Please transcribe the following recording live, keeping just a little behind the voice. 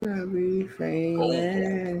Be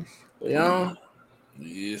famous. We on?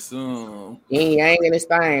 Yes, Yin Yang in this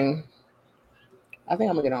thing. I think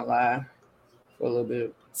I'm gonna get on live for a little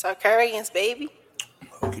bit. Sarkarians, baby.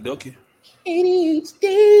 Okie dokie.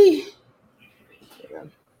 ADHD. Yeah.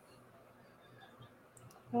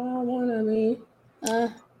 I wanna be.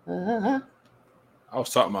 I was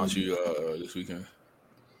talking about you this weekend.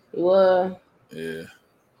 It was Yeah.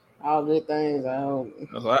 all good things. I hope.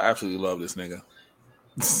 I absolutely love this nigga.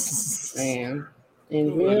 Man,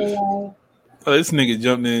 in real life. Oh, this nigga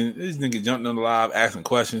jumped in. This nigga jumped on the live asking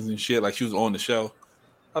questions and shit like she was on the show.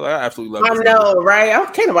 I absolutely love this I know,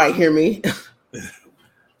 right? Can't nobody hear me.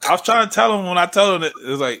 I was trying to tell him when I told him it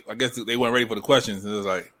was like, I guess they weren't ready for the questions. It was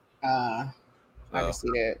like, I can see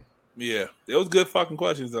that. Yeah, it was good fucking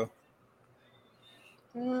questions though.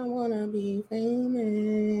 I wanna be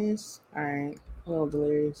famous. All right, a little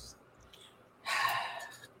delirious.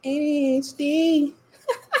 ADHD.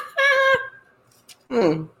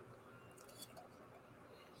 Okay,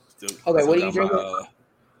 what are you drinking?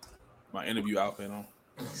 My interview outfit on.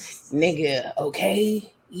 Nigga, okay.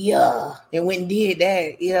 Yeah. It went and did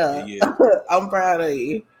that. Yeah. I'm proud of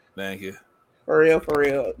you. Thank you. For real.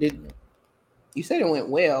 You said it went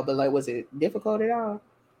well, but like, was it difficult at all?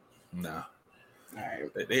 Nah. All right.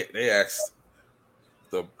 They asked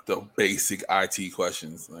the basic IT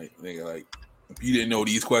questions. Like, nigga, like, if you didn't know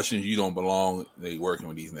these questions, you don't belong. They working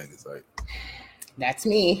with these niggas. Like, that's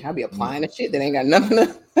me. I'll be applying the shit that ain't got nothing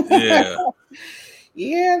to. Yeah.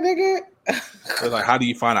 Yeah, nigga. They're like, how do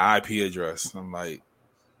you find an IP address? I'm like,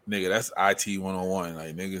 nigga, that's IT 101.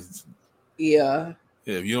 Like, niggas. Yeah.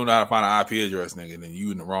 Yeah, if you don't know how to find an IP address, nigga, then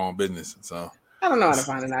you in the wrong business. So I don't know how to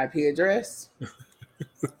find an IP address.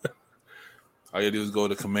 All you do is go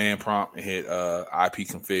to command prompt and hit IP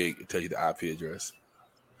config and tell you the IP address.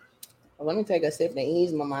 Well, let me take a sip to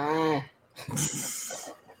ease my mind.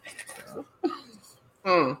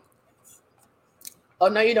 Oh,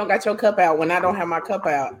 no, you don't got your cup out when I don't have my cup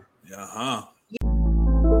out. Uh-huh.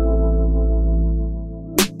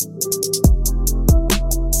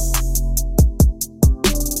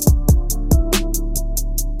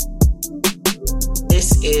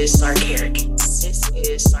 This is Sarkarians.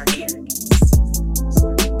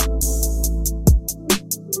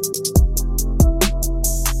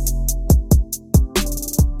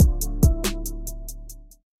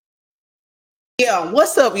 Yeah,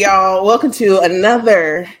 what's up, y'all? Welcome to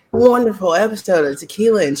another wonderful episode of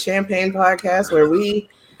Tequila and Champagne Podcast, where we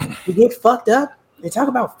get fucked up and talk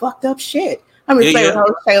about fucked up shit. I'm your favorite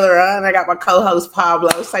host, Taylor, and I got my co-host,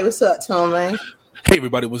 Pablo. Say what's up to him, man. Hey,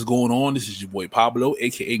 everybody, what's going on? This is your boy, Pablo,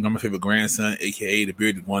 a.k.a. my favorite grandson, a.k.a. the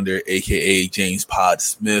Bearded Wonder, a.k.a. James Pod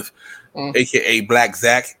Smith, a.k.a. Black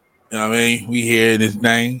Zach. You know what I mean? We here in this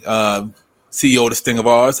thing. CEO of this thing of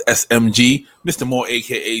ours, SMG, Mr. More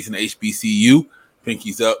AKAs in the HBCU.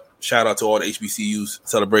 Pinkies up. Shout out to all the HBCUs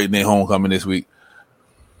celebrating their homecoming this week.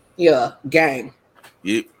 Yeah, gang.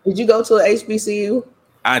 Yep. Did you go to an HBCU?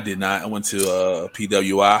 I did not. I went to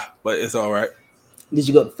PWI, but it's all right. Did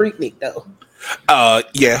you go to Freaknik though?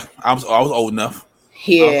 Yeah, I was old enough.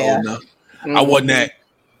 Yeah, I wasn't that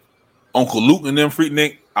Uncle Luke and them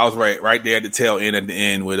Freaknik. I was right there at the tail end at the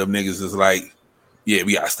end where them niggas is like, yeah,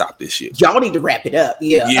 we gotta stop this shit. Y'all need to wrap it up.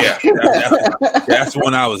 Yeah. That's the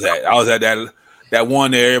one I was at. I was at that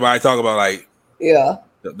one that everybody talk about, like, yeah,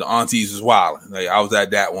 the aunties was wilding. Like, I was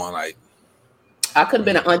at that one. Like, I could have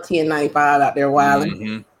been an auntie in '95 out there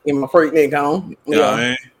wilding in my Freaknik home. You know what I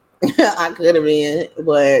mean? I could have been,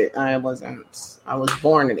 but I wasn't. I was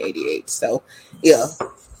born in '88, so yeah.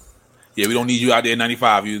 Yeah, we don't need you out there in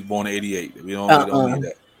 '95. You was born in '88. We don't need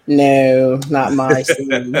that. No, not my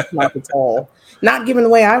scene. Not at all. Not given the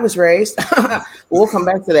way I was raised. We'll come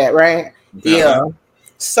back to that, right? Yeah.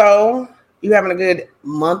 So, you having a good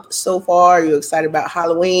month so far? Are you excited about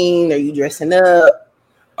Halloween? Are you dressing up?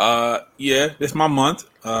 Yeah, it's my month.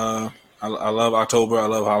 I love October. I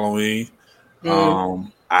love Halloween.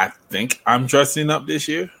 I think I'm dressing up this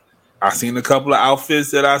year. I seen a couple of outfits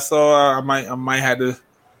that I saw. I might have to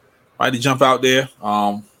jump out there.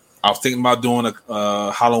 I was thinking about doing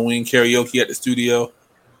a Halloween karaoke at the studio.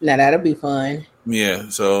 Now that'll be fun. Yeah,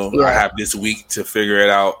 so I have this week to figure it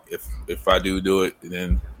out. If I do it,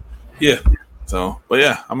 then yeah. So, but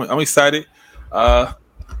yeah, I'm excited.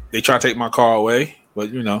 They try to take my car away, but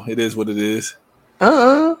you know it is what it is.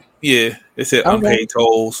 Yeah, they said unpaid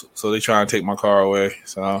tolls, so they try to take my car away.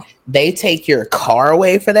 So they take your car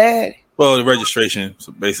away for that? Well, the registration,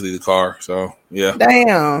 so basically the car. So yeah.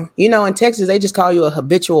 Damn. You know, in Texas, they just call you a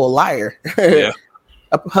habitual liar. Yeah.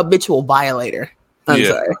 A habitual violator. I'm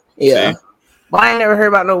sorry. Yeah. See? Well, I ain't never heard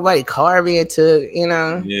about nobody car being took, you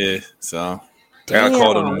know. Yeah. So I gotta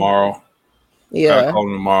call them tomorrow. Yeah. I gotta call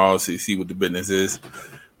them tomorrow, see what the business is.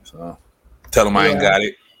 So tell them I ain't got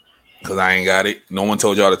it. Because I ain't got it. No one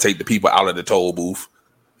told y'all to take the people out of the toll booth.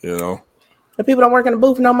 You know? The people don't work in the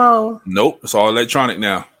booth no more. Nope. It's all electronic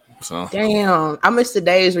now. So damn. I miss the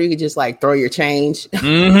days where you could just like throw your change.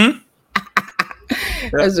 Mm-hmm.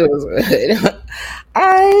 That's what was good. All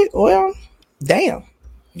right. Well, damn.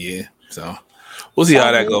 Yeah. So we'll see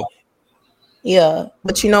how that go. Yeah.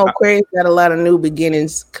 But Aquarius got a lot of new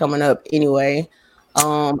beginnings coming up anyway.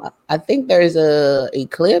 I think there's a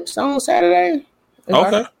eclipse on Saturday.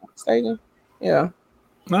 Okay. Yeah.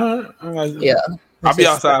 No, yeah. I'll be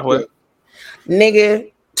outside with it.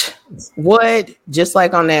 Nigga, what? Just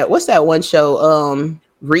like on that, what's that one show?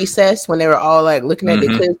 Recess, when they were all like looking at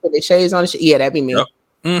the eclipse with their shades on. Yeah, that'd be me. Yep.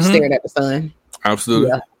 Staring at the sun. Absolutely.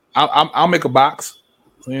 Yeah. I'll make a box.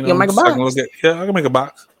 You'll make a box? I can make a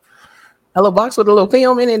box. A little box with a little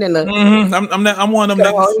film in it and the. I'm one of them.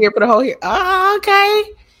 Put a hole here. Oh, okay.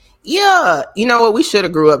 Yeah. You know what? We should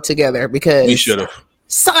have grew up together because we should have.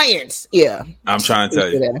 Science. Yeah. I'm trying to tell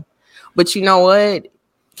you. But you know what?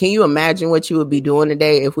 Can you imagine what you would be doing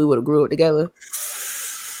today if we would have grew up together?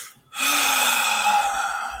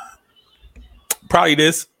 Probably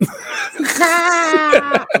this.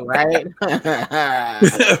 Right?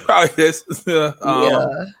 Probably this.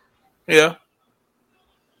 Yeah.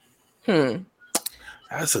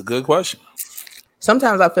 That's a good question.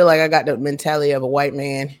 Sometimes I feel like I got the mentality of a white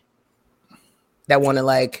man that want to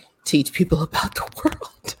like teach people about the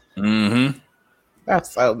world. Mm-hmm.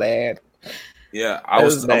 That's so bad. Yeah, I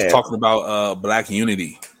was talking about Black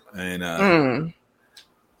unity, and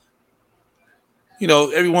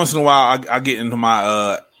every once in a while I get into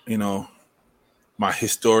my my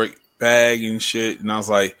historic bag and shit, and I was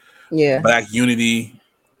like, Black unity,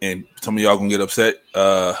 and some of y'all gonna get upset.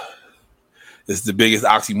 It's the biggest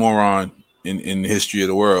oxymoron in the history of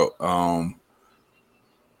the world.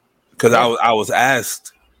 Because I was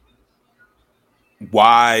asked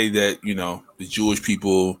why that the Jewish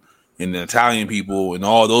people and the Italian people and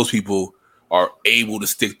all those people are able to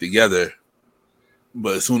stick together,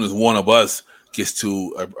 but as soon as one of us gets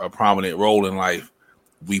to a prominent role in life,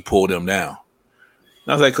 we pull them down.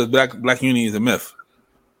 And I was like, because black unity is a myth.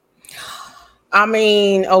 I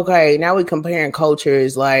mean, okay, now we're comparing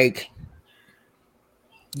cultures. Like,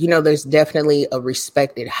 there's definitely a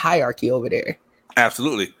respected hierarchy over there.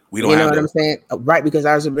 Absolutely. We don't have what I'm saying? Right, because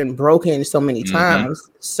ours have been broken so many times.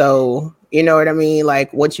 So, you know what I mean?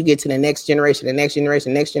 Like, once you get to the next generation,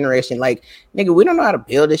 like, nigga, we don't know how to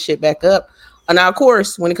build this shit back up. And now, of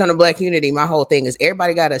course, when it comes to Black unity, my whole thing is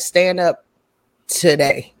everybody got to stand up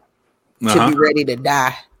today to be ready to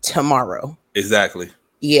die tomorrow. Exactly.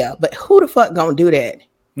 Yeah, but who the fuck gonna do that?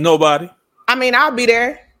 Nobody. I mean, I'll be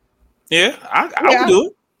there. Yeah, I would do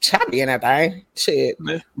it. I'll be in that thing. Shit.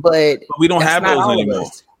 Yeah. But we don't have those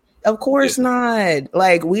anymore. Of course not.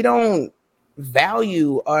 Like, we don't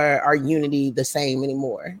value our unity the same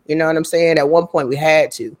anymore. You know what I'm saying? At one point we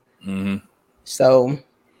had to. Mm-hmm. So,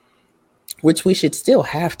 which we should still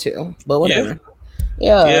have to, but whatever.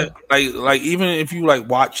 Yeah. Like even if you like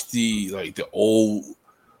watch the old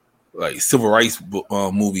like civil rights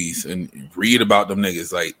movies and read about them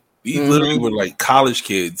niggas, like these literally were like college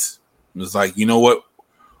kids. It was like, you know what?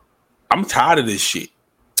 I'm tired of this shit.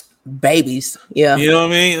 Babies, yeah. You know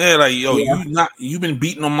what I mean? They're like, yo, you've been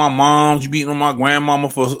beating on my mom, you beating on my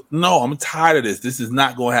grandmama no, I'm tired of this. This is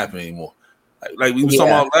not gonna happen anymore. Like we were talking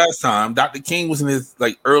about last time, Dr. King was in his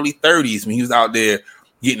like early 30s when he was out there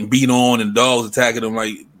getting beat on and dogs attacking him.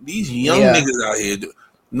 Like these young niggas out here,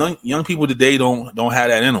 young people today don't have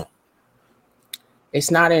that in them.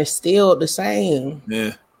 It's not instilled the same.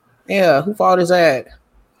 Yeah. Who fault is that?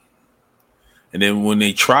 And then when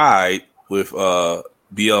they tried with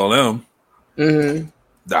BLM, the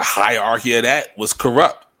hierarchy of that was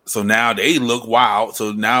corrupt. So now they look wild.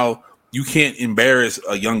 So now you can't embarrass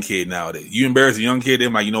a young kid nowadays. You embarrass a young kid, they're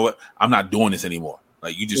like, you know what? I'm not doing this anymore.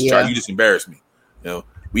 Like you just embarrassed me.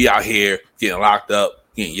 We out here getting locked up,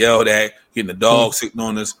 getting yelled at, getting the dog sitting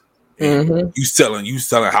on us. And you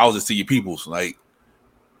selling houses to your peoples. Like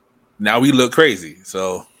now we look crazy.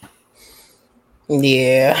 So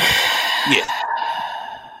yeah.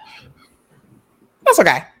 That's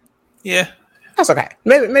okay. Yeah. That's okay.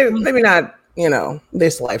 Maybe not,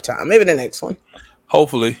 this lifetime. Maybe the next one.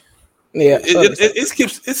 Hopefully. Yeah. It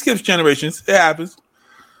skips generations. It happens.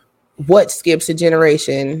 What skips a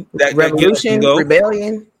generation? That revolution,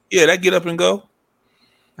 rebellion? Yeah, that get up and go.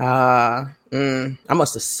 I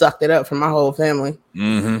must have sucked it up from my whole family.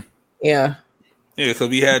 Mm-hmm. Yeah. Yeah, because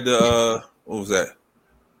we had the what was that?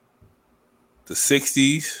 The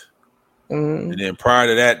 60s. And then prior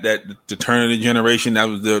to that, the turn of the generation, that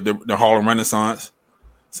was the Harlem Renaissance.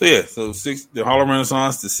 So yeah, the Harlem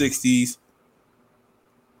Renaissance, the 60s,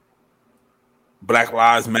 Black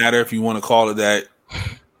Lives Matter, if you want to call it that,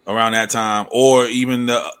 around that time, or even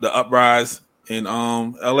the uprise in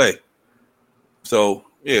LA. So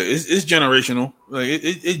yeah, it's generational. Like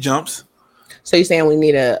it jumps. So you're saying we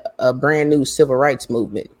need a brand new civil rights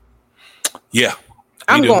movement? Yeah.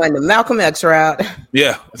 I'm going the Malcolm X route.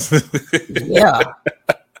 Yeah. Yeah.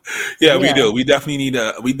 Yeah, we do. We definitely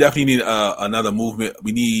need another movement.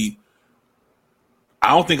 I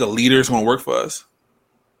don't think a leader is going to work for us.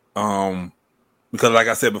 Because like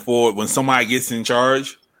I said before, when somebody gets in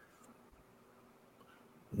charge,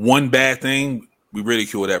 one bad thing, we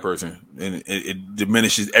ridicule that person, and it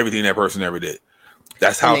diminishes everything that person ever did.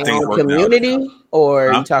 That's how things work. Community, now.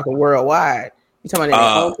 Or you talking worldwide? You talking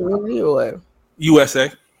about their own community or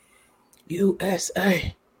USA?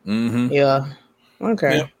 USA. Mm-hmm. Yeah.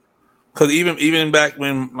 Okay. Because even back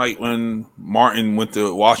when Martin went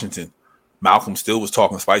to Washington, Malcolm still was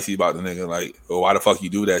talking spicy about the nigga. Like, oh, why the fuck you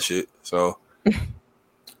do that shit? So,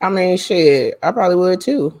 I mean, shit, I probably would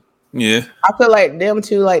too. Yeah. I feel like them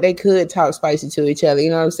two, like they could talk spicy to each other. You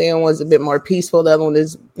know what I'm saying? One's a bit more peaceful. The other one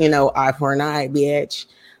is, eye for an eye, bitch.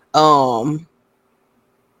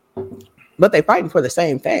 But they fighting for the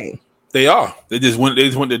same thing. They are. They just went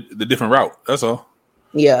the different route. That's all.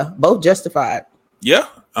 Yeah, both justified. Yeah,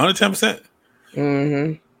 110%.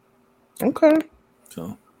 Mm-hmm. Okay.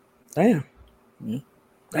 So, damn. Yeah.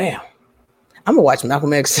 Damn. I'm gonna watch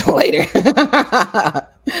Malcolm X later.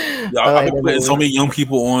 I've been putting so many young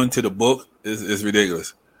people on to the book. It's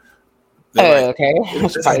ridiculous. Okay.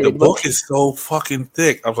 The book is so fucking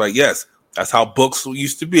thick. I was like, yes, that's how books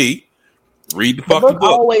used to be. Read the fucking book.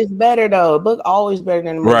 Always better though. The book always better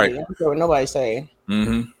than the movie. Right. I don't care what nobody's saying.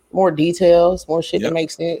 Mm-hmm. More details, more shit that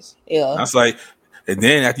makes sense. Yeah. That's like, and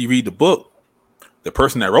then after you read the book, the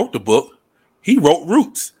person that wrote the book, he wrote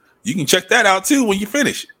Roots. You can check that out too when you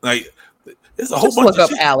finish. Like, there's a whole bunch of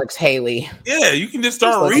shit. Alex Haley. Yeah, you can just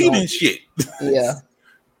start reading shit. Yeah.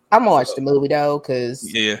 I'm gonna watch the movie though, because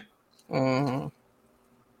Mm-hmm.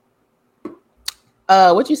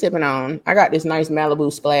 What you sipping on? I got this nice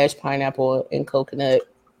Malibu Splash pineapple and coconut.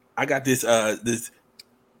 I got this this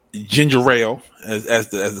ginger ale, as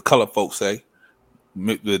the color folks say,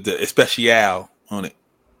 with the especial on it.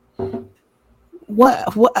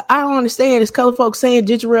 What? I don't understand. Is color folks saying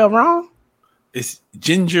ginger ale wrong? It's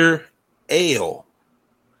ginger ale,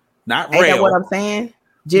 not Ain't rail. that what I'm saying?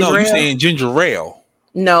 Ginger no, ale? You're saying ginger ale.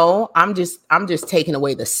 No, I'm just taking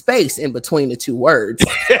away the space in between the two words.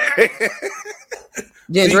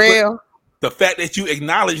 Ginger ale. The fact that you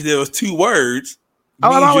acknowledge there was two words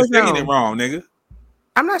means you're saying it wrong, nigga.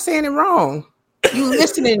 I'm not saying it wrong. You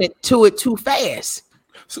listening to it too fast.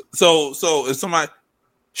 So if somebody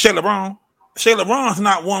Shay LeBron's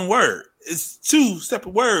not one word. It's two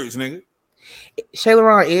separate words, nigga. Shay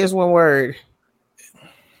LeBron is one word.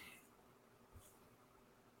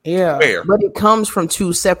 Yeah. Fair. But it comes from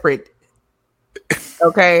two separate.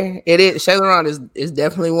 Okay. It is. Shay LeBron is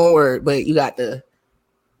definitely one word, but you got the.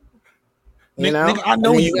 Nigga, I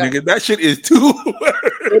know you, nigga. That shit is two words.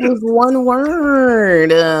 It is one word.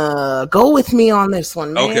 Go with me on this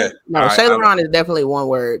one, man. Okay. No, Shay LeBron is definitely one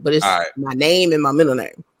word, but it's my name and my middle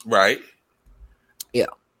name. Right. Yeah.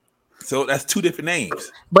 So that's two different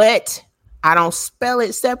names. But I don't spell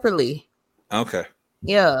it separately. Okay.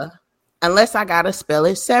 Yeah. Unless I gotta spell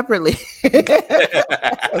it separately. Yeah.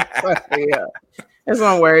 That's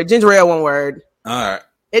one word. Ginger ale, one word. All right.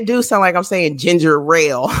 It do sound like I'm saying ginger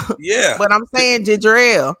ale. Yeah. But I'm saying ginger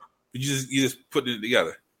ale. You just put it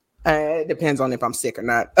together. It depends on if I'm sick or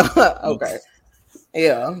not. Okay.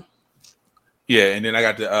 Yeah. Yeah, and then I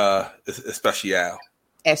got the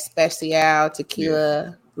Especial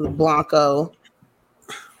tequila Blanco.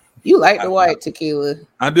 You like the white tequila?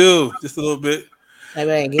 I do, just a little bit. I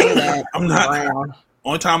ain't getting that. I'm not.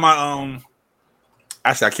 Only time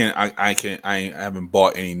actually I haven't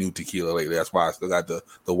bought any new tequila lately. That's why I still got the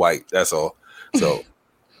white. That's all. So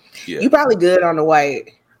yeah, you probably good on the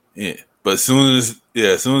white. Yeah, but as soon as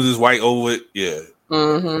it's white over it,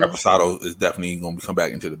 Mm-hmm. Reposado is definitely going to come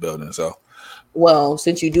back into the building. So, well,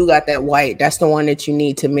 since you do got that white, that's the one that you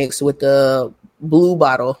need to mix with the blue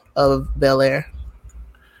bottle of Bel Air.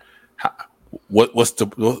 What's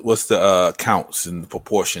the counts and the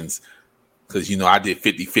proportions? Because I did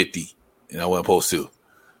 50-50 and I wasn't supposed to.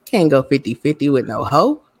 Can't go 50-50 with no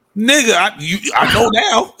hoe. Nigga, I know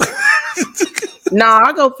now. Nah,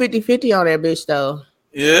 I go 50-50 on that bitch though.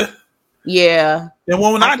 Yeah. Yeah. And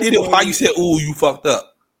when I did it, why you said, "Ooh, you fucked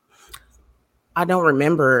up"? I don't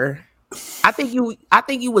remember. I think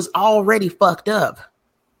you was already fucked up.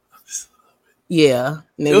 Yeah,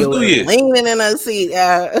 nigga was leaning in a seat.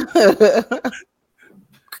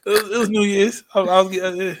 It was New Year's. I was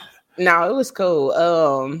getting. No, it was cool.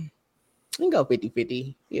 We can go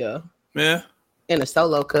 50-50. Yeah, man. In a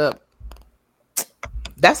solo cup.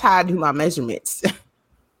 That's how I do my measurements.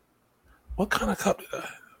 What kind of cup did I?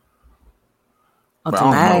 A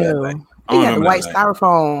tomato. He had the white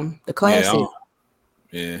styrofoam, the classic.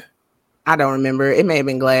 Yeah. I don't remember. It may have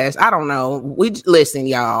been glass. I don't know. Listen,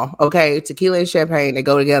 y'all. Okay, tequila and champagne, they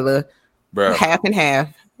go together. Bro. Half and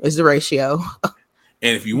half is the ratio.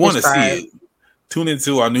 And if you want to see it, tune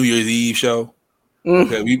into our New Year's Eve show.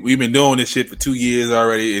 Okay, we've been doing this shit for 2 years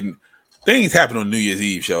already, and things happen on New Year's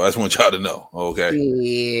Eve show. I just want y'all to know. Okay.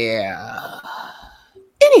 Yeah.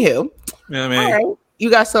 Anywho. Yeah, man. All right.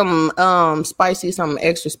 You got some spicy, some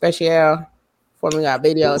extra special for me. Got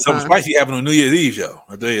video. Something spicy happened on New Year's Eve show.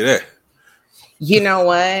 I'll tell you that. You know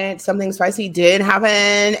what? Something spicy did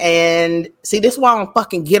happen, and see, this is why I don't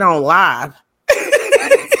fucking get on live.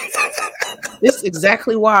 This is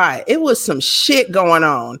exactly why. It was some shit going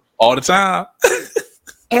on all the time,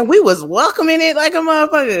 and we was welcoming it like a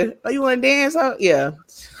motherfucker. Oh, you want to dance? Oh, yeah.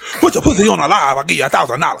 Put your pussy on a live. I'll give you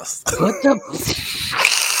 $1,000. What the?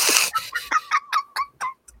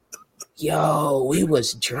 Yo, we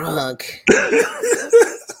was drunk.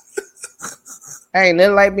 Ain't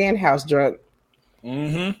nothing like being house drunk.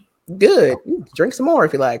 Mm-hmm. Good. Drink some more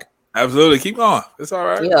if you like. Absolutely. Keep going. It's all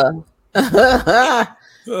right. Yeah.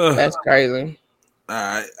 That's crazy. All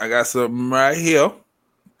right. I got something right here.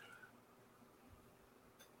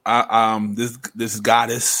 This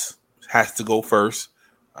goddess has to go first.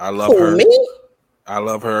 I love her. Me? I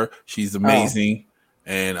love her. She's amazing.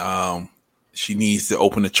 And she needs to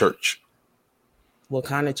open a church. What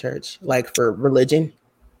kind of church? Like for religion?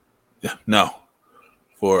 Yeah, no.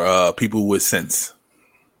 For people with sense.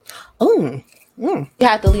 You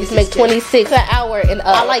have to at least make 26 an hour and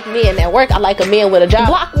I like men at work. I like a man with a job.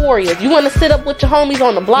 Block warriors. You want to sit up with your homies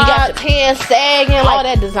on the block. You got your pants sagging, all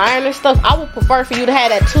that designer stuff. I would prefer for you to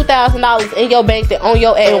have that $2,000 in your bank that on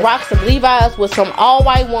your ass and rock some Levi's with some all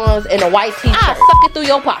white ones and a white t-shirt. I suck it through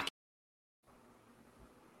your pocket.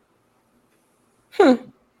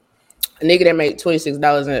 A nigga that make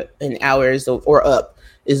 $26 an hour or up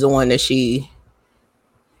is the one that she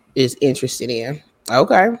is interested in.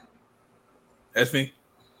 Okay. That's me.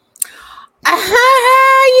 Yeah,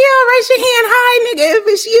 raise your hand high, nigga, if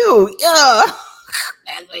it's you. Yeah.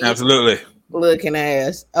 Absolutely. Looking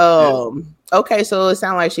ass. Okay, so it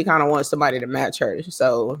sounds like she kind of wants somebody to match her.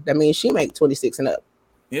 So that means she make 26 and up.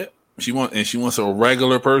 Yep. She wants a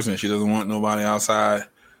regular person. She doesn't want nobody outside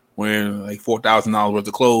wearing like $4,000 worth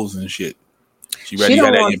of clothes and shit. She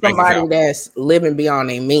don't want somebody that's living beyond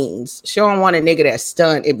their means. She don't want a nigga that's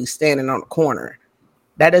stunned and be standing on the corner.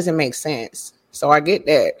 That doesn't make sense. So I get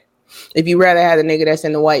that. If you rather have a nigga that's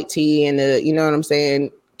in the white tee and the, you know what I'm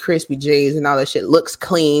saying, crispy jeans and all that shit, looks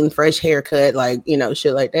clean, fresh haircut, like, you know,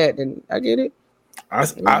 shit like that, then I get it. I've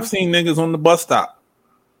seen niggas on the bus stop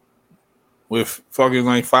with fucking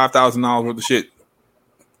like $5,000 worth of shit.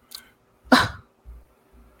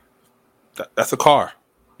 That's a car.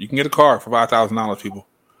 You can get a car for $5,000, people.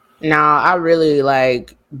 Nah, I really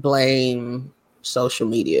like blame social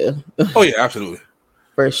media. Oh yeah, absolutely.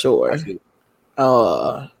 For sure. Absolutely.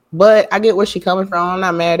 But I get where she's coming from. I'm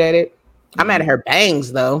not mad at it. I'm mad at her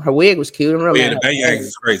bangs though. Her wig was cute. I'm the bang yangs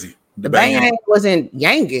is crazy. The bang yang wasn't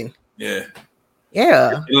yanging. Yeah.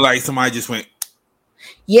 Yeah. It looked like somebody just went.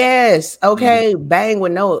 Yes. Okay. Mm-hmm. Bang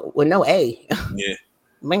with no A. Yeah.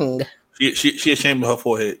 Bang. She ashamed of her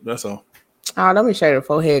forehead. That's all. Oh, don't be ashamed of her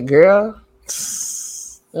forehead, girl.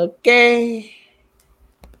 Okay.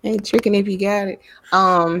 Ain't tricking if you got it.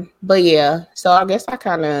 But yeah, so I guess I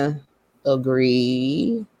kind of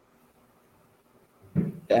agree.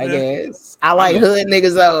 I guess I like hood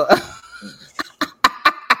niggas though.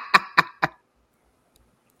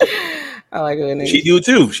 I like hood niggas. She do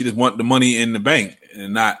too. She just want the money in the bank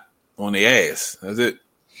and not on the ass. That's it.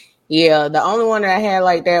 Yeah, the only one that I had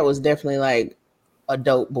like that was definitely like a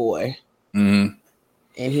dope boy. Mm-hmm.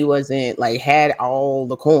 And he wasn't like had all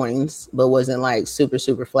the coins, but wasn't like super,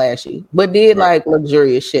 super flashy. But did like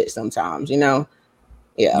luxurious shit sometimes, you know?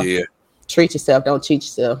 Yeah. Yeah. Treat yourself, don't cheat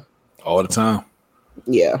yourself. All the time.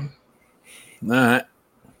 Yeah. All right.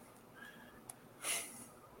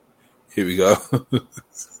 Here we go.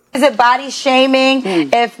 Is it body shaming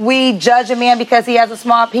if we judge a man because he has a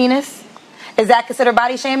small penis? Is that considered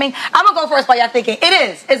body shaming? I'm gonna go first while y'all thinking. It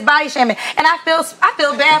is. It's body shaming, and I feel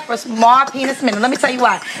bad for small penis men. Let me tell you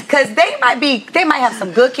why. Because they might have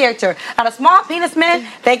some good character. Now the small penis men,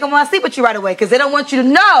 they can want to sleep with you right away because they don't want you to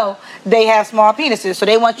know they have small penises. So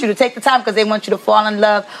they want you to take the time because they want you to fall in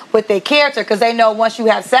love with their character because they know once you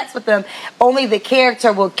have sex with them, only the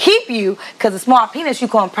character will keep you because the small penis you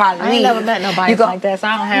gonna probably leave. I ain't never met nobody like that, so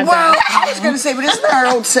I don't have Well, that. I was going to say, but isn't there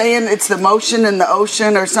an old saying, it's the motion in the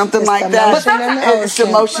ocean or something like that? It's the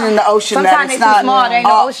motion in the ocean. Sometimes they too small, they ain't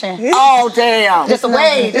no ocean. Oh, damn. Just a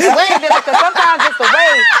wave. Just a wave, because sometimes just a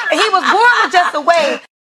wave. And he was born with just a wave.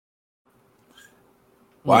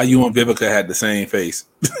 Why you and Vivica had the same face?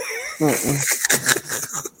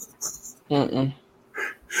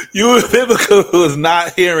 You and Vivica was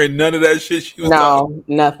not hearing none of that shit she was talking.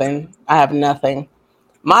 Nothing. I have nothing.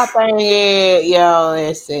 My thing is,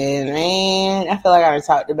 listen, man, I feel like I've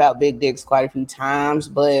talked about big dicks quite a few times,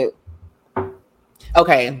 but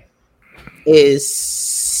okay. Is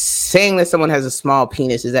saying that someone has a small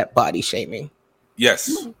penis, is that body shaming?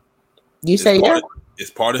 Yes. You say yeah?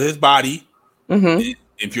 It's part of his body. Mm-hmm.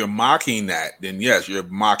 If you're mocking that, then yes, you're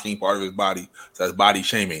mocking part of his body. So that's body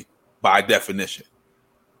shaming by definition.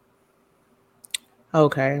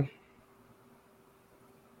 Okay.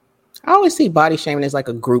 I always see body shaming as like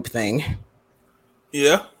a group thing.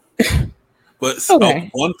 Yeah. But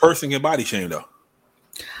one person can body shame though.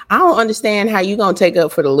 I don't understand how you gonna take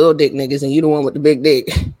up for the little dick niggas and you the one with the big dick.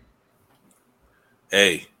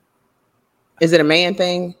 Hey. Is it a man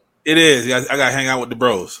thing? It is. I gotta hang out with the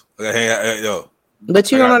bros. I gotta hang out,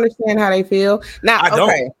 But you don't understand how they feel. Now, I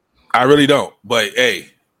don't. I really don't. But hey.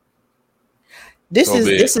 This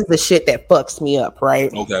is the shit that fucks me up,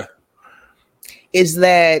 right? Okay. Is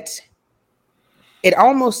that it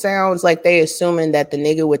almost sounds like they assuming that the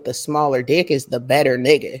nigga with the smaller dick is the better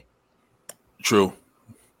nigga. True.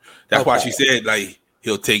 That's why she said, like,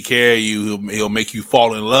 he'll take care of you. He'll make you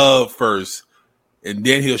fall in love first, and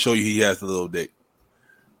then he'll show you he has the little dick.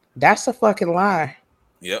 That's a fucking lie.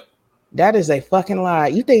 Yep. That is a fucking lie.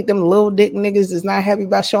 You think them little dick niggas is not happy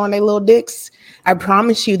about showing their little dicks? I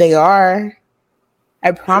promise you they are.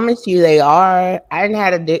 I promise you they are. I didn't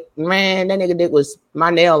have a dick. Man, that nigga dick was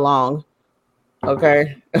my nail long.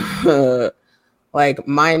 Okay. Like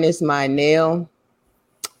minus my nail.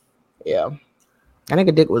 Yeah. That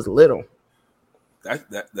nigga dick was little.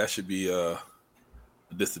 That should be a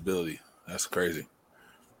disability. That's crazy.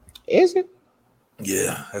 Is it?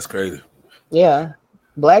 Yeah, that's crazy. Yeah.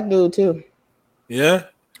 Black dude too. Yeah.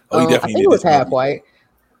 Oh, he definitely I think it was half white.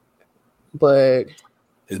 But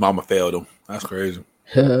his mama failed him. That's crazy.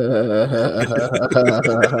 So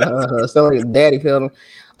like daddy failed him.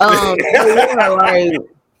 Like,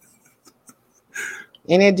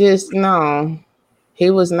 and it just he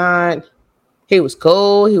was not. He was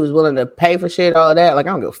cool. He was willing to pay for shit, all of that. Like, I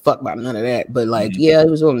don't give a fuck about none of that. But like, yeah, he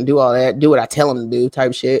was willing to do all that, do what I tell him to do,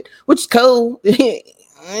 type shit, which is cool.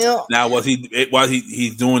 Now, was he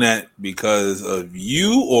doing that because of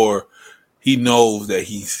you, or he knows that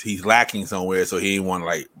he's lacking somewhere, so he didn't want to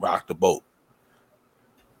like rock the boat?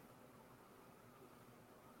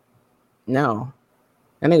 No,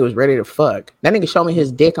 that nigga was ready to fuck. That nigga showed me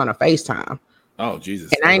his dick on a FaceTime. Oh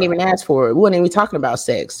Jesus! And I ain't even asked for it. We wasn't even talking about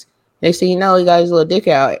sex. Next thing you know, he got his little dick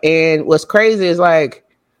out. And what's crazy is like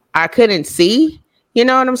I couldn't see. You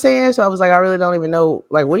know what I'm saying? So I was like, I really don't even know.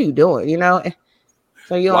 Like, what are you doing? You know?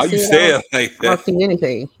 So you don't Why see you say it like that? I don't see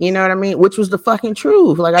anything. You know what I mean? Which was the fucking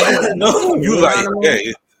truth. Like I didn't know. You like,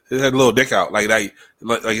 hey, it had a little dick out, like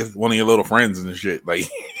it's one of your little friends and shit. Like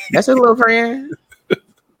that's a little friend,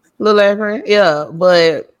 little ass friend. Yeah,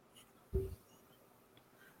 but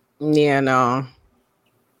yeah, no,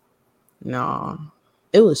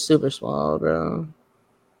 it was super small, bro.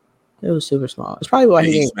 It was super small. It's probably why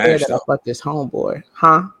he didn't care that I fucked this homeboy,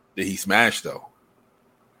 huh? Did he smash though?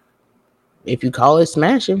 If you call it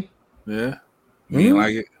smashing, yeah, you didn't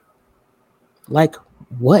like it. Like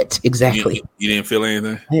what exactly? You didn't feel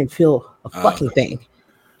anything? I didn't feel a fucking thing.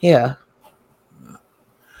 Yeah.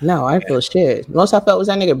 No, I didn't feel shit. Most I felt was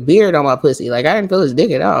that nigga beard on my pussy. Like I didn't feel his dick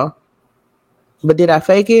at all. But did I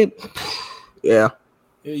fake it? Yeah.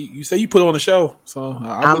 Yeah, you say you put on the show, so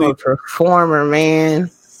I'm a performer, man.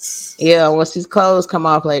 Yeah, once his clothes come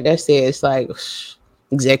off like that's it, it's like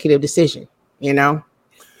executive decision, you know.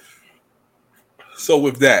 So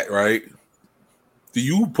with that, right? Do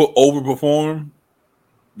you overperform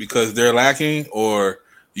because they're lacking, or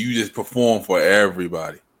do you just perform for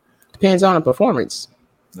everybody? Depends on the performance.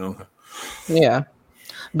 Okay. Yeah.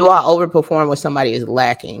 Do I overperform when somebody is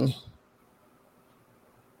lacking?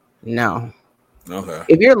 No. Okay.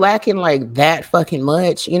 If you're lacking like that fucking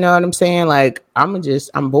much, you know what I'm saying? Like I'm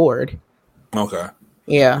bored. Okay.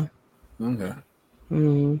 Yeah. Okay.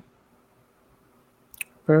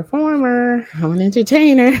 Performer. I'm an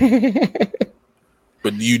entertainer.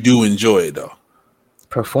 But you do enjoy it though.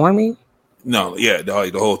 Performing? No, yeah,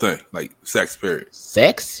 the whole thing, like sex. Period.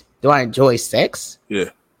 Sex? Do I enjoy sex? Yeah.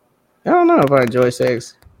 I don't know if I enjoy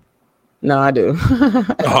sex. No, I do.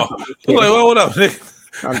 Oh, like, well, what up, nigga?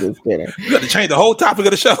 I'm just kidding. You got to change the whole topic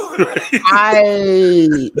of the show.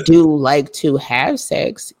 I do like to have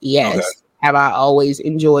sex. Yes. Okay. Have I always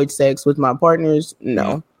enjoyed sex with my partners?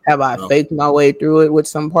 No. Have I faked my way through it with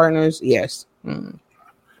some partners? Yes.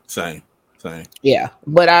 Same. Yeah.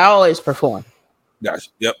 But I always perform. Gotcha.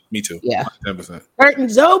 Yep. Me too. Yeah. 10%.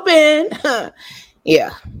 Curtains open.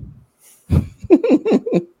 Yeah.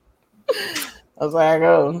 That's where I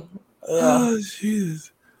go. Yeah. Oh,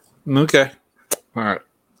 Jesus. Okay. All right.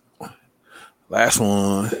 Last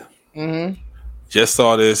one. Just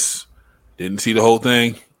saw this. Didn't see the whole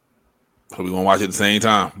thing. So we're going to watch it at the same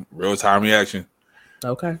time. Real time reaction.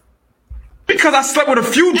 Okay. Because I slept with a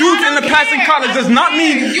few dudes in the past in college does not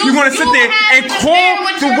mean you're going to sit there and call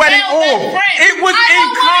the wedding off. It was in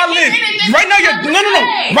college. Right now, no.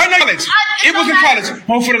 Right now, college. It was in college.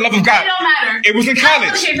 Oh, for the love of God. It was in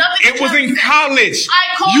college. It was in college.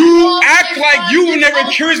 You act like you were never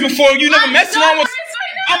curious before. You never messed around with.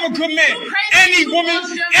 I'm a good man. Any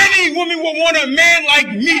woman will want a man like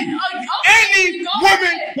me. Any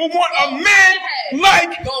woman will want a man like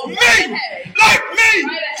me. Like me.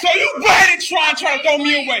 So you go ahead and try to throw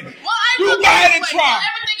me away. You go ahead and try.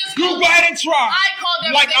 You go ahead and try.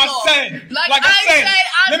 Like I said.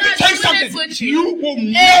 Let me tell you something. You will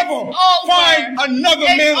never find another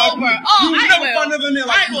man like me. You will never find another man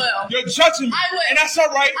like me. You're judging me. And that's all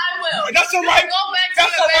right. That's all right.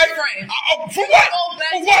 That's all right. For what?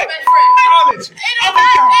 For what? College.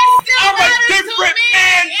 I'm a different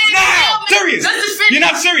man now. Serious. You're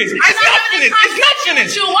not serious. It's not finished. It's not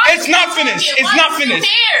finished. It's not finished. It's not finished.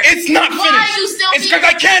 It's not finished. It's because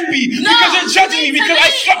I can be. Because you're judging me. Because I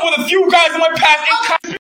slept with a few guys in my past in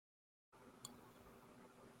college.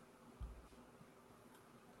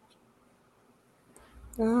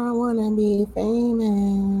 I wanna be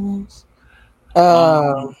famous.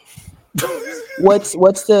 What's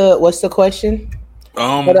the question?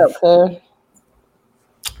 What up, cuz?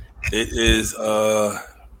 It is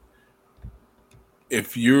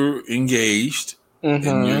if you're engaged and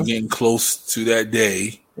you're getting close to that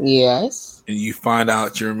day, yes, and you find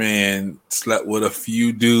out your man slept with a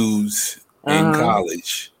few dudes in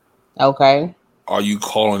college, okay, are you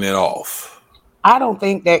calling it off? I don't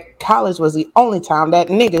think that college was the only time that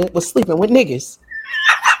nigga was sleeping with niggas.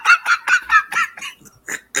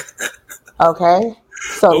 Okay,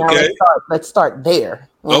 so now let's start there.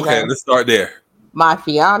 Okay, let's start there. My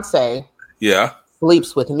fiance,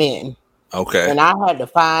 sleeps with men. Okay, and I had to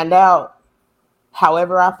find out.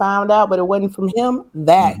 However, I found out, but it wasn't from him.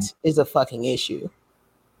 That is a fucking issue.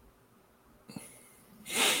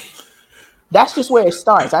 That's just where it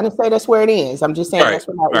starts. I didn't say that's where it ends. I'm just saying that's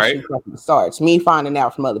where that issue fucking starts. Me finding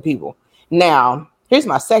out from other people. Now, here's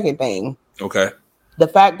my second thing. Okay. The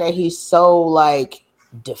fact that he's so like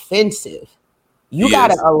defensive. You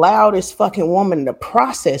gotta allow this fucking woman to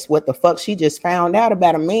process what the fuck she just found out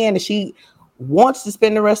about a man that she wants to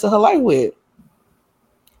spend the rest of her life with.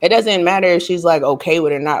 It doesn't matter if she's like okay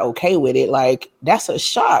with it or not okay with it. Like that's a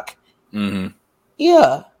shock.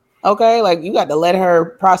 Yeah. Okay. Like you got to let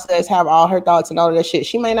her process, have all her thoughts and all of that shit.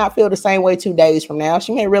 She may not feel the same way 2 days from now.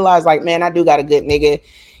 She may realize like, man, I do got a good nigga.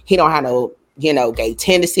 He don't have no, gay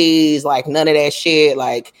tendencies, like none of that shit.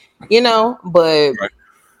 Like, but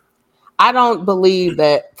I don't believe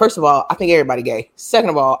that. First of all, I think everybody gay. Second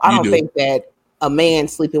of all, I don't think that a man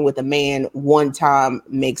sleeping with a man one time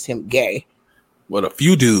makes him gay. What a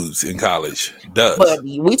few dudes in college does. But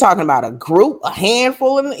we talking about a group, a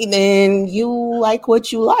handful, and then you like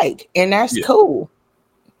what you like, and that's cool.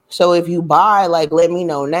 So if you buy, like, let me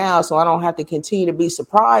know now, so I don't have to continue to be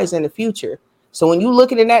surprised in the future. So when you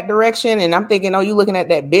looking in that direction, and I'm thinking, oh, you looking at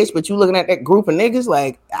that bitch, but you looking at that group of niggas,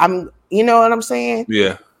 like you know what I'm saying?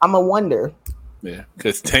 Yeah, I'm a wonder. Yeah,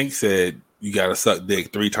 because Tank said you got to suck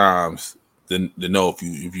dick 3 times to know if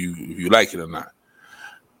you like it or not.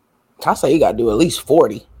 I say you got to do at least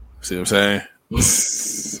 40. See what I'm saying?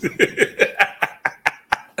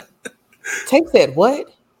 Tank said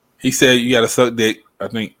what? He said you got to suck dick, I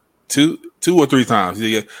think, 2 or 3 times.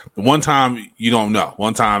 The one time you don't know.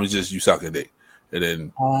 One time is just you suck a dick. And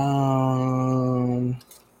then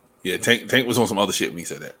Tank was on some other shit when he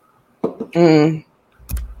said that.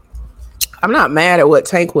 I'm not mad at what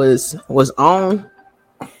Tank was on.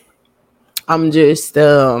 I'm just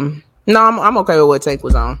I'm okay with what Tank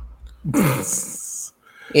was on.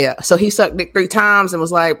 Yeah. So he sucked dick 3 times and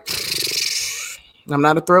was like, I'm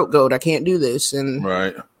not a throat goat. I can't do this. And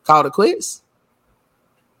Right. called it quits.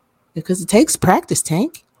 Because it takes practice,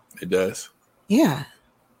 Tank. It does. Yeah.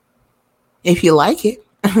 If you like it.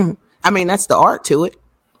 I mean, that's the art to it.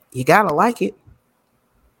 You gotta like it.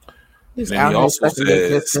 And then he also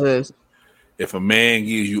says, if a man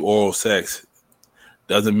gives you oral sex,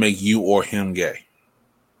 doesn't make you or him gay.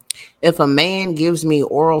 If a man gives me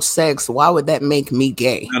oral sex, why would that make me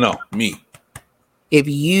gay? No, me. If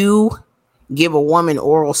you give a woman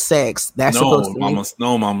oral sex, that's supposed to mamas.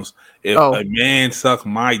 No, mamas. If a man suck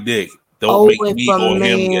my dick, don't make me or him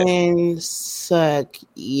gay. If a man suck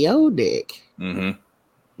your dick,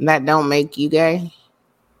 that don't make you gay?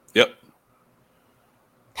 Yep.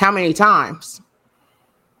 How many times?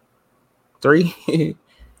 3?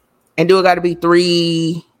 And do it got to be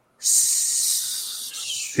 3?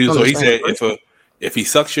 So he said if he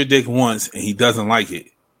sucks your dick once and he doesn't like it,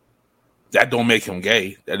 that don't make him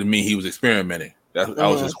gay. That doesn't mean he was experimenting. That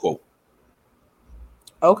was his quote.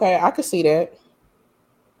 Okay, I could see that.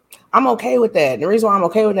 I'm okay with that. And the reason why I'm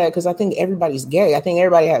okay with that because I think everybody's gay. I think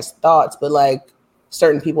everybody has thoughts, but like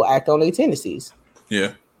certain people act on their tendencies.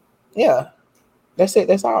 Yeah. Yeah. That's it.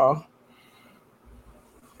 That's all.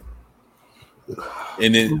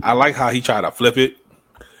 And then I like how he tried to flip it.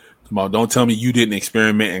 Don't tell me you didn't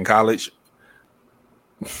experiment in college.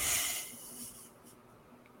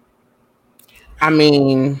 I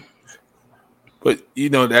mean, but you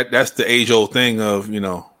know that's the age-old thing of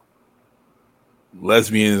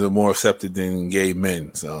lesbians are more accepted than gay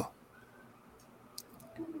men. So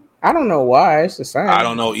I don't know why it's the same. I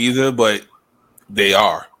don't know either, but they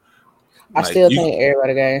are. I still think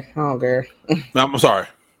everybody gay. I don't care. I'm sorry.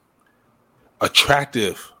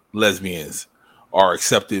 Attractive lesbians are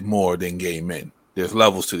accepted more than gay men. There's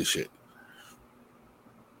levels to the shit.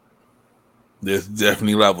 There's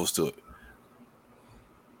definitely levels to it.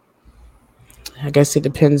 I guess it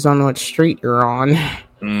depends on what street you're on.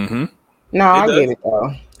 Mm-hmm. No, I get it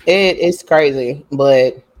though. It's crazy,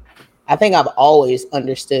 but I think I've always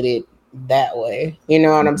understood it that way. You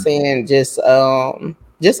know what I'm saying? Just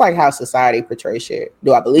like how society portrays shit.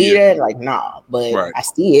 Do I believe it? Like, nah, but I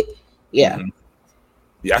see it. Yeah. Mm-hmm.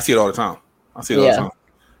 Yeah, I see it all the time. All the time.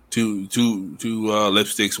 Two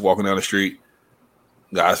lipsticks walking down the street.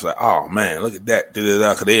 Guys like, oh man, look at that.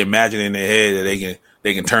 Because they imagine in their head that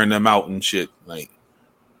they can turn them out and shit. Like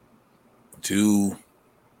two,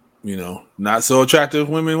 not so attractive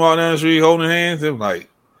women walking down the street holding hands. They're like,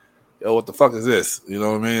 yo, what the fuck is this? You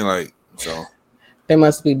know what I mean? Like, so they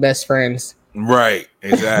must be best friends. Right,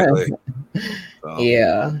 exactly. So.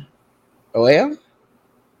 Yeah. Well,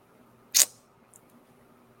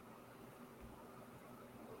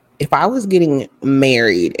 if I was getting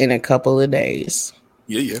married in a couple of days,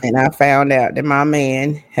 and I found out that my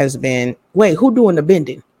man has been who doing the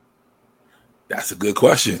bending? That's a good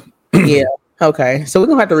question. Yeah. Okay. So we're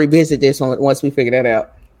gonna have to revisit this one once we figure that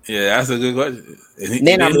out. Yeah, that's a good question.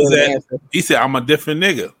 He said, I'm a different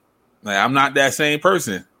nigga. Like I'm not that same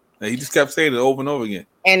person. Like, he just kept saying it over and over again.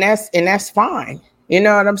 And that's fine. You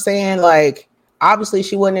know what I'm saying? Like, obviously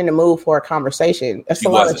she wasn't in the mood for a conversation. That's a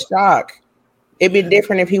lot of shock. It'd be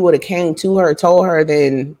different if he would have came to her, told her,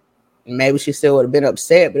 then maybe she still would have been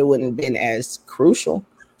upset, but it wouldn't have been as crucial.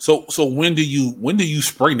 So when do you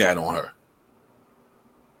spring that on her?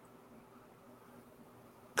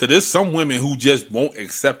 Because there's some women who just won't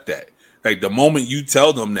accept that. Like the moment you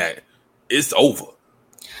tell them that, it's over.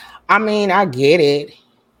 I mean, I get it,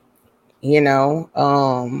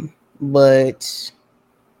 but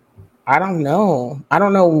I don't know. I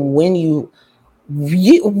don't know when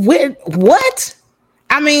what?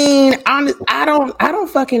 I mean, I don't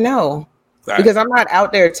fucking know. Because I'm not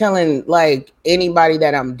out there telling like anybody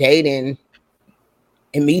that I'm dating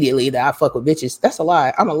immediately that I fuck with bitches. That's a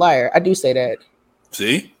lie. I'm a liar. I do say that.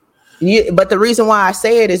 See? Yeah, but the reason why I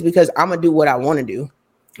say it is because I'm gonna do what I want to do,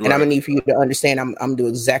 and I'm gonna need for you to understand. I'm do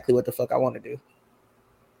exactly what the fuck I want to do.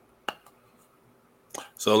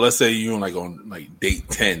 So let's say you're on date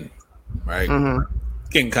 10, right? Mm-hmm.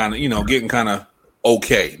 Getting kind of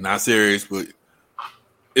okay, not serious, but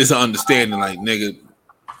it's an understanding. Like, nigga,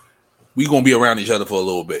 we gonna be around each other for a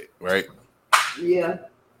little bit, right? Yeah.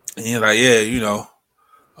 And you're like,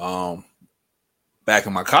 back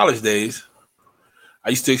in my college days, I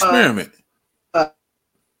used to experiment.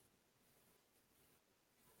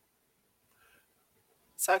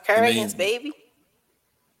 Sarkarians, baby.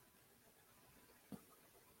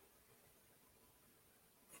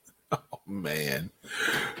 Oh man,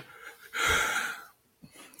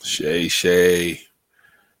 Shay.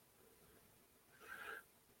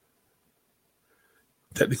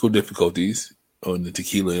 Technical difficulties. on the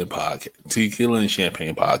Tequila and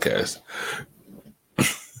Champagne podcast.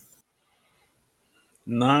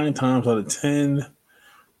 9 times out of 10,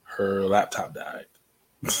 her laptop died.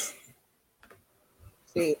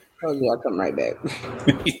 See, I'll come right back.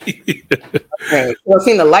 Okay, so I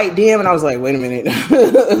seen the light dim, and I was like, "Wait a minute."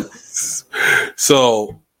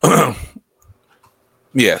 So,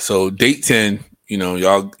 yeah. So date 10. You know,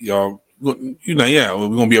 y'all. You know, yeah, we're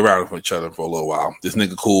gonna be around for each other for a little while. This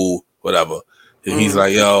nigga cool, whatever. And he's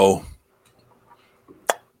like, "Yo,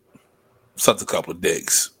 sucked a couple of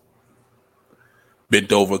dicks,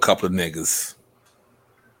 bent over a couple of niggas."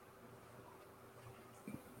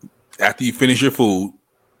 After you finish your food,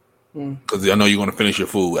 because I know you're gonna finish your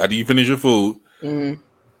food. After you finish your food,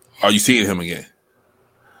 are you seeing him again?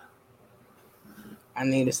 I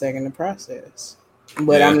need a second to process.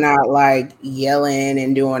 But I'm not like yelling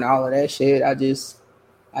and doing all of that shit. I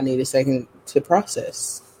need a second to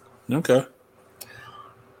process. Okay.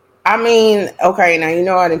 I mean, okay, now you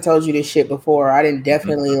know I done told you this shit before. I didn't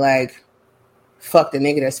definitely like fuck the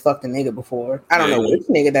nigga that's fucked the nigga before. I don't know which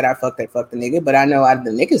nigga that I fucked that fucked the nigga, but I know out of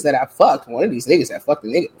the niggas that I fucked, one of these niggas that fucked the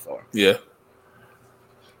nigga before. Yeah.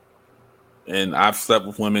 And I've slept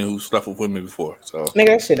with women who slept with women before. So nigga,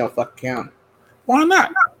 that shit don't fucking count. Why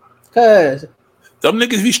not? Cause some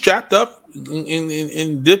niggas be strapped up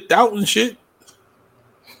and dipped out and shit.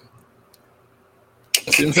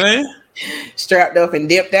 See what I'm saying? Strapped up and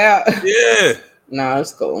dipped out. Yeah. No,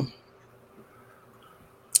 it's cool.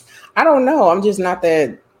 I don't know. I'm just not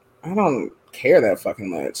that. I don't care that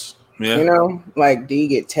fucking much. Yeah. You know, like, do you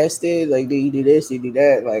get tested? Like, do you do this? Do you do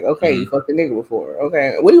that? Like, okay, you fucked a nigga before.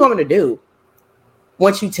 Okay, what do you want me to do?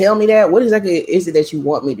 Once you tell me that, what exactly is it that you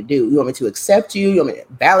want me to do? You want me to accept you? You want me to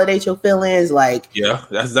validate your feelings? Like, yeah,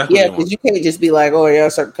 that's exactly. Yeah, because you can't just be like, oh yeah, I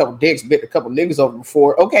sucked a couple dicks, bit a couple niggas over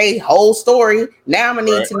before. Okay, whole story. Now I'm gonna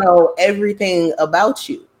need to know everything about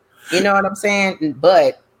you. You know what I'm saying?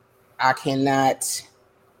 But I cannot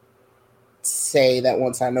say that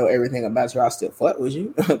once I know everything about you, I'll still fuck with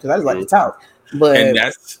you because I just like to talk. But and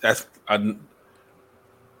that's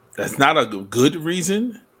not a good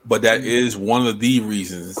reason. But that is one of the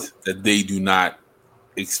reasons that they do not,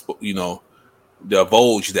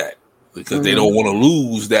 divulge that because they don't want to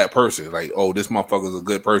lose that person. Like, oh, this motherfucker's a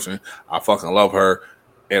good person. I fucking love her,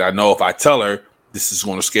 and I know if I tell her, this is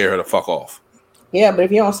going to scare her the fuck off. Yeah, but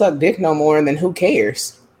if you don't suck dick no more, then who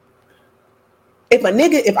cares? If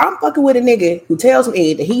I'm fucking with a nigga who tells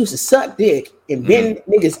me that he used to suck dick and bend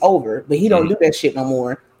niggas over, but he don't do that shit no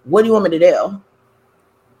more, what do you want me to do?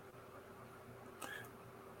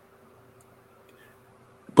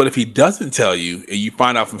 But if he doesn't tell you and you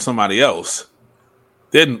find out from somebody else,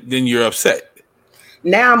 then you're upset.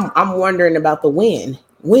 Now I'm wondering about the when.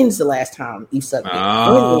 When's the last time you sucked dick? When's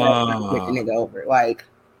the last time you put the nigga over? Like,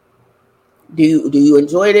 do you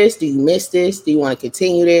enjoy this? Do you miss this? Do you want to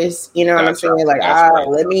continue this? You know what I'm saying? Like,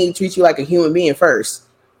 let me treat you like a human being first,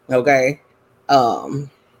 okay? And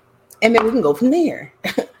then we can go from there.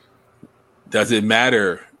 Does it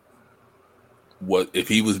matter what if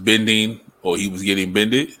he was bending? Or he was getting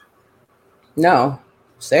bended? No.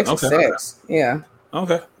 Sex is sex. Yeah.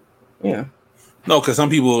 Okay. Yeah. No, because some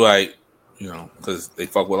people because they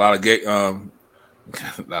fuck with a lot of gay,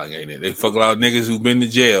 they fuck a lot of niggas who've been to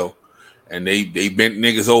jail and they bent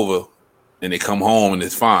niggas over and they come home and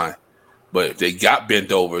it's fine. But if they got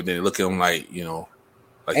bent over, then they look at them like,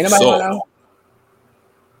 like ain't nobody know?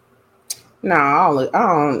 No,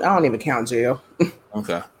 I don't even count jail.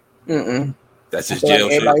 Okay. Mm-mm. That's just jail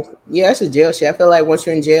shit. Yeah, that's just jail shit. I feel like once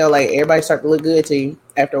you're in jail, like everybody start to look good to you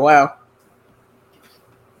after a while.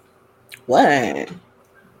 What?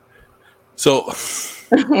 So that's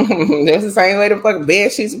the same way the fucking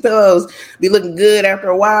bed sheets and pillows be looking good after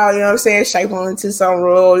a while. You know what I'm saying? Shape on into some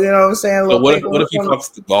roll. You know what I'm saying? So what if he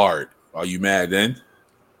fucks the guard? Are you mad then?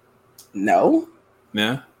 No.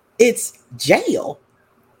 Yeah. It's jail.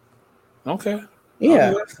 Okay.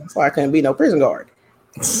 Yeah. That's why I couldn't be no prison guard.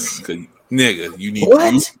 Nigga, you need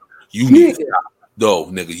what? You need to stop. No,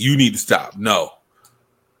 nigga, you need to stop. No.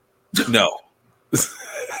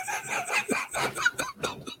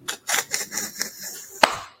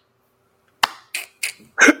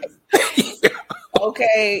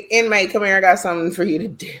 Okay, inmate, come here. I got something for you to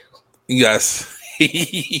do. Yes.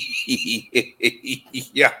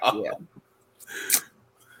 Yeah.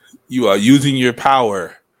 You are using your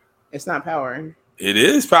power. It's not power. It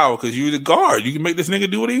is power because you're the guard. You can make this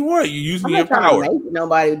nigga do what he want. You're using your power. To make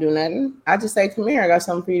nobody do nothing. I just say, come here. I got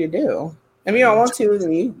something for you to do. If you don't want to,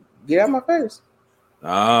 then you get out my face.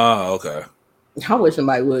 Oh, okay. I wish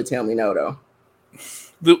somebody would tell me no, though.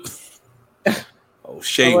 Oh,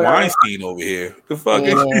 Shay Weinstein over here. The fuck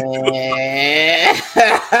is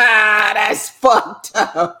that's fucked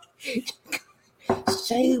up.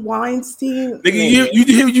 Shay Weinstein. Nigga, you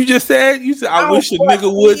hear what you just said? You said, I wish a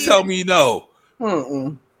nigga would tell me no.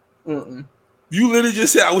 You literally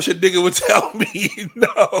just said, I wish a nigga would tell me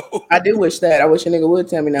no. I do wish that. I wish a nigga would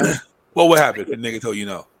tell me no. Well, what happened if a nigga told you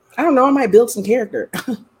no? I don't know. I might build some character.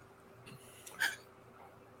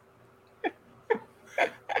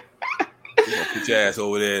 Put your ass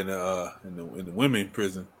over there in the women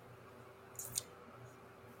prison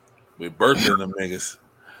with birthing them niggas.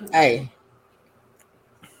 Hey,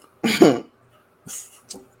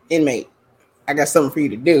 inmate, I got something for you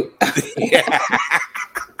to do.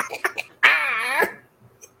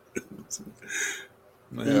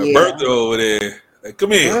 Bertha over there. Like,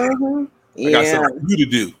 come here. I got something for you to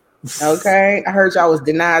do. Okay, I heard y'all was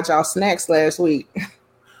denied y'all snacks last week.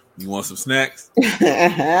 You want some snacks?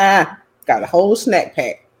 Got a whole snack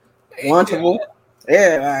pack. Wonderful.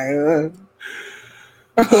 Yeah.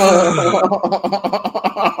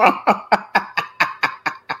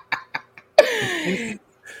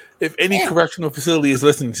 If any correctional facility is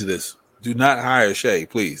listening to this, do not hire Shay,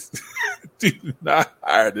 please. Do not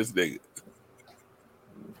hire this nigga.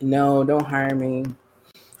 No, don't hire me.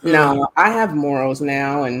 No, I have morals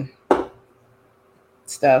now and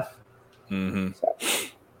stuff. Mm-hmm. So,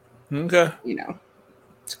 okay. You know,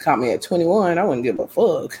 to caught me at 21, I wouldn't give a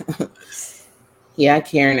fuck. Yeah, I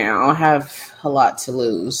care now. I have a lot to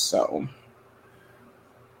lose, so.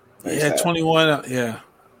 Yeah, 21, yeah.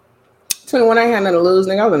 21, I ain't had nothing to lose,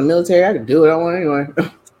 nigga. I was in the military. I could do what I want anyway.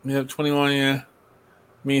 Yeah, 21, yeah.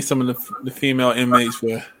 Me and some of the female inmates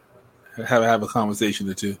will have a conversation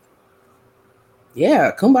or two.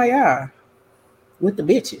 Yeah, kumbaya. With the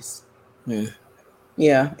bitches. Yeah.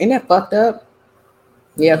 Yeah, ain't that fucked up?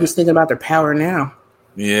 Yeah, who's thinking about their power now?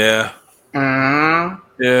 Yeah. Yeah.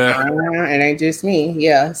 It ain't just me.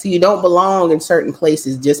 Yeah. So you don't belong in certain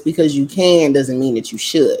places just because you can doesn't mean that you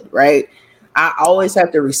should, right? I always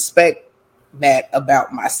have to respect that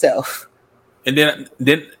about myself. And then,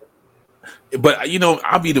 but you know,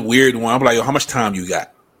 I'll be the weird one. I'll be like, yo, how much time you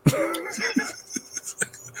got?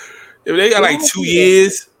 If they got like 2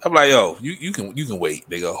 years, I'm like, yo, you can wait.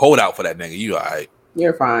 They go, hold out for that nigga. You all right?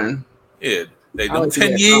 You're fine. Yeah. They them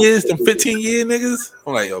 10 years, them 15-year niggas.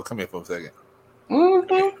 I'm like, yo, come here for a second.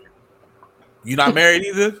 Mm-hmm. You not married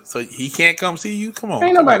either, so he can't come see you. Come on.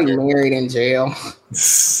 Ain't nobody married in jail.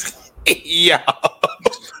 Yeah.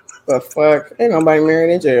 The fuck? Ain't nobody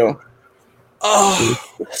married in jail. Oh,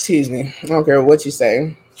 excuse me. I don't care what you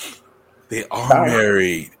say. They are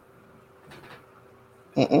married.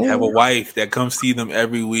 They have a wife that comes see them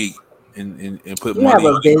every week and put you money. You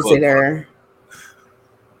have a visitor.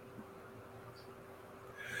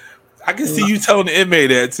 I can see you telling the inmate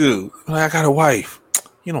that too. I got a wife.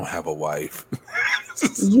 You don't have a wife.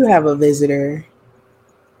 You have a visitor.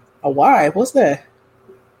 A wife? What's that?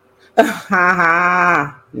 Ha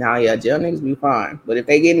ha. Nah, yeah, jail niggas be fine. But if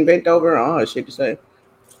they getting bent over, I don't have shit to say.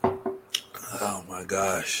 Oh my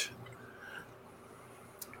gosh.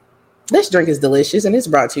 This drink is delicious, and it's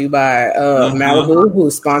brought to you by Malibu,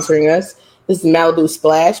 who's sponsoring us. This is Malibu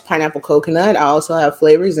Splash Pineapple Coconut. I also have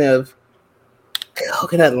flavors of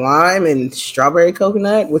coconut lime and strawberry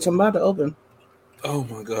coconut, which I'm about to open. Oh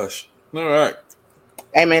my gosh. All right.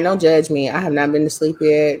 Hey man, don't judge me. I have not been to sleep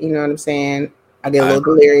yet. You know what I'm saying? I get a little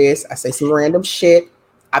delirious. I say some random shit.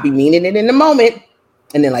 I be meaning it in the moment.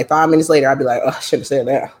 And then like 5 minutes later, I'll be like, oh, I should have said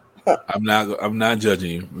that. I'm not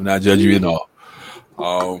judging you. I'm not judging you at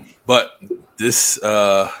all. But this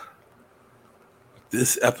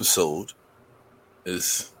episode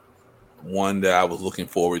is one that I was looking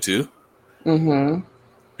forward to. Mm-hmm.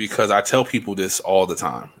 Because I tell people this all the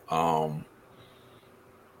time.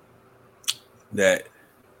 That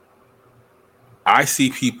I see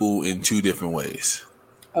people in two different ways.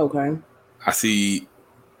 Okay. I see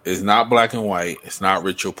it's not black and white. It's not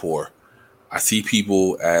rich or poor. I see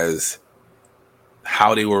people as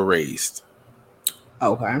how they were raised.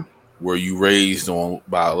 Okay. Were you raised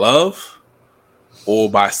by love or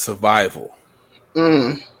by survival?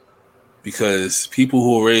 Because people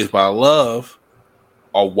who are raised by love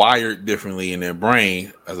are wired differently in their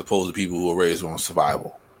brain as opposed to people who are raised on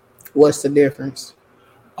survival. What's the difference?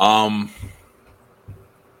 I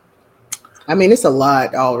mean, it's a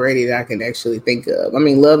lot already that I can actually think of. I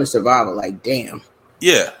mean, love and survival, like, damn.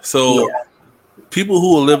 Yeah. So people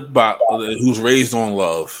who live by, who's raised on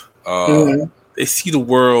love, they see the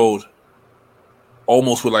world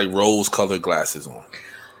almost with like rose-colored glasses on.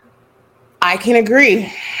 I can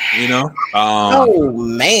agree. You know? Oh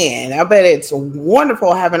man, I bet it's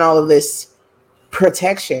wonderful having all of this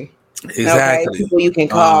protection. Exactly. Okay, people you can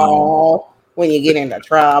call when you get into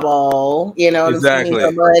trouble. You know, exactly.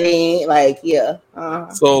 Somebody, like, yeah.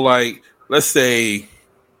 So, like, let's say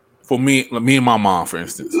for me and my mom, for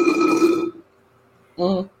instance,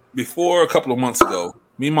 before a couple of months ago,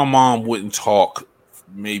 me and my mom wouldn't talk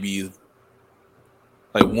maybe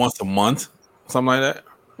like once a month, something like that.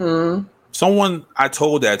 Mm-hmm. Someone I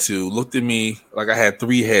told that to looked at me like I had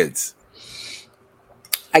 3 heads.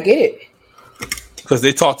 I get it. Because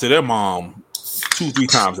they talk to their mom 2-3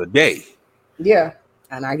 times a day. Yeah,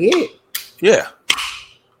 and I get it. Yeah.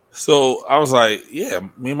 So I was like, yeah,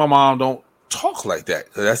 me and my mom don't talk like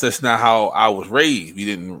that. That's just not how I was raised.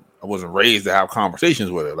 I wasn't raised to have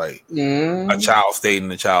conversations with her. Like a child stayed in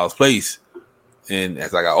the child's place. And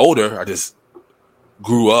as I got older, I just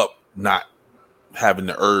grew up not having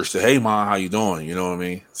the urge to, hey mom, how you doing? You know what I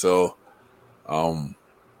mean? So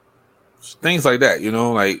things like that,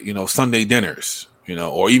 like, Sunday dinners,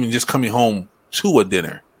 or even just coming home to a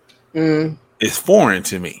dinner is foreign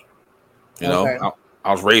to me. Okay.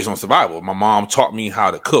 I was raised on survival. My mom taught me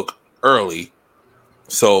how to cook early.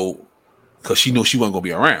 So, because she knew she wasn't going to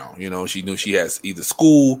be around, she knew she has either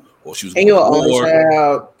school or she was going to. And you were only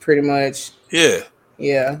child, pretty much. Yeah.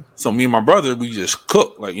 Yeah. So me and my brother, we just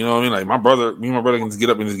cook. Like, you know what I mean? Like me and my brother can just get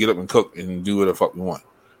up and cook and do whatever the fuck we want.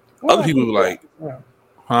 Other people were like,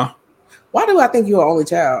 huh? Why do I think you're an only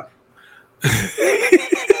child? Because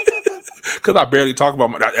I barely talk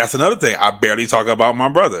about that's another thing. I barely talk about my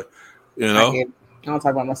brother. I don't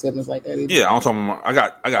talk about my siblings like that either. Yeah, I don't talk about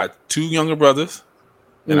I got 2 younger brothers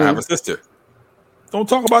and I have a sister. Don't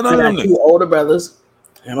talk about none of them. 2 older brothers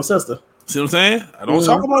and a sister. See what I'm saying? I don't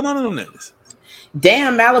talk about none of them niggas.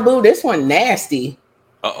 Damn, Malibu, this one nasty.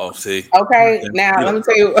 See. Okay, now let me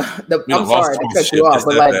tell you. I'm sorry to cut you off,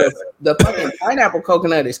 but like the fucking pineapple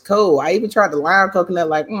coconut is cool. I even tried the lime coconut,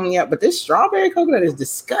 like, yeah, but this strawberry coconut is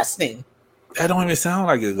disgusting. That don't even sound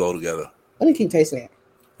like it go together. Let me keep tasting it.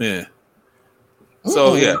 Yeah.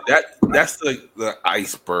 So yeah, that's the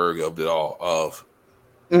iceberg of it all of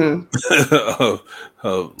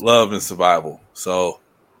of love and survival. So,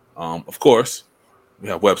 of course, we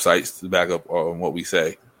have websites to back up on what we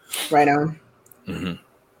say. Right on. Mm-hmm.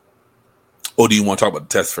 Or do you want to talk about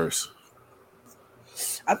the test first?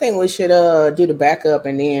 I think we should do the backup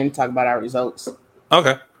and then talk about our results.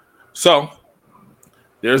 Okay. So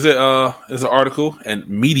there's an article at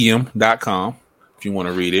medium.com if you want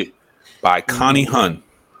to read it by Connie Hun.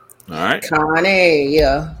 All right. Connie,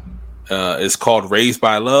 yeah. It's called Raised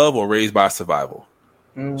by Love or Raised by Survival.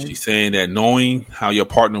 She's saying that knowing how your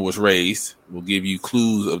partner was raised will give you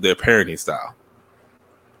clues of their parenting style.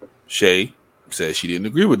 Shay said she didn't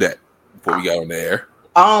agree with that before we got on the air.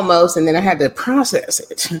 Almost, and then I had to process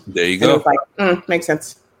it. There you go. It was like, makes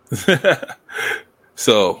sense.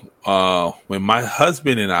 So, when my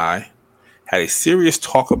husband and I had a serious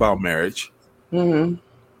talk about marriage,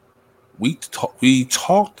 we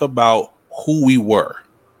talked about who we were,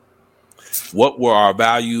 what were our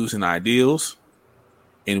values and ideals,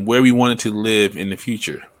 and where we wanted to live in the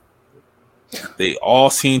future. They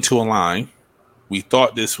all seemed to align. We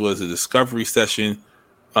thought this was a discovery session.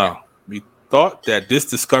 We thought that this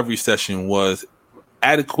discovery session was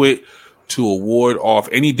adequate to ward off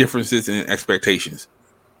any differences in expectations.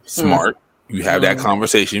 Smart. You have that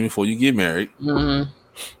conversation before you get married.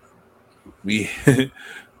 We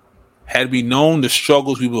had we known the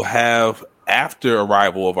struggles we will have after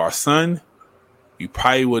arrival of our son, we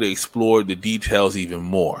probably would have explored the details even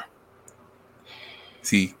more.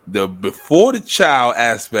 See, the before the child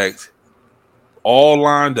aspect all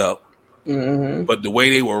lined up, but the way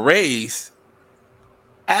they were raised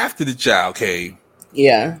after the child came,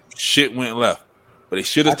 shit went left. But they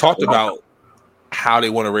should have talked about how they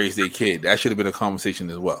want to raise their kid. That should have been a conversation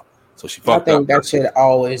as well. So she fucked up. I think that should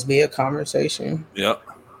always be a conversation. Yep.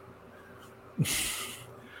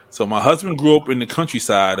 So my husband grew up in the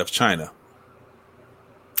countryside of China.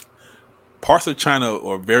 Parts of China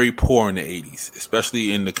are very poor in the 80s,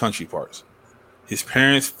 especially in the country parts. His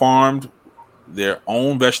parents farmed their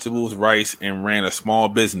own vegetables, rice, and ran a small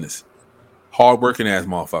business. Hard-working ass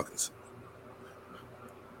motherfuckers.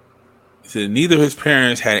 He said neither of his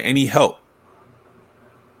parents had any help.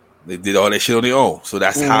 They did all that shit on their own. So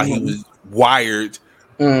that's how he was wired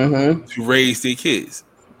to raise their kids.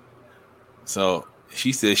 So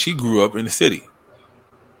she said she grew up in the city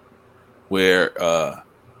where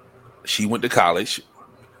she went to college.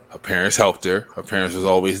 Her parents helped her. Her parents was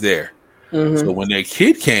always there. So when their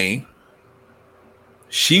kid came,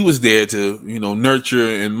 she was there to, nurture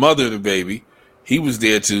and mother the baby. He was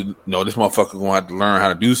there to, this motherfucker gonna have to learn how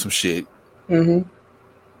to do some shit. And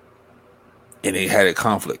they had a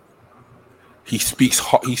conflict. He speaks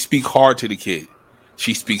hard to the kid.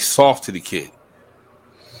 She speaks soft to the kid.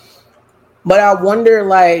 But I wonder,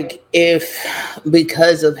 like, if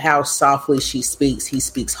because of how softly she speaks, he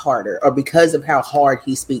speaks harder, or because of how hard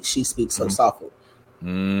he speaks, she speaks so softly.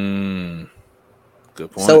 Good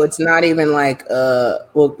point. So it's not even like,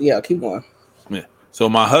 well, yeah, keep going. Yeah. So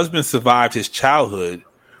my husband survived his childhood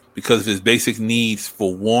because of his basic needs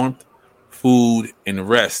for warmth, food, and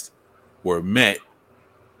rest were met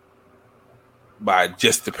by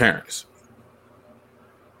just the parents.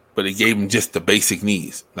 But it gave him just the basic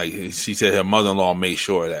needs. Like she said, her mother-in-law made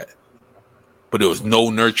sure of that. But there was no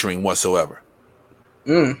nurturing whatsoever.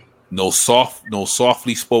 No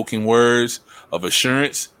softly spoken words of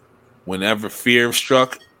assurance. Whenever fear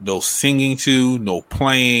struck, no singing to, no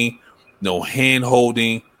playing, no hand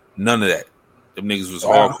holding, none of that. Them niggas was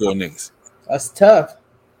hardcore niggas. That's tough.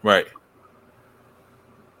 Right.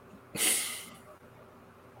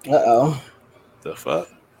 Uh-oh. The fuck?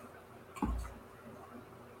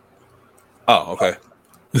 Oh, okay.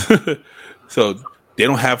 So they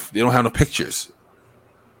don't have no pictures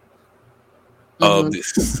of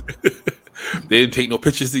this. They didn't take no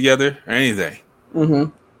pictures together or anything.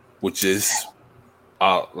 Which is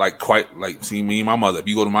like quite like see me and my mother. If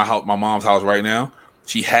you go to my house, my mom's house right now,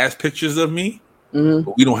 she has pictures of me,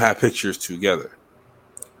 but we don't have pictures together.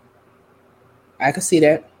 I can see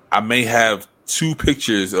that. I may have 2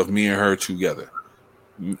 pictures of me and her together.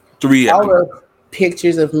 3 all the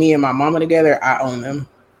pictures of me and my mama together, I own them.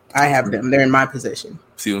 I have them. They're in my possession.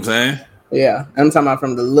 See what I'm saying? Yeah. I'm talking about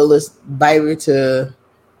from the littlest baby to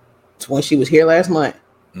when she was here last month.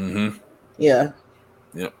 Yeah.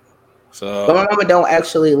 Yep. So but my mama don't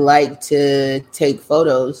actually like to take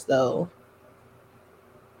photos though.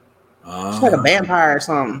 She's like a vampire or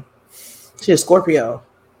something. She's a Scorpio.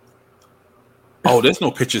 Oh, there's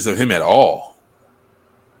no pictures of him at all.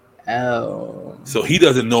 Oh. So he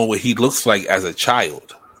doesn't know what he looks like as a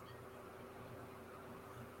child.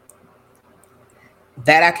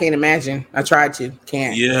 That I can't imagine. I tried to.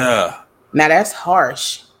 Can't. Yeah. Now that's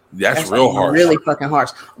harsh. That's real like harsh. Really fucking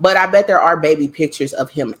harsh. But I bet there are baby pictures of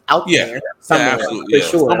him out there somewhere. Yeah, absolutely. For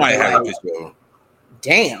sure. Somebody has a picture of him.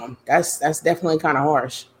 Damn. That's definitely kind of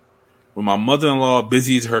harsh. When my mother-in-law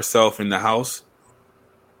busies herself in the house,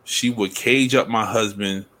 she would cage up my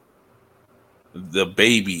husband, the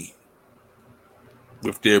baby,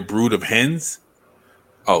 with their brood of hens.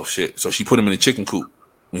 Oh, shit. So she put him in a chicken coop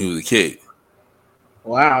when he was a kid.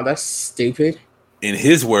 Wow, that's stupid. In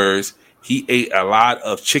his words, he ate a lot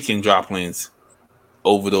of chicken droppings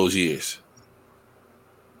over those years.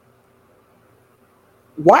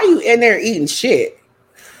 Why are you in there eating shit?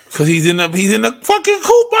 Because he's in the fucking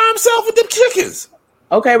coop by himself with them chickens.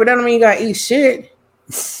 Okay, but that don't mean you gotta eat shit.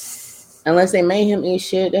 Unless they made him eat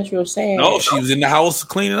shit. That's real sad. No, she was in the house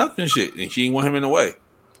cleaning up and shit, and she didn't want him in the way.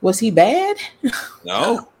 Was he bad?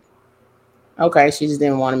 No. Okay, she just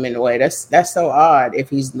didn't want him in the way. That's so odd if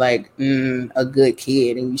he's like a good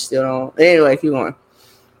kid and you still don't. Anyway, keep going.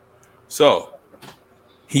 So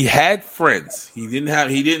he had friends. He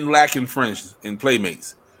didn't lack in friends and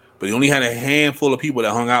playmates, but he only had a handful of people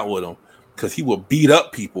that hung out with him because he would beat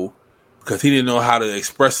up people because he didn't know how to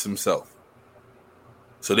express himself.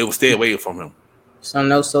 So they would stay away from him. So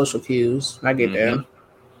no social cues. I get that.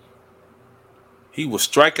 He would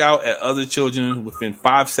strike out at other children within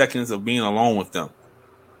 5 seconds of being alone with them.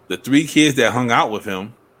 The 3 kids that hung out with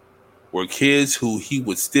him were kids who he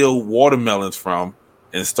would steal watermelons from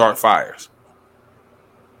and start fires.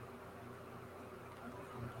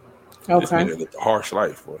 Okay. This nigga lived a harsh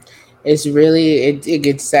life, boy. It's really it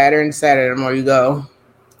gets sadder and sadder the more you go.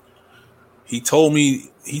 He told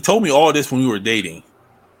me all this when we were dating,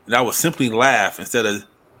 and I would simply laugh instead of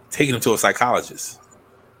taking him to a psychologist.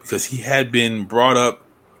 Because he had been brought up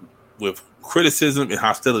with criticism and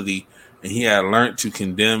hostility, and he had learned to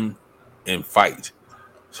condemn and fight.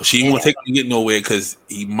 So she didn't want to take him to get nowhere because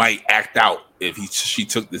he might act out if she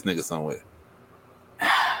took this nigga somewhere.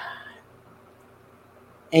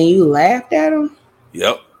 And you laughed at him?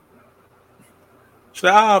 Yep. She's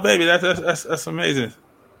like, "Oh, baby, that's amazing."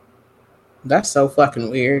 That's so fucking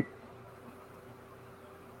weird.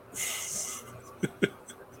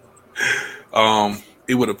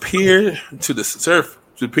 It would appear on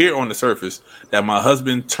the surface that my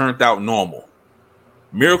husband turned out normal.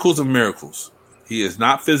 Miracles of miracles. He is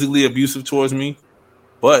not physically abusive towards me,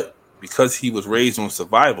 but because he was raised on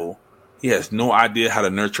survival, he has no idea how to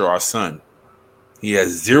nurture our son. He has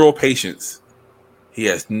 0 patience. He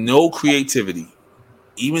has no creativity.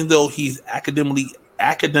 Even though he's academically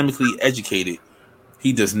educated,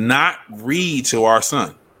 he does not read to our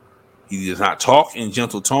son. He does not talk in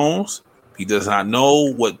gentle tones. He does not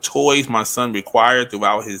know what toys my son required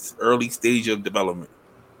throughout his early stage of development.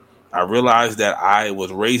 I realized that I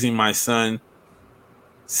was raising my son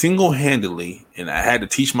single-handedly, and I had to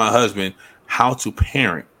teach my husband how to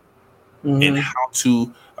parent and how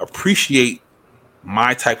to appreciate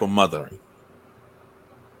my type of mothering.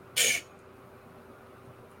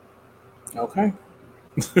 Okay.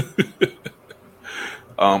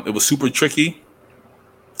 It was super tricky.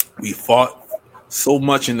 We fought so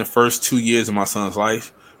much in the first 2 years of my son's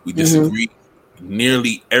life. We disagreed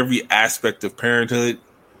nearly every aspect of parenthood,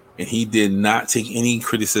 and he did not take any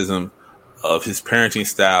criticism of his parenting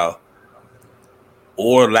style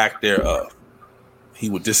or lack thereof. He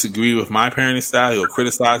would disagree with my parenting style. He would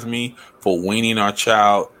criticize me for weaning our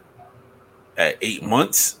child at 8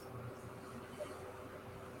 months.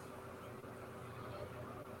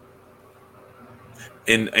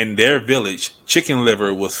 In their village, chicken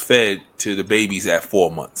liver was fed to the babies at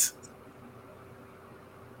 4 months.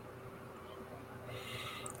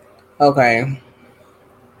 Okay.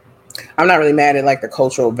 I'm not really mad at like the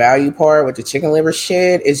cultural value part with the chicken liver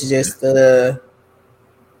shit. It's just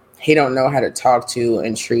he don't know how to talk to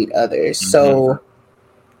and treat others. So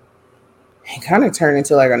he kind of turned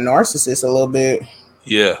into like a narcissist a little bit.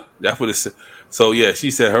 Yeah, that's what it's. So yeah,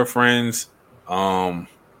 she said her friends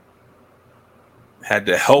had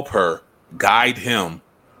to help her guide him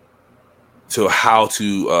to how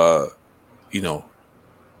to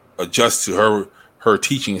adjust to her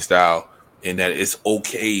teaching style, and that it's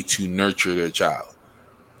okay to nurture their child.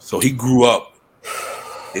 So he grew up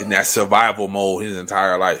in that survival mode his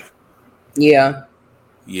entire life. Yeah.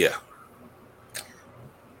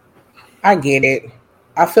 I get it.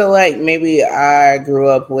 I feel like maybe I grew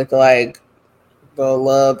up with like the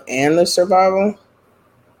love and the survival.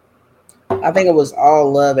 I think it was all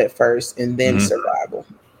love at first and then survival,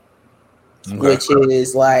 which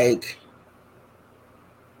is like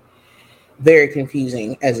very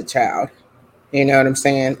confusing as a child. You know what I'm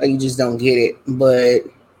saying? Like, you just don't get it. But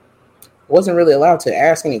wasn't really allowed to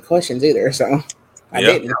ask any questions either, so I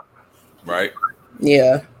didn't. Right.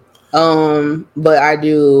 Yeah. But I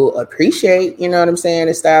do appreciate, you know what I'm saying,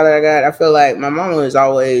 the style that I got. I feel like my mama has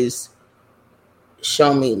always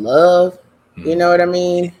shown me love. You know what I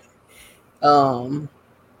mean?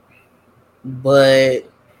 But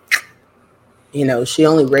you know, she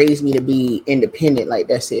only raised me to be independent. Like,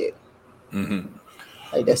 that's it.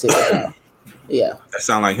 Like, that's it. Yeah. That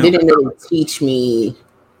sound like him. Didn't really teach me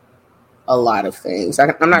a lot of things. I'm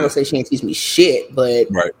not gonna say she didn't teach me shit, but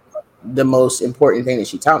the most important thing that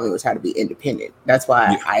she taught me was how to be independent. That's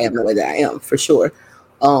why I am the way that I am, for sure.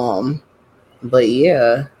 But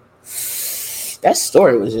yeah, that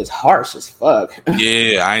story was just harsh as fuck.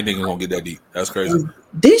 Yeah, I ain't think I'm gonna get that deep. That's crazy.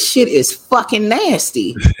 This shit is fucking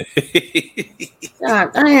nasty.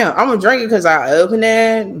 God damn. I'm gonna drink it because I opened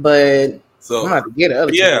it, but I'm gonna have to get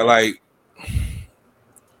it. Yeah,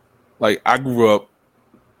 like I grew up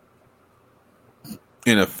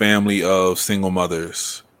in a family of single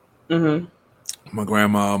mothers. My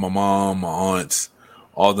grandma, my mom, my aunts,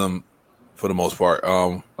 all of them for the most part.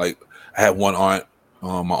 Like, I had one aunt,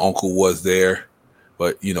 my uncle was there,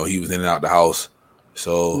 but you know, he was in and out the house.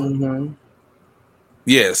 So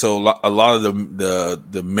yeah, so a lot of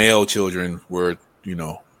the male children were, you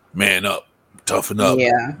know, man up, toughen up,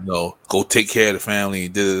 you know, go take care of the family,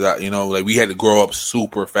 you know, like we had to grow up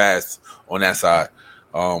super fast on that side.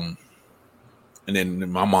 And then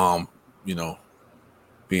my mom, you know,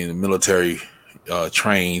 being a military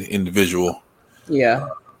trained individual,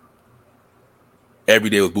 every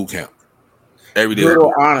day was boot camp. Every day,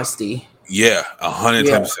 brutal honesty. Yeah,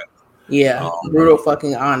 110%. Yeah, brutal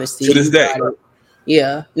fucking honesty to this day.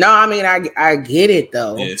 Yeah, no, I mean, I get it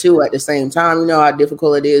though too. At the same time, you know how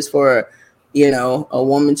difficult it is for, you know, a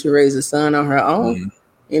woman to raise a son on her own.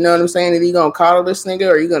 You know what I'm saying? Are you gonna coddle this nigga,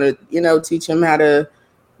 or are you gonna, you know, teach him how to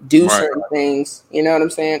do certain things? You know what I'm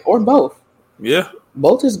saying? Or both. Yeah,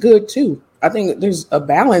 both is good too. I think there's a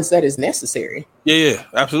balance that is necessary. Yeah,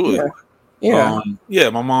 absolutely. Yeah.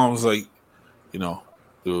 My mom was like, you know,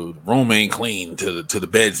 the room ain't clean till the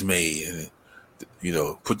bed's made, and you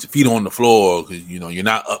know, put your feet on the floor because you know you're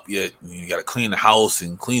not up yet. You got to clean the house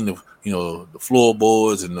and clean the, you know, the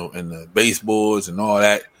floorboards and the baseboards and all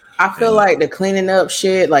that. I feel like the cleaning up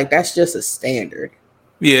shit, like, that's just a standard.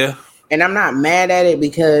 Yeah. And I'm not mad at it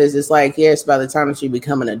because it's like, yes, by the time that you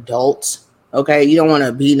become an adult, okay, you don't want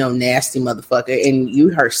to be no nasty motherfucker, and you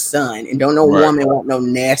her son, and don't no woman want no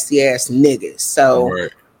nasty ass niggas. So,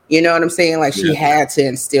 you know what I'm saying? Like, she had to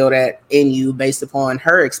instill that in you based upon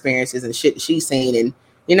her experiences and shit that she's seen, and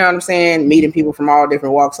you know what I'm saying? Meeting people from all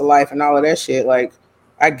different walks of life and all of that shit. Like,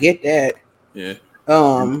 I get that. Yeah.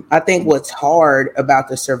 I think what's hard about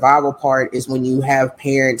the survival part is when you have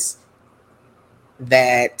parents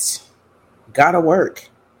that gotta work.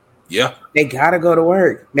 Yeah. They gotta go to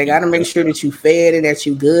work. They gotta make sure that you fed and that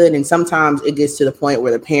you good. And sometimes it gets to the point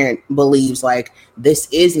where the parent believes like, this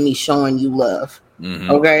is me showing you love.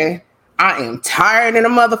 Mm-hmm. Okay. I am tired of a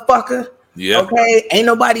motherfucker. Yeah. Okay. Ain't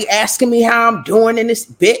nobody asking me how I'm doing in this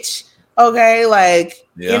bitch. Okay. Like,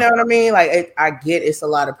 you know what I mean? Like, I get it's a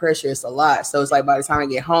lot of pressure. It's a lot. So it's like by the time I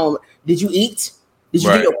get home, did you eat? Did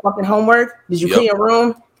you do your fucking homework? Did you clean your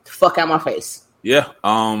room? Get the fuck out my face. Yeah.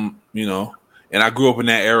 You know, and I grew up in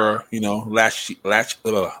that era, you know, latchkey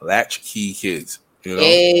kids. You know?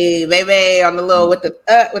 Hey, baby, on the little with the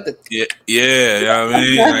yeah, you know what I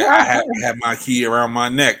mean? Like, I had my key around my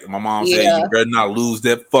neck. My mom said, "You better not lose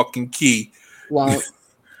that fucking key." Well,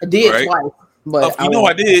 I did twice, but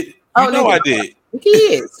I did. I did.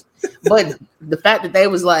 Kids, but the fact that they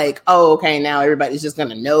was like, "Oh, okay, now everybody's just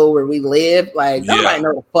gonna know where we live." Like nobody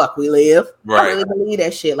know the fuck we live. Right. I really believe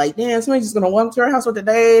that shit. Like, damn, somebody's just gonna walk to our house with the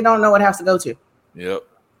day. Don't know what house to go to. Yep.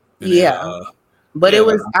 And but it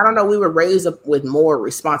was, I don't know, we were raised up with more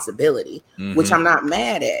responsibility, which I'm not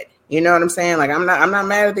mad at. You know what I'm saying? Like, I'm not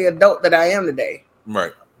mad at the adult that I am today.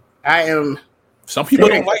 Right. I am. Some people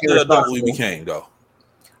don't like the adult we became, though.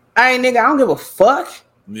 I don't give a fuck.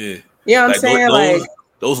 Yeah. You know what I'm saying?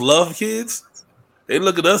 Those love kids, they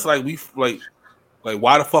look at us like we, like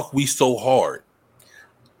why the fuck we so hard?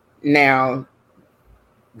 Now,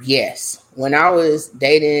 yes. When I was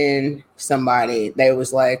dating somebody, they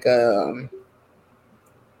was like,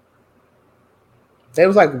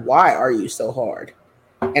 why are you so hard?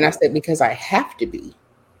 And I said, because I have to be.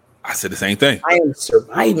 I said the same thing. I am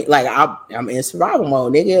surviving. Like, I'm in survival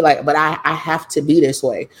mode, nigga. Like, but I have to be this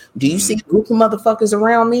way. Do you see a group of motherfuckers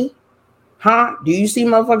around me? Huh? Do you see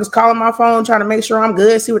motherfuckers calling my phone trying to make sure I'm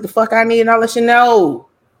good, see what the fuck I need and all that shit? No.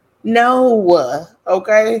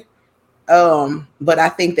 Okay. But I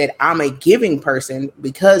think that I'm a giving person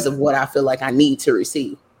because of what I feel like I need to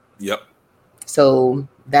receive. Yep. So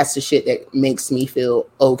that's the shit that makes me feel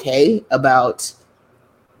okay about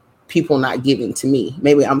people not giving to me.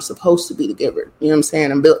 Maybe I'm supposed to be the giver. You know what I'm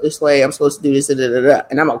saying? I'm built this way. I'm supposed to do this,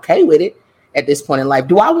 and I'm okay with it at this point in life.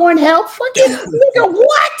 Do I want help? Fucking nigga,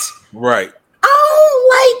 what? Right.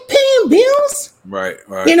 I don't like paying bills. Right.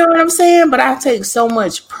 You know what I'm saying? But I take so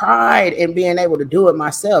much pride in being able to do it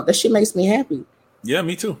myself. That shit makes me happy. Yeah,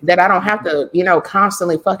 me too. That I don't have to,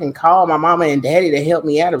 constantly fucking call my mama and daddy to help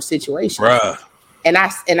me out of situations. Bruh. And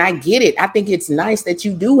I get it. I think it's nice that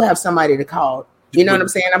you do have somebody to call. You know what I'm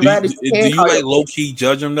saying? I'm glad that you can. Do you like low key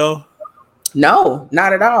judge them though? No,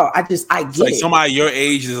 not at all. I get like it. Somebody your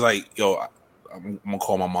age is like, yo, I'm gonna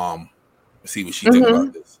call my mom and see what she thinks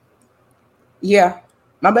about this. Yeah,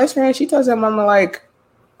 my best friend, she tells her mama like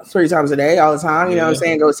 3 times a day, all the time. You know what I'm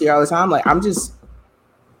saying? Go see her all the time. Like,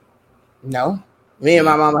 no. Me and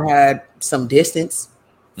my mama had some distance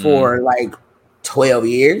for like 12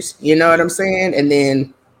 years. You know what I'm saying? And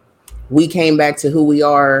then we came back to who we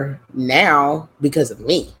are now because of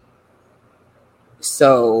me.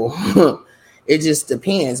 So it just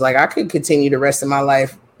depends. Like, I could continue the rest of my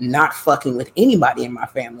life not fucking with anybody in my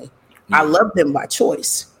family. I love them by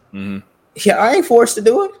choice. Yeah, I ain't forced to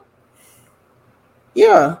do it.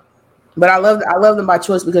 Yeah. But I love them by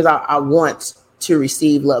choice because I want to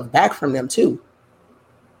receive love back from them too.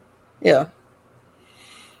 Yeah.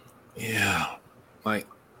 Yeah. Like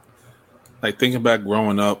thinking back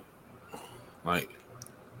growing up, like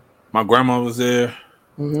my grandma was there.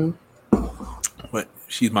 But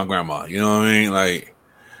she's my grandma, you know what I mean? Like,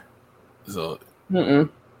 so what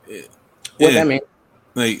that mean?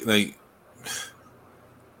 Like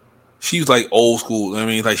she's like old school. I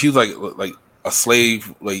mean, like she was like a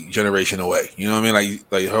slave like generation away. You know what I mean?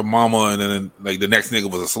 Like her mama, and then like the next nigga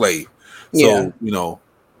was a slave. So your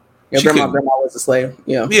grandma was a slave.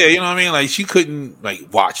 Yeah, you know what I mean? Like she couldn't like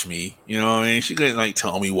watch me. You know what I mean? She couldn't like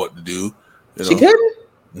tell me what to do. She couldn't.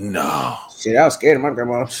 No, shit, I was scared of my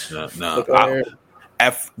grandma. No.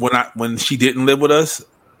 When she didn't live with us,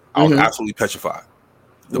 I was absolutely petrified.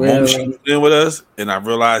 The moment she was in with us, and I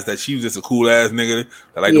realized that she was just a cool ass nigga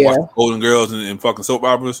that like to watch Golden Girls and fucking soap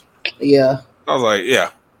operas. Yeah, I was like,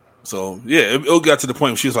 yeah. So yeah, it got to the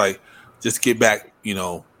point where she was like, just get back,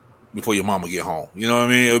 before your mama get home. You know what I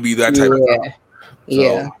mean? It'll be that type of time.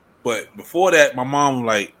 Yeah. But before that, my mom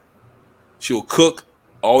like she'll cook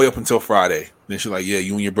all the way up until Friday. Then she's like, yeah,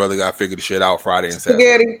 you and your brother got to figure the shit out Friday and Saturday.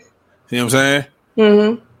 Spaghetti. See what I'm saying?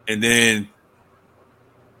 Mm-hmm. And then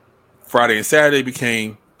Friday and Saturday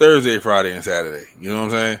became Thursday, Friday, and Saturday. You know what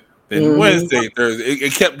I'm saying? Then Wednesday, Thursday.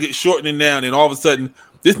 It kept shortening down, and all of a sudden,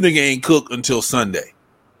 this nigga ain't cook until Sunday.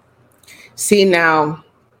 See, now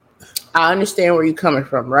I understand where you're coming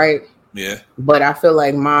from, right? Yeah. But I feel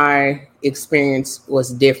like my experience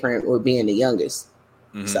was different with being the youngest.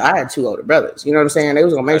 Mm-hmm. So I had 2 older brothers. You know what I'm saying? They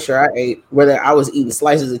was gonna make sure I ate, whether I was eating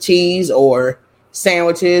slices of cheese or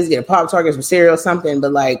sandwiches, get a Pop-Tart, get some cereal, something.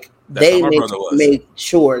 But like they made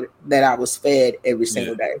sure that I was fed every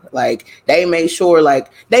single day. Like they made sure,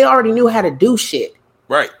 like they already knew how to do shit.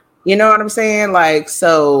 Right. You know what I'm saying? Like,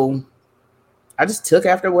 so I just took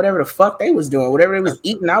after whatever the fuck they was doing. Whatever they was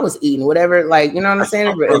eating, I was eating. Whatever, like, you know what I'm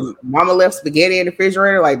saying? If mama left spaghetti in the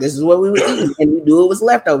refrigerator, like, this is what we were eating. And we knew it was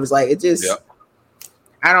leftovers. Like, it just,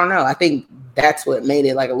 I don't know. I think that's what made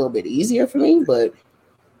it, like, a little bit easier for me. But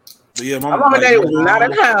yeah, my mom and daddy was not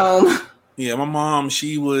at home. Yeah, my mom,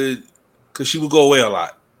 she would go away a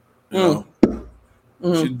lot. You know?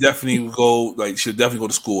 She definitely would go, like, she'd definitely go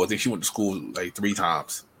to school. I think she went to school, like, 3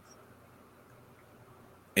 times.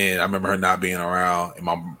 And I remember her not being around.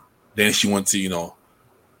 And then she went to, you know,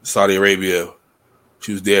 Saudi Arabia.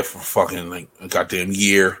 She was there for fucking like a goddamn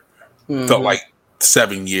year. Mm-hmm. Felt like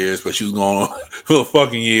 7 years, but she was going on for a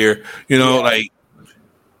fucking year. You know, like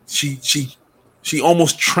she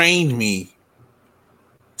almost trained me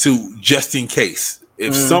to just in case.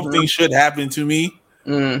 If something should happen to me,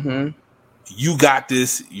 you got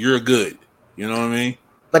this, you're good. You know what I mean?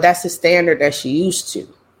 But that's the standard that she used to.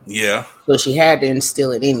 Yeah. So she had to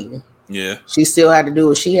instill it in you. Yeah. She still had to do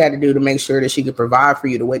what she had to do to make sure that she could provide for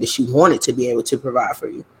you the way that she wanted to be able to provide for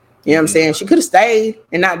you. You know what I'm saying? She could have stayed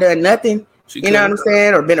and not done nothing. You know what I'm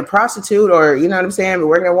saying? Or been a prostitute, or, you know what I'm saying, been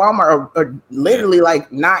working at Walmart, or literally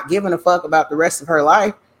like not giving a fuck about the rest of her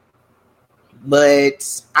life.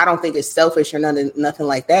 But I don't think it's selfish or nothing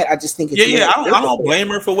like that. I just think it's I don't blame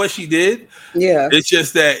her for what she did. Yeah. It's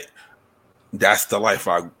just that that's the life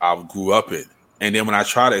I grew up in. And then when I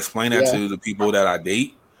try to explain that to the people that I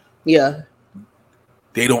date,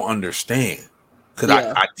 they don't understand. Because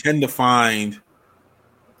I tend to find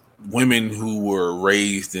women who were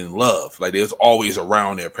raised in love. Like, they was always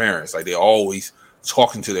around their parents. Like, they're always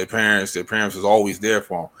talking to their parents. Their parents was always there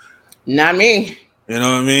for them. Not me. You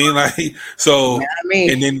know what I mean? Like, so,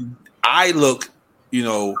 and then I look, you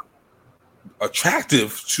know,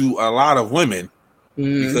 attractive to a lot of women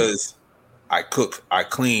because I cook, I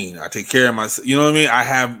clean, I take care of myself. You know what I mean? I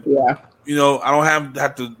have, you know, I don't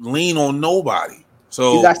have to lean on nobody.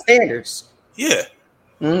 So you got standards. Yeah.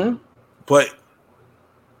 But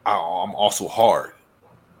I'm also hard.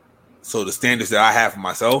 So the standards that I have for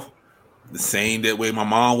myself, the same that way my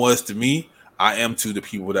mom was to me, I am to the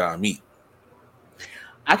people that I meet.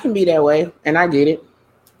 I can be that way, and I get it.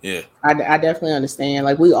 Yeah. I definitely understand.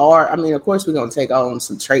 Like, we are, I mean, of course we're going to take on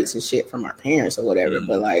some traits and shit from our parents or whatever,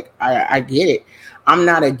 but like, I get it. I'm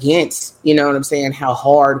not against, you know what I'm saying, how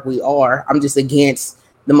hard we are. I'm just against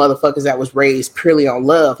the motherfuckers that was raised purely on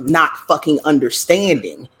love, not fucking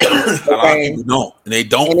understanding. A lot of people don't. And they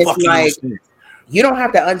don't fucking understand. You don't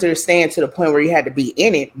have to understand to the point where you had to be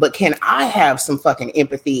in it, but can I have some fucking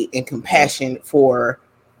empathy and compassion for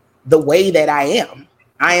the way that I am?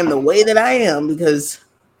 I am the way that I am because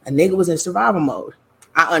a nigga was in survival mode.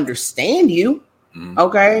 I understand you.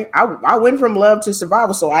 Okay. I went from love to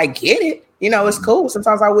survival, so I get it. You know, it's cool.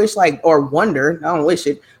 Sometimes I wish, like, or wonder, I don't wish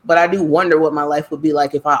it, but I do wonder what my life would be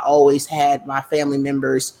like if I always had my family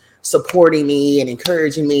members supporting me and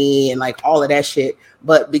encouraging me and like all of that shit.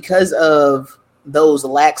 But because of those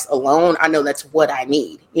lacks alone, I know that's what I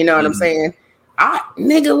need. You know what I'm saying?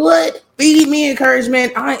 Nigga, what? Feed me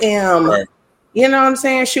encouragement. I am, you know what I'm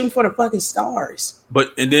saying, shooting for the fucking stars.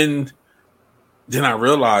 But, and then I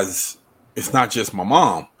realized it's not just my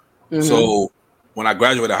mom. So when I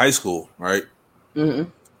graduated high school, right?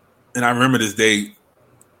 And I remember this day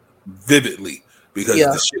vividly because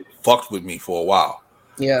the shit fucked with me for a while.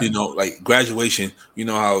 You know, like graduation, you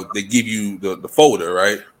know how they give you the folder,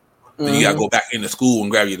 right? Then you gotta go back into school and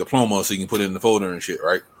grab your diploma so you can put it in the folder and shit,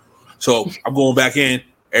 right? So I'm going back in.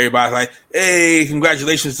 Everybody's like, "Hey,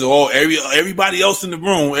 congratulations to everybody else in the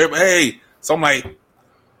room." Hey, so I'm like,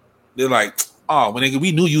 they're like, "Oh, when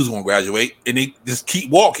we knew you was gonna graduate," and they just keep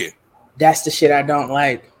walking. That's the shit I don't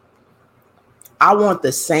like. I want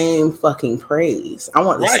the same fucking praise. I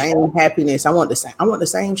want the same happiness. I want the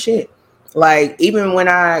same shit. Like, even when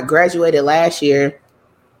I graduated last year,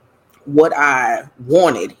 what I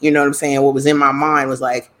wanted, you know what I'm saying, what was in my mind was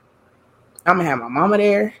like, I'm gonna have my mama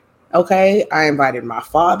there. Okay, I invited my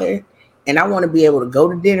father, and I want to be able to go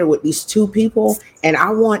to dinner with these two people, and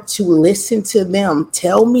I want to listen to them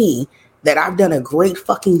tell me that I've done a great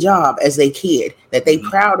fucking job as a kid, that they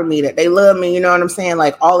proud of me, that they love me, you know what I'm saying?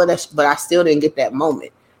 Like, all of that, but I still didn't get that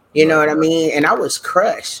moment. You know what I mean? And I was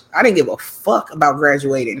crushed. I didn't give a fuck about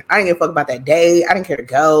graduating. I didn't give a fuck about that day. I didn't care to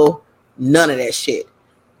go. none of that shit.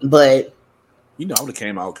 But you know, I would have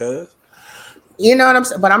came out, cuz. You know what I'm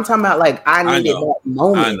saying? But I'm talking about like I needed that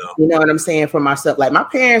moment. You know what I'm saying for myself. Like my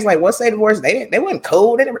parents, like once they divorced, they weren't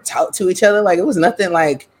cool. They never talked to each other. Like it was nothing.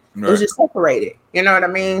 Like it was just separated. You know what I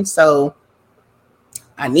mean? So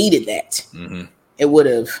I needed that. Mm-hmm. It would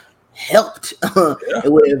have helped.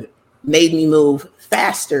 It would have made me move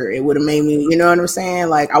faster. It would have made me. You know what I'm saying?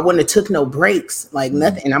 Like I wouldn't have took no breaks. Like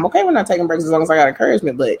nothing. And I'm okay with not taking breaks as long as I got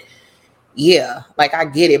encouragement. But yeah, like I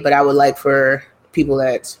get it. But I would like for people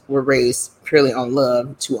that were raised purely on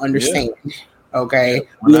love to understand. Okay,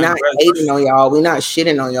 we're not hating on y'all. We're not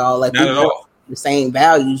shitting on y'all. Like we have the same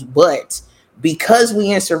values, but because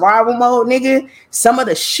we in survival mode, nigga, some of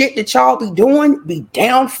the shit that y'all be doing be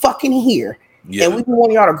down fucking here. Yeah. And we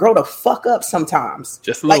want y'all to grow the fuck up sometimes.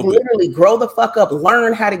 Just like literally grow the fuck up.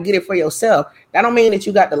 Learn how to get it for yourself. That don't mean that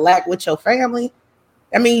you got to lack with your family.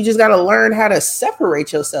 I mean, you just got to learn how to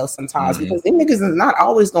separate yourself sometimes because them niggas is not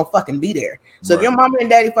always going to fucking be there. So if your mama and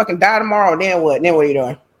daddy fucking die tomorrow, then what? Then what are you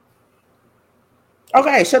doing?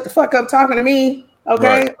 Okay, shut the fuck up talking to me.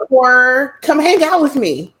 Okay. Right. Or come hang out with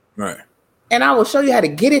me. Right. And I will show you how to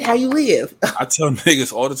get it how you live. I tell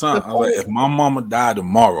niggas all the time, I'm like, if my mama died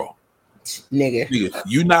tomorrow, nigga,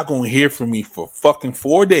 you're not going to hear from me for fucking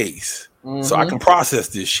 4 days so I can process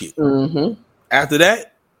this shit. After that,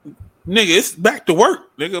 nigga, it's back to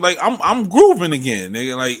work, nigga. Like I'm grooving again,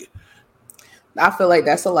 nigga. Like I feel like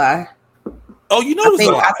that's a lie. Oh, you know it's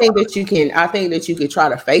a lie. I think that you can. I think that you could try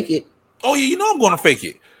to fake it. Oh yeah, you know I'm gonna fake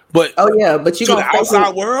it. But oh yeah, but you to the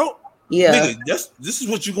outside world, yeah, nigga, this is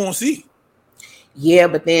what you're gonna see. Yeah,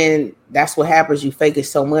 but then that's what happens. You fake it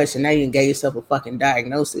so much, and now you gave yourself a fucking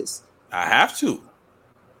diagnosis. I have to,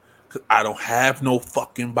 cause I don't have no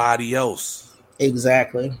fucking body else.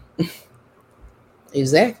 Exactly.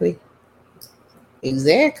 Exactly.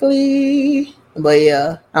 But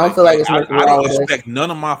yeah, I don't feel like it's nothing wrong. I don't expect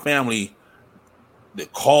none of my family to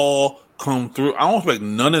come through. I don't expect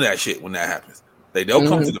none of that shit when that happens. They'll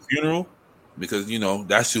come to the funeral because you know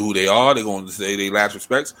that's who they are. They're going to say they last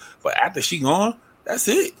respects. But after she gone, that's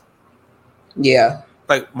it. Yeah.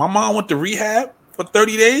 Like my mom went to rehab for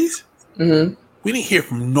 30 days. We didn't hear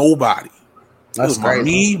from nobody. That's crazy.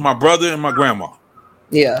 Me, my brother, and my grandma.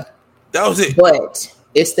 Yeah. That was it. But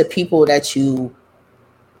it's the people that you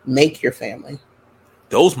make your family.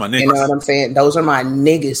 Those my niggas. You know what I'm saying? Those are my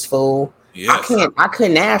niggas, fool. Yes. I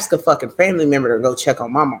couldn't ask a fucking family member to go check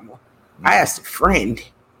on my mama. I asked a friend,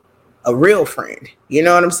 a real friend. You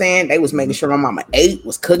know what I'm saying? They was making sure my mama ate,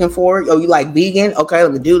 was cooking for her. Oh, you like vegan? Okay,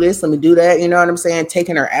 let me do this. Let me do that. You know what I'm saying?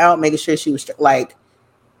 Taking her out, making sure she was like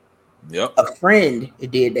a friend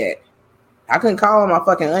that did that. I couldn't call on my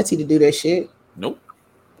fucking auntie to do that shit. Nope.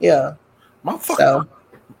 Yeah. My fucking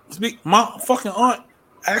aunt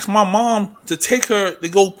asked my mom to take her to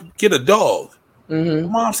go get a dog. My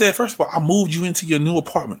mom said, first of all, I moved you into your new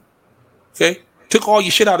apartment. Okay? Took all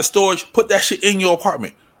your shit out of storage, put that shit in your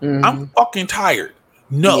apartment. I'm fucking tired.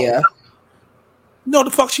 No. Yeah. No, the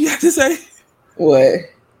fuck she had to say? What?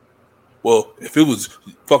 Well, if it was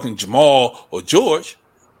fucking Jamal or George,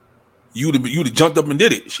 you'd have jumped up and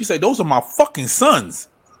did it. She said, those are my fucking sons.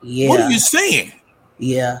 Yeah. What are you saying?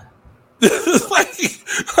 Yeah.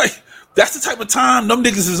 like that's the type of time them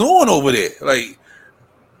niggas is on over there. Like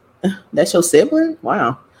that's your sibling?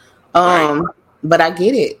 Wow. Right. But I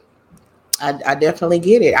get it. I definitely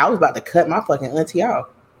get it. I was about to cut my fucking auntie off.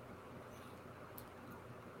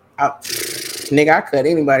 Nigga, I cut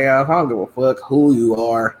anybody off. I don't give a fuck who you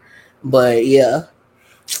are. But yeah.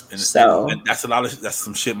 And that's that's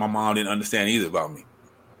some shit my mom didn't understand either about me.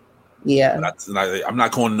 Yeah. I'm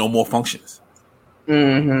not going to no more functions.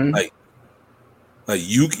 Like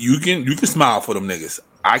you can smile for them niggas.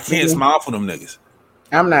 I can't smile for them niggas.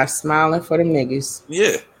 I'm not smiling for them niggas.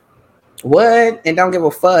 Yeah. What? And don't give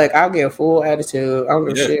a fuck. I'll get a full attitude. I don't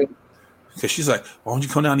give a shit. Cause she's like, why don't you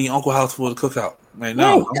come down to your uncle's house for the cookout? Man,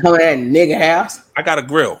 no. Come to that nigga house. I got a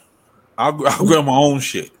grill. I'll grill my own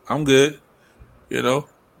shit. I'm good. You know?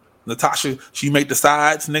 Natasha, she make the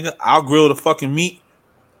sides, nigga. I'll grill the fucking meat.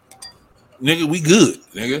 Nigga, we good,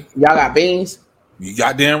 nigga. Y'all got beans? You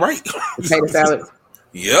goddamn right. Potato salad?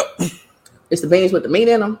 Yep. It's the beans with the meat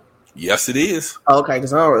in them? Yes, it is. Oh, okay,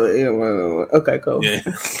 because I don't really... Okay, cool. Yeah.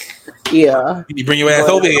 Yeah. You bring your ass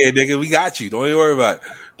over here, nigga. We got you. Don't even worry about it.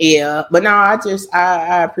 Yeah. But no,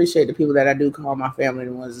 I appreciate the people that I do call my family,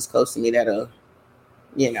 the ones that's close to me that'll,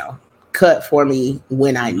 you know, cut for me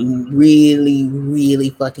when I really,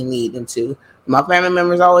 really fucking need them to. My family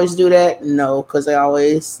members always do that? No, because they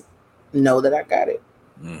always know that I got it.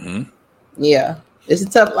 Yeah. It's a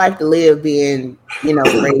tough life to live being, raised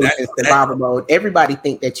in survival mode. Everybody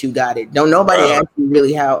think that you got it. Don't nobody ask you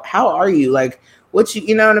really how are you? Like, what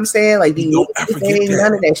you know what I'm saying? Like, do you need anything?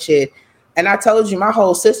 None of that shit. And I told you, my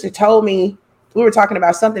whole sister told me, we were talking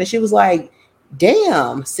about something, and she was like,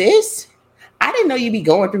 damn, sis, I didn't know you be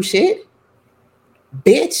going through shit.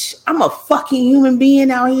 Bitch, I'm a fucking human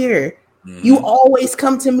being out here. Mm-hmm. You always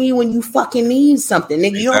come to me when you fucking need something.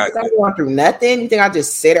 Nigga, you don't think I'm going through nothing? You think I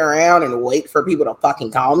just sit around and wait for people to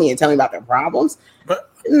fucking call me and tell me about their problems?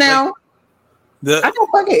 But now, I got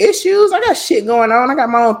fucking issues. I got shit going on. I got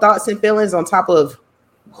my own thoughts and feelings on top of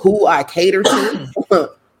who I cater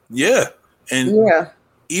to. Yeah. And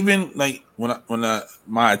even like when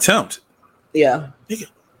my attempt. Yeah. Nigga,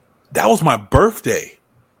 that was my birthday.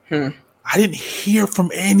 I didn't hear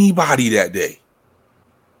from anybody that day.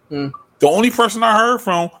 The only person I heard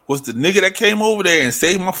from was the nigga that came over there and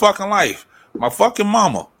saved my fucking life. My fucking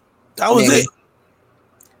mama. That was it.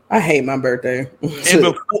 I hate my birthday.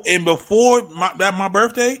 and before my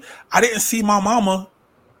birthday, I didn't see my mama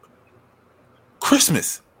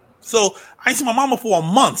Christmas. So I didn't see my mama for a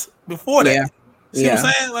month before that. See what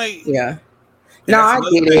I'm saying? Like, no, I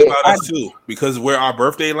get it. About us too, because where our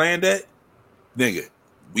birthday land at, nigga,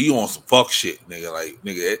 we on some fuck shit, nigga. Like,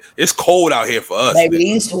 nigga, it's cold out here for us. Baby,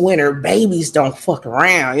 these winter babies don't fuck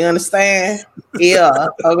around. You understand? Yeah.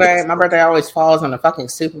 Okay. My birthday always falls on the fucking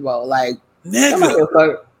Super Bowl. Like,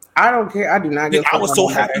 nigga, I don't care. I do not give a fuck. I was so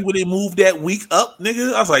happy when they moved that week up,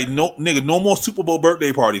 nigga. I was like, no, nigga, no more Super Bowl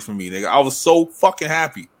birthday parties for me, nigga. I was so fucking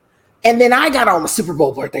happy. And then I got on the Super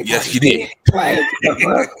Bowl birthday party. Yes, you did. Like,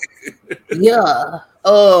 yeah.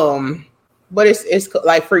 But it's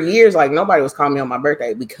like for years, like nobody was calling me on my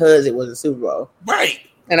birthday because it was a Super Bowl. Right.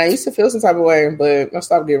 And I used to feel some type of way, but I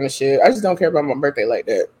stopped giving a shit. I just don't care about my birthday like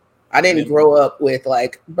that. I didn't grow up with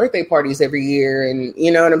like birthday parties every year, and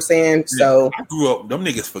you know what I'm saying? So I grew up, them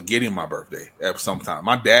niggas forgetting my birthday at some time.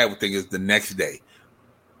 My dad would think it's the next day.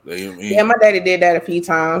 Yeah, my daddy did that a few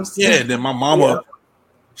times. Yeah, and then my mama,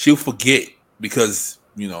 she'll forget because,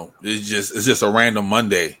 it's just a random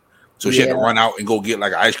Monday. So she had to run out and go get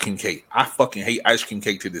like an ice cream cake. I fucking hate ice cream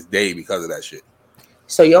cake to this day because of that shit.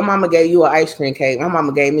 So your mama gave you an ice cream cake. My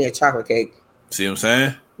mama gave me a chocolate cake. See what I'm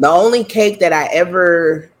saying? The only cake that I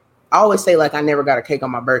always say like I never got a cake on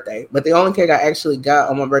my birthday, but the only cake I actually got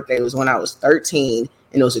on my birthday was when I was 13,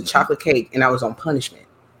 and it was a chocolate cake, and I was on punishment.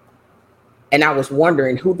 And I was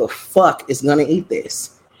wondering who the fuck is gonna eat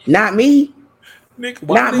this? Not me. Nigga,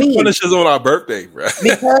 why not me. Punish us on our birthday, bro?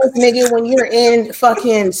 Because nigga, when you're in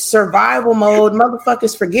fucking survival mode,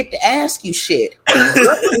 motherfuckers forget to ask you shit.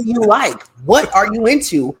 What do you like? What are you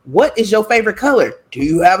into? What is your favorite color? Do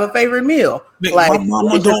you have a favorite meal? Nigga, like, my mama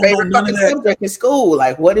what is your favorite fucking subject in school?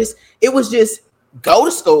 Like, it was just go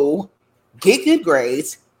to school, get good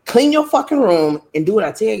grades, clean your fucking room, and do what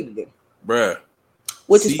I tell you to do. Bruh.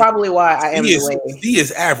 Which is probably why I am the way. He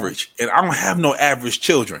is average, and I don't have no average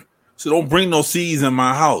children. So don't bring no C's in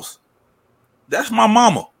my house. That's my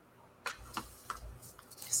mama.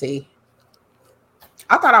 See,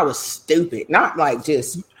 I thought I was stupid. Not like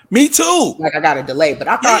just me too. Like I got a delay, but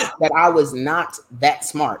I thought that I was not that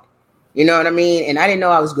smart. You know what I mean? And I didn't know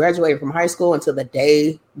I was graduating from high school until the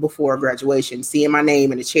day before graduation, seeing my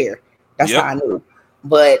name in the chair. That's how I knew.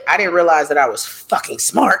 But I didn't realize that I was fucking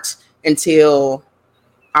smart until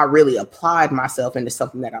I really applied myself into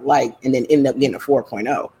something that I liked, and then ended up getting a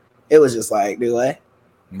 4.0. It was just like, do what?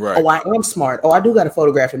 Right. Oh, I am smart. Oh, I do got a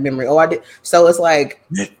photographic memory. Oh, I did. So it's like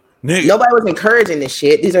nobody was encouraging this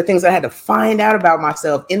shit. These are things I had to find out about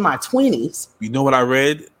myself in my 20s. You know what I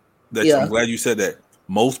read? I'm glad you said that.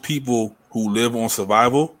 Most people who live on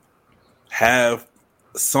survival have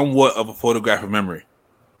somewhat of a photographic memory.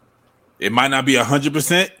 It might not be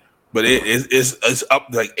 100%, but it's up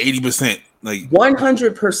like 80%. Like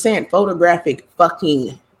 100% photographic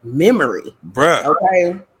fucking memory. Bruh.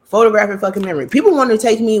 Okay. Photographic fucking memory. People want to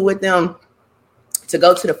take me with them to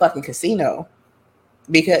go to the fucking casino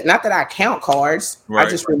because not that I count cards. Right. I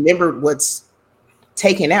just remembered what's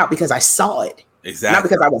taken out because I saw it. Exactly. Not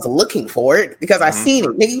because I was looking for it, because I seen it.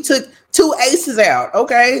 Nigga, you took 2 aces out.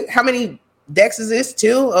 Okay. How many decks is this?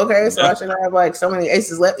 2? Okay. So I should have like so many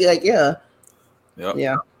aces left. You're like, yeah. Yep.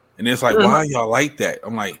 Yeah. And it's like, why y'all like that?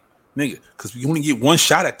 I'm like, nigga, because we only get one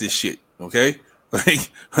shot at this shit. Okay.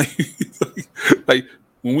 Like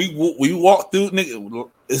when we walk through, nigga,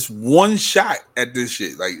 it's one shot at this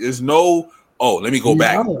shit. Like there's no, let me go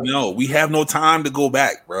back. No, we have no time to go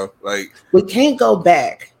back, bro. Like we can't go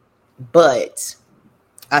back, but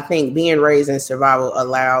I think being raised in survival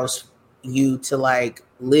allows you to like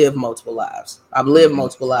live multiple lives. I've lived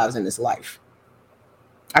multiple lives in this life.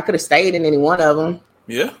 I could have stayed in any one of them,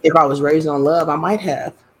 Yeah. If I was raised on love, I might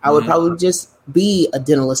have. I would probably just be a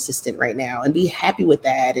dental assistant right now and be happy with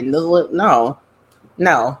that. And no.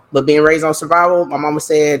 But being raised on survival, my mama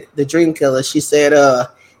said the dream killer. She said,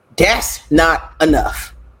 that's not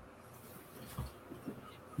enough.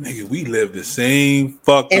 Nigga, we live the same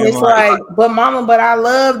fucking And it's life. like, but mama, but I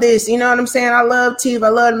love this. You know what I'm saying? I love teeth. I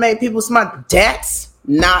love to make people smile. That's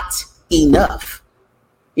not enough.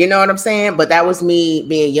 You know what I'm saying? But that was me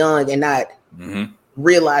being young and not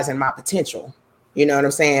realizing my potential. You know what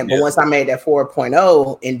I'm saying? But once I made that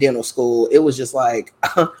 4.0 in dental school, it was just like,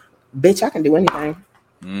 bitch, I can do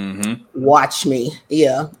anything. Watch me.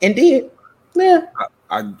 Yeah. And did. Yeah.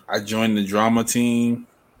 I joined the drama team,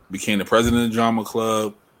 became the president of the drama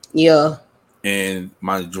club. Yeah. And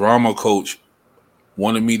my drama coach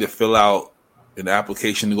wanted me to fill out an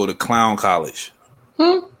application to go to clown college.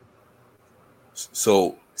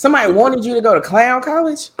 So somebody wanted you to go to clown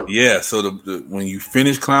college? Yeah. So when you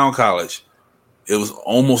finish clown college, it was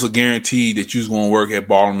almost a guarantee that you was going to work at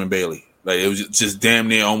Barnum and Bailey. Like it was just damn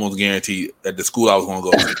near almost guaranteed at the school I was going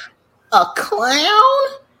to go to. A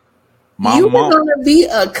clown? You were going to be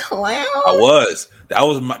a clown? I was.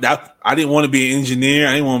 I didn't want to be an engineer.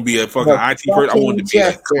 I didn't want to be a fucking IT person. I wanted to be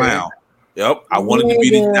a clown. Yep. I wanted to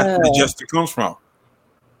be that's where the jester comes from.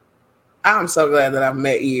 I'm so glad that I've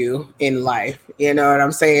met you in life. You know what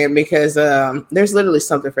I'm saying? Because there's literally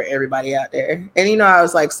something for everybody out there. And you know, I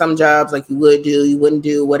was like, some jobs like you would do, you wouldn't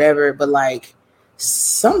do, whatever. But like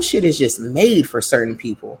some shit is just made for certain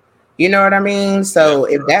people. You know what I mean? So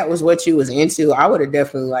if that was what you was into, I would have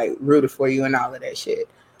definitely like rooted for you and all of that shit.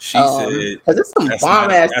 She said, because it's some bomb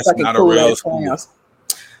ass fucking cool ass clowns.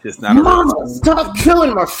 It's not a real school. Stop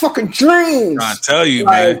killing my fucking dreams. I'm trying to tell you,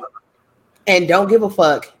 like, man. And don't give a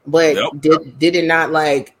fuck. But did it not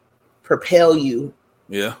like propel you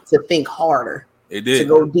to think harder? It did. To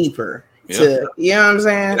go deeper. To, you know what I'm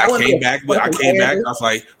saying? And I came back and I was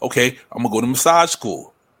like, okay, I'm gonna go to massage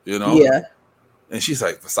school, you know? Yeah. And she's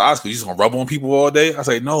like, massage school, you just gonna rub on people all day? I was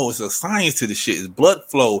like, no, it's a science to the shit. It's blood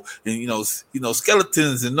flow and you know,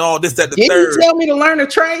 skeletons and all this, that, the Didn't third. you tell me to learn a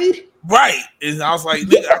trade? Right. And I was like,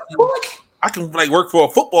 nigga, I can like work for a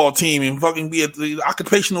football team and fucking be an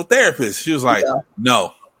occupational therapist. She was like,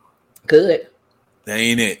 no. Good. That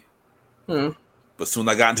ain't it. But soon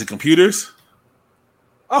I got into computers.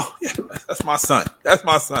 Oh, yeah, that's my son. That's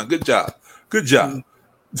my son. Good job. Good job.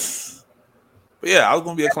 But yeah, I was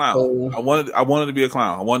gonna be a clown. I wanted to be a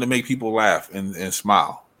clown. I wanted to make people laugh and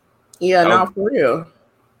smile. Yeah, no, for real.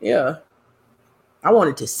 Yeah. I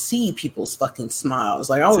wanted to see people's fucking smiles.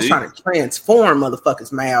 Like I was trying to transform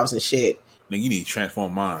motherfuckers' mouths and shit. Nigga, you need to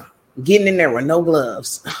transform mine. Getting in there with no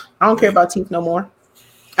gloves. I don't care about teeth no more.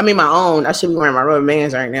 I mean my own. I should be wearing my rubber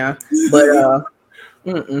bands right now. But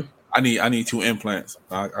I need 2 implants.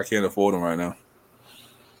 I can't afford them right now.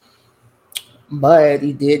 But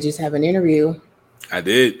you did just have an interview. I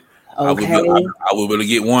did. Okay. I will be able to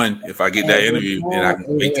get one if I get that interview. Then I can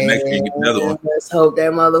wait till next year and get another one. Let's hope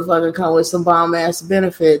that motherfucker come with some bomb ass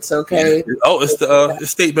benefits, okay? Yeah. Oh, it's the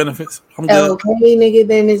state benefits. I'm good. Okay, nigga,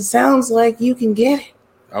 then it sounds like you can get it.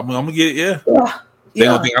 I'm gonna get it, yeah. They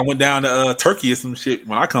don't think I went down to Turkey or some shit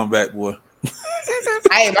when I come back, boy.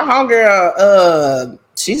 Hey, my homegirl,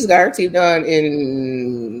 she's got her teeth done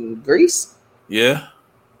in Greece. Yeah?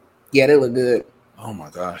 Yeah, they look good. Oh my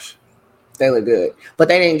gosh. They look good. But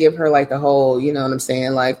they didn't give her like the whole, you know what I'm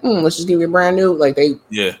saying? Like, let's just give you a brand new. Like they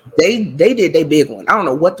did their big one. I don't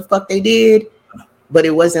know what the fuck they did, but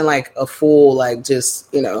it wasn't like a full, like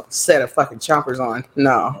just, you know, set of fucking chompers on.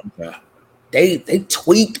 No. Okay. They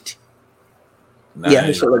tweaked. Nice. Yeah,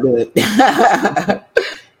 it should look good.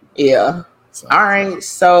 Yeah. All right.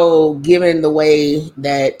 So given the way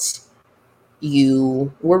that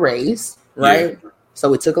you were raised, right? Yeah. So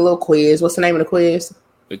we took a little quiz. What's the name of the quiz?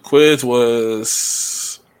 The quiz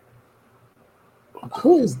was.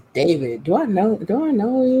 Who is David? Do I know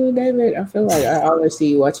you, David? I feel like I always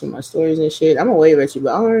see you watching my stories and shit. I'm gonna wave at you,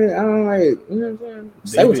 but I don't like, you know what I'm saying?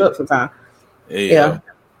 Say what's up sometime. Yeah.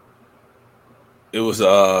 It was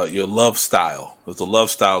your love style. It was a love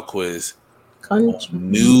style quiz.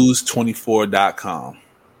 News24.com.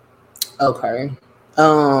 Okay.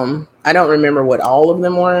 I don't remember what all of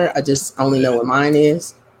them were. I just only know what mine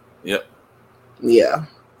is. Yep. Yeah.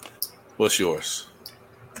 What's yours?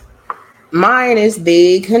 Mine is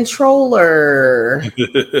the controller.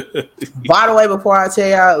 By the way, before I tell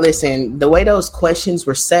y'all, listen, the way those questions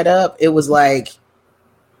were set up, it was like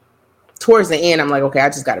towards the end, I'm like, okay, I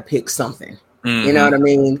just got to pick something. Mm-hmm. You know what I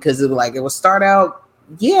mean? Because it would start out,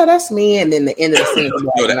 yeah, that's me, and then the end of the sentence.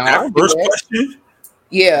 That first question?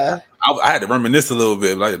 Yeah. I had to reminisce a little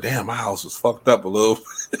bit. Like, damn, my house was fucked up a little.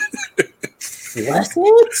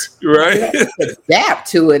 wasn't. Right. Adapt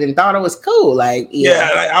to it and thought it was cool. Like,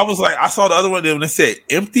 yeah, like, I was like, I saw the other one and it said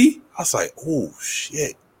empty. I was like, oh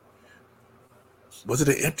shit. Was it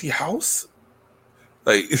an empty house?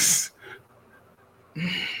 Like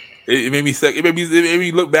it made me sick. It made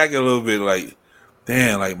me look back a little bit like,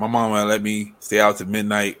 damn, like my mama let me stay out to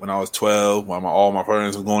midnight when I was 12 while all my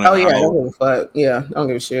friends were going. Oh yeah, don't give a fuck. Yeah, don't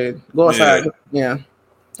give a shit. Go outside. Yeah,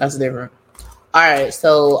 that's different. All right,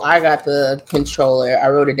 so I got the controller. I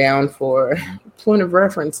wrote it down for point of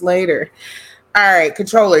reference later. All right,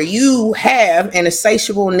 controller, you have an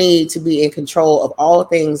insatiable need to be in control of all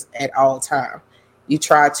things at all time. You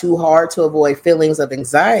try too hard to avoid feelings of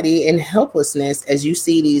anxiety and helplessness as you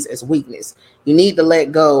see these as weakness. You need to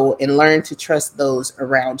let go and learn to trust those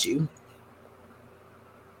around you.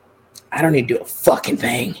 I don't need to do a fucking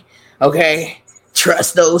thing, okay?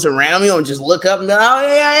 Trust those around me. Don't just look up and go, oh,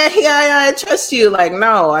 yeah, I trust you. Like,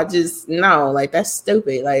 no, like, that's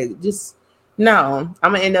stupid. Like, just, no.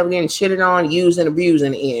 I'm going to end up getting shitted on, used, and abused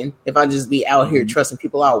in the end if I just be out here trusting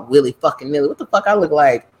people out willy fucking nilly. What the fuck I look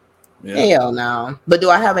like? Yeah. Hell no. But do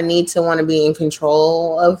I have a need to want to be in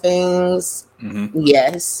control of things? Mm-hmm.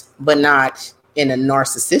 Yes, but not in a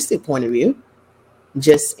narcissistic point of view.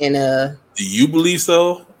 Just in a... Do you believe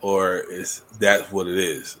so? Or is that what it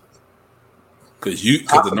is? Because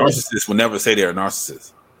the narcissists will never say they're a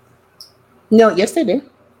narcissist. No, yes they do.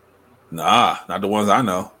 Nah, not the ones I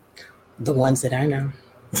know. The ones that I know.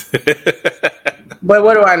 But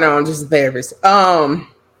what do I know? I'm just a therapist.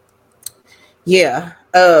 Yeah.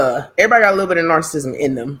 Everybody got a little bit of narcissism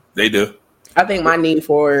in them. They do. I think my need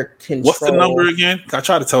for control. What's the number again? I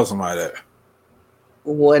try to tell somebody that.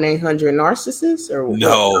 1-800-narcissists or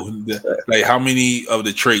no? Like how many of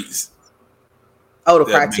the traits? Oh, the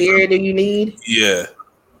criteria that you need? Yeah.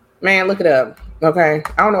 Man, look it up. Okay.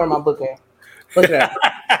 I don't know where my book is. Look it up.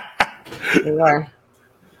 Okay.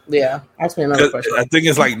 Yeah. Ask me another question. I think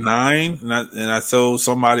it's like 9, and I told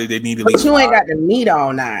somebody they needed. But you ain't got to meet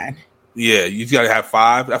all 9. Yeah, you got to have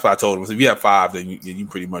 5. That's what I told them. So if you have 5, then you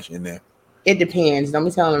pretty much in there. It depends. Don't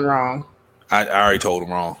be telling them wrong. I already told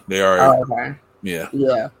them wrong. They already. Oh, okay. Yeah.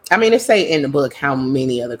 Yeah. I mean, it say in the book how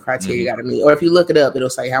many other criteria you got to meet, or if you look it up, it'll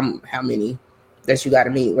say how many that you got to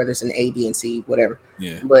meet, whether it's an A, B, and C, whatever.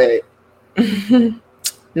 Yeah. But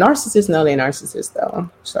narcissists know they're narcissists though.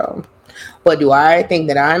 So, but do I think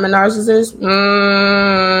that I'm a narcissist?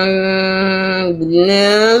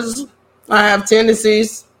 Yes. I have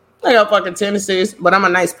tendencies. I got fucking tendencies, but I'm a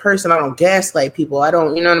nice person. I don't gaslight people. I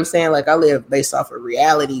don't, you know what I'm saying? Like I live based off of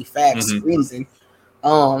reality, facts, reason.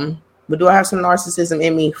 But do I have some narcissism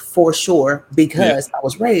in me? For sure, because I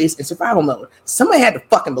was raised in survival mode. Somebody had to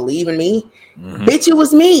fucking believe in me. Bitch, it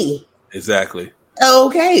was me. Exactly.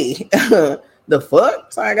 Okay. The fuck?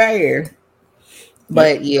 That's all I got here.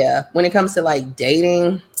 But yeah, when it comes to like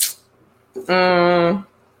dating, this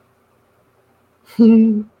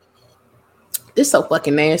is so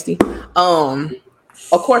fucking nasty. Of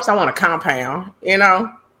course I want a compound, you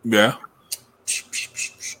know? Yeah.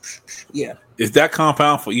 Yeah. Is that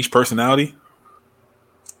compound for each personality?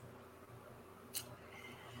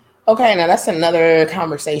 Okay, now that's another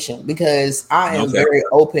conversation because I am very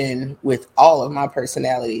open with all of my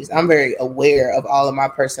personalities. I'm very aware of all of my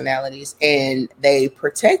personalities, and they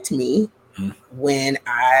protect me when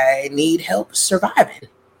I need help surviving.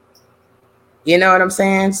 You know what I'm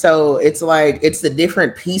saying? So it's like, it's the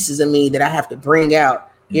different pieces of me that I have to bring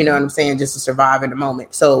out, you know what I'm saying, just to survive in the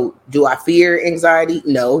moment. So do I fear anxiety?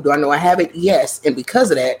 No. Do I know I have it? Yes. And because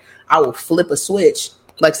of that, I will flip a switch.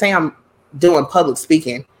 Like say I'm doing public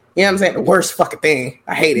speaking. You know what I'm saying? The worst fucking thing.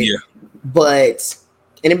 I hate it. Yeah.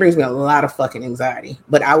 And it brings me a lot of fucking anxiety.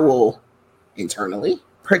 But I will internally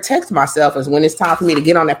protect myself as when it's time for me to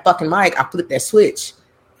get on that fucking mic, I flip that switch.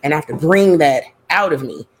 And I have to bring that out of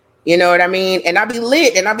me. You know what I mean? And I be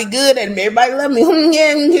lit and I be good and everybody love me.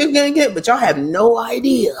 But y'all have no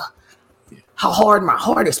idea how hard my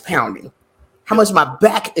heart is pounding. How much my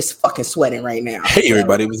back is fucking sweating right now. Hey,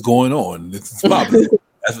 everybody, what's going on? This is Bobby.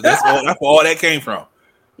 That's where all that came from.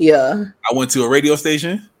 Yeah. I went to a radio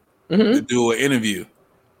station to do an interview.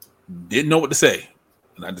 Didn't know what to say.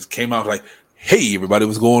 And I just came out like, hey, everybody,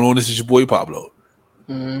 what's going on? This is your boy Pablo.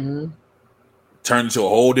 Turned into a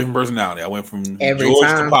whole different personality. I went from George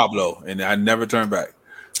to Pablo, and I never turned back.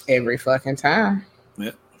 Every fucking time.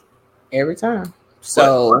 Yeah. Every time.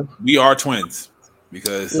 So but we are twins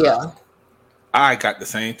because I got the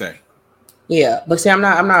same thing. Yeah, but see, I'm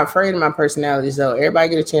not afraid of my personalities though. Everybody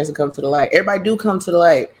get a chance to come to the light. Everybody do come to the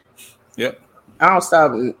light. Yep. I don't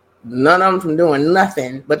stop none of them from doing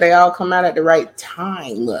nothing, but they all come out at the right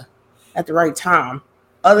time. At the right time.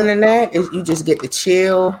 Other than that, you just get to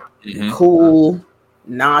chill cool,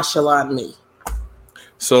 nonchalant me.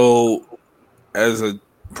 So, as a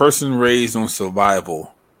person raised on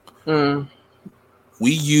survival,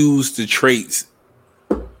 we use the traits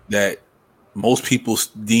that most people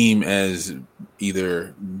deem as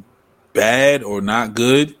either bad or not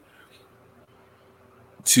good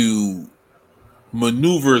to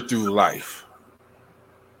maneuver through life.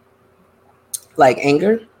 Like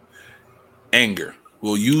anger? Anger.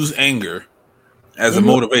 We'll use anger as a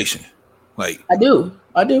motivation. Like I do.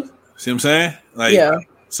 See what I'm saying? Like, yeah.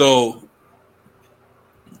 So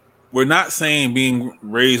we're not saying being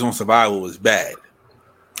raised on survival is bad.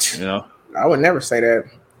 You know? I would never say that.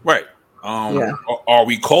 Right. Are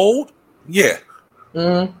we cold? Yeah.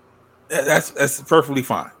 That's perfectly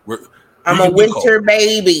fine. I'm a winter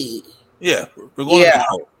baby. Yeah. We're going to be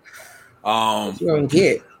cold. What you gonna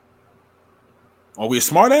get? Are we a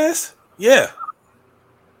smart ass? Yeah.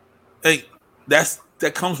 Hey, that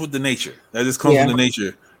comes with the nature. That just comes with the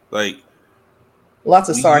nature. Like lots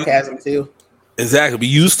of sarcasm too. Exactly. We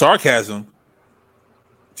use sarcasm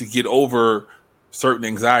to get over certain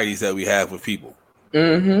anxieties that we have with people.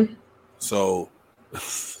 So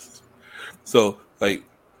like,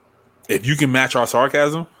 if you can match our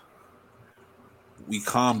sarcasm, we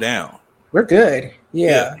calm down. We're good.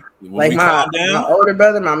 Yeah. Like my older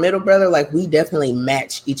brother, my middle brother, like we definitely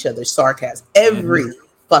match each other's sarcasm every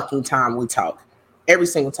fucking time we talk. Every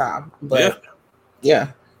single time. But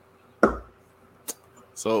yeah.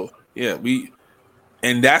 So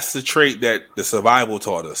and that's the trait that the survival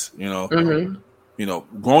taught us, you know. You know,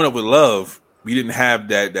 growing up with love, we didn't have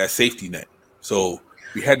that safety net. So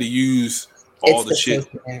we had to use all the shit.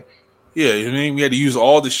 Yeah, you know what I mean? We had to use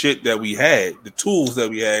all the shit that we had, the tools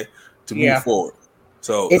that we had to move forward.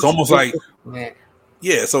 So it's almost like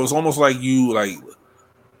so it's almost like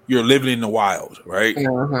you're living in the wild, right?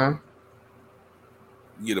 You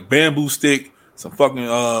get a bamboo stick, some fucking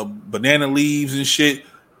banana leaves and shit.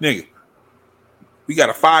 Nigga, we got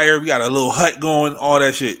a fire, we got a little hut going, all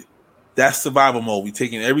that shit. That's survival mode. We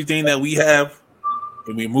taking everything that we have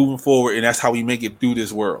and we moving forward, and that's how we make it through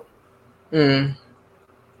this world. You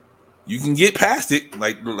can get past it,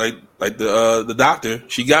 like the doctor.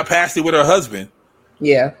 She got past it with her husband.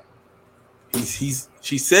 Yeah,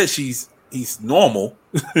 she says he's normal.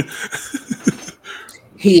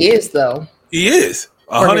 He is though. He is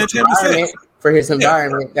 110% for his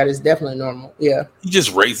environment. That is definitely normal. Yeah, he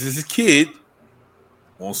just raises his kid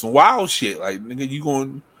on some wild shit. Like, nigga, you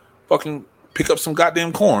going fucking pick up some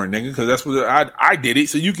goddamn corn, nigga, because that's what I did it,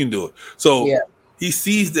 so you can do it. So he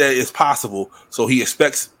sees that it's possible, so he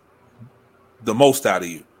expects the most out of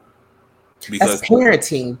you. Because that's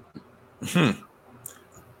parenting.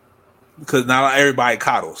 Because not everybody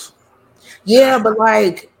coddles. Yeah, but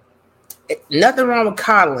like nothing wrong with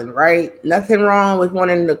coddling, right? Nothing wrong with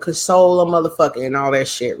wanting to console a motherfucker and all that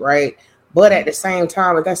shit, right? But at the same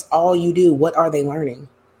time, if that's all you do, what are they learning?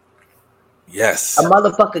 Yes. A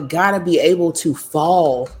motherfucker gotta be able to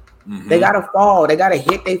fall. They gotta fall. They gotta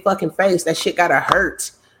hit their fucking face. That shit gotta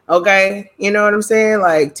hurt. Okay? You know what I'm saying?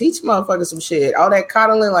 Like, teach motherfuckers some shit. All that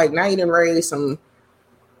coddling, like, now you done raise some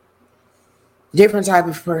different type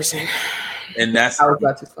of person. And that's I was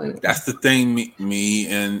about to explain it. That's the thing me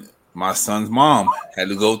and my son's mom had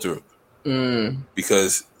to go through.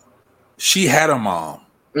 Because she had a mom.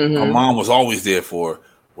 Her mom was always there for her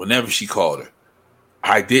whenever she called her.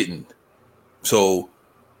 I didn't. So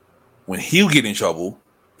when he'll get in trouble,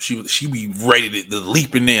 she be ready to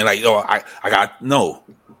leap in there like, oh, I got no.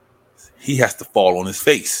 He has to fall on his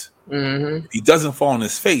face. If he doesn't fall on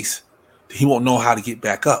his face, he won't know how to get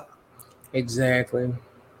back up. Exactly.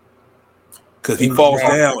 Because he falls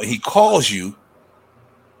down and he calls you,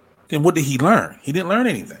 then what did he learn? He didn't learn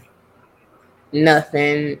anything.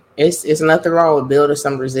 Nothing. It's nothing wrong with building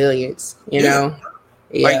some resilience, you know?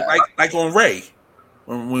 Yeah. Like on Ray.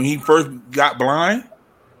 When he first got blind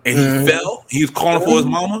and he fell, he was calling for his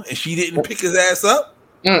mama and she didn't pick his ass up.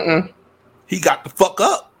 He got the fuck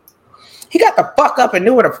up. He got the fuck up and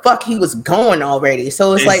knew where the fuck he was going already.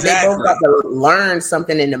 So it's like they both got to learn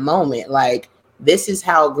something in the moment. Like, this is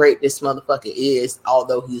how great this motherfucker is,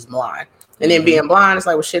 although he's blind. And then being blind, it's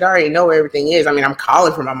like, well, shit, I already know where everything is. I mean, I'm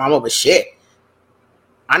calling for my mama, but shit,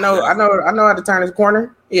 I know how to turn this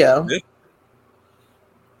corner. Yeah.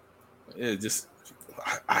 Just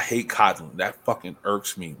I hate coddling. That fucking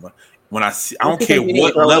irks me. When I see, I don't care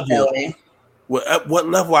what level, what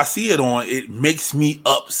level I see it on, it makes me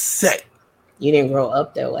upset. You didn't grow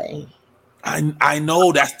up that way. I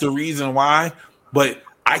know that's the reason why, but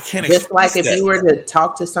I can't. Just like if you were to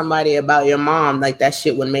talk to somebody about your mom, like that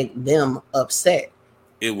shit would make them upset.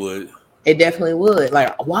 It would. It definitely would.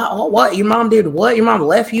 Like, what? Your mom did what? Your mom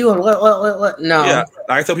left you? Or what? No. Yeah,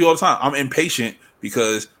 I tell people all the time, I'm impatient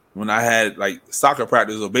because when I had like soccer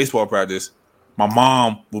practice or baseball practice, my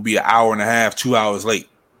mom would be an hour and a half, 2 hours late.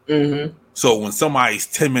 Mm-hmm. So when somebody's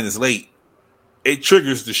 10 minutes late, it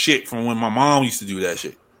triggers the shit from when my mom used to do that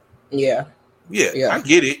shit. Yeah. Yeah. I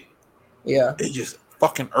get it. Yeah. It just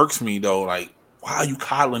fucking irks me though. Like, why are you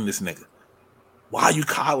coddling this nigga? Why are you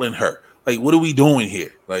coddling her? Like, what are we doing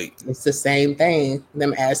here? Like, it's the same thing.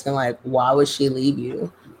 Them asking like, why would she leave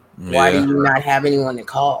you? Yeah. Why do you not have anyone to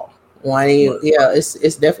call? Why do you? Yeah, it's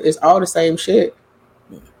definitely it's all the same shit.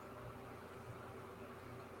 Yeah.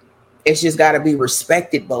 It's just got to be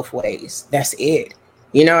respected both ways. That's it.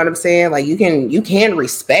 You know what I'm saying? Like you can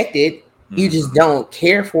respect it. Mm-hmm. You just don't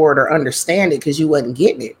care for it or understand it because you wasn't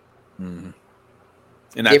getting it. Mm-hmm.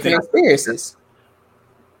 And different experiences.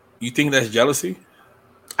 You think that's jealousy?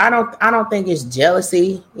 I don't think it's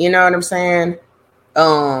jealousy. You know what I'm saying?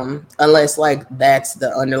 Unless like that's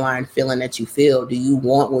the underlying feeling that you feel. Do you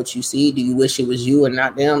want what you see? Do you wish it was you and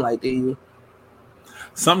not them? Like, do you?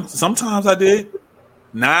 Sometimes I did.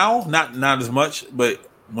 Now, not as much. But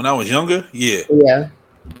when I was younger, yeah. Yeah.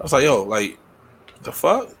 I was like, yo, like, the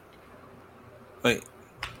fuck? Like,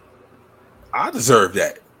 I deserve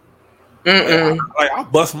that. Like, I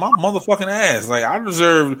bust my motherfucking ass. Like, I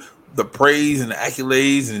deserve the praise and the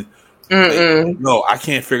accolades and like, no, I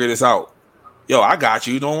can't figure this out. Yo, I got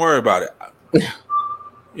you. Don't worry about it.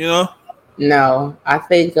 You know? No, I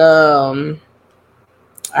think I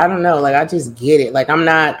don't know. Like, I just get it. Like,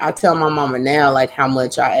 I tell my mama now, like, how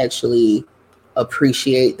much I actually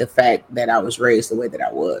appreciate the fact that I was raised the way that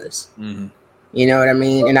I was. Mm-hmm. You know what I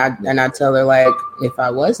mean? And I tell her, like, if I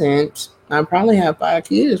wasn't, I'd probably have 5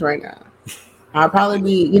 kids right now. I'd probably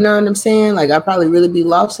be, you know what I'm saying? Like, I'd probably really be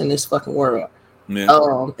lost in this fucking world. Yeah.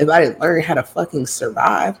 If I didn't learn how to fucking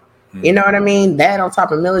survive. Mm-hmm. You know what I mean? That on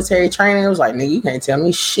top of military training, it was like, nigga, you can't tell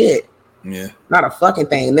me shit. Yeah. Not a fucking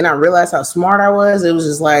thing. And then I realized how smart I was. It was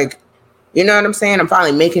just like, you know what I'm saying? I'm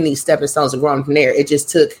finally making these stepping stones and growing from there. It just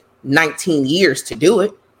took 19 years to do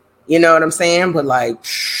it. You know what I'm saying? But like,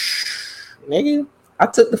 nigga, I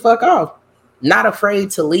took the fuck off. Not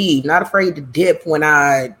afraid to leave. Not afraid to dip when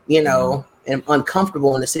I, you know, am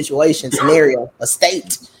uncomfortable in a situation, scenario, a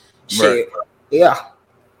state. Shit. Right. Yeah.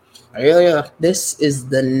 Yeah. This is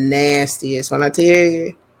the nastiest. When I tell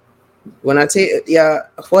you, yeah,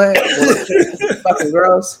 what? Fucking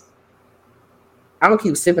gross. I'm gonna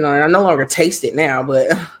keep sipping on it. I no longer taste it now, but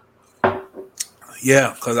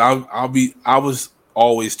yeah, because I was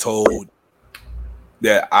always told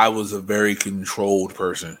that I was a very controlled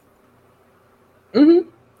person. Mm-hmm.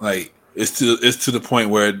 Like it's to the point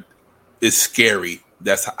where it's scary.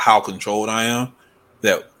 That's how controlled I am.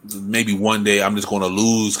 That maybe one day I'm just going to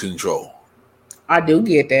lose control. I do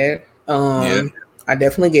get that. Yeah. I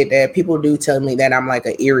definitely get that. People do tell me that I'm like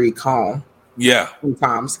an eerie calm. Yeah.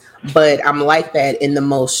 Sometimes. But I'm like that in the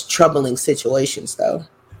most troubling situations, though.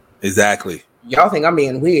 Exactly. Y'all think I'm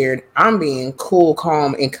being weird. I'm being cool,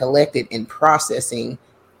 calm, and collected and processing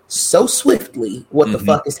so swiftly what the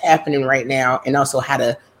fuck is happening right now and also how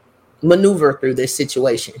to maneuver through this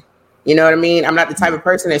situation. You know what I mean? I'm not the type of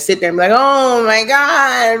person that sit there and be like, oh my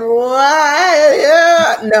God,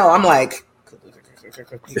 what? No, I'm like,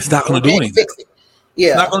 it's not going to do anything. Yeah.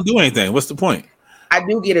 It's not going to do anything. What's the point? I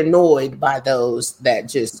do get annoyed by those that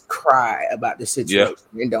just cry about the situation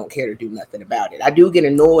and don't care to do nothing about it. I do get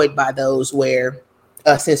annoyed by those where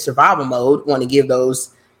us in survival mode want to give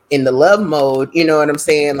those in the love mode, you know what I'm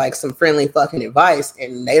saying? Like some friendly fucking advice,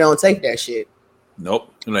 and they don't take that shit.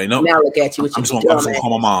 Nope. Like, nope. Now look at you. I'm just gonna call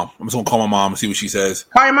my mom. I'm just gonna call my mom and see what she says.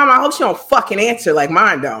 Call your mom. I hope she don't fucking answer like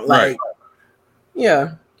mine don't. Like, right.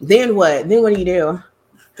 Yeah. Then what? Then what do you do?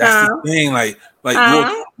 That's the thing. Like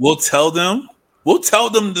we'll tell them. We'll tell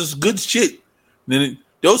them this good shit. Then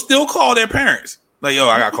they'll still call their parents. Like, yo,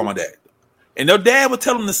 I gotta call my dad. And their dad will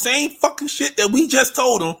tell them the same fucking shit that we just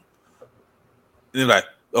told them. And they're like,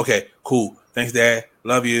 okay, cool. Thanks, Dad.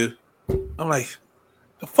 Love you. I'm like,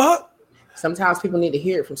 the fuck? Sometimes people need to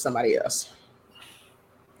hear it from somebody else.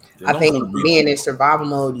 I think being in survival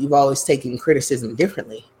mode, you've always taken criticism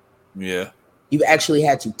differently. Yeah. You've actually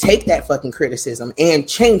had to take that fucking criticism and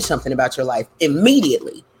change something about your life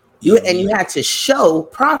immediately. You had to show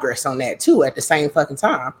progress on that too at the same fucking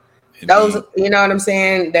time. Indeed. Those, you know what I'm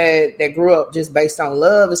saying, that grew up just based on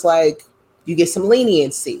love, it's like you get some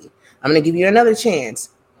leniency. I'm gonna give you another chance.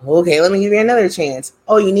 Okay, let me give you another chance.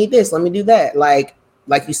 Oh, you need this, let me do that. Like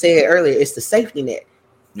you said earlier, it's the safety net.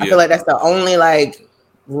 Yeah. I feel like that's the only like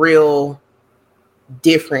real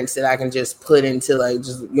difference that I can just put into like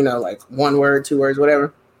just, you know, like one word, 2 words,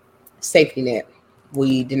 whatever. Safety net.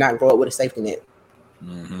 we did not grow up with a safety net.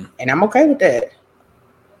 Mm-hmm. And I'm okay with that.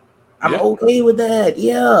 I'm okay with that.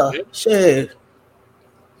 Yeah. Shit.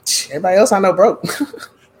 Everybody else I know broke.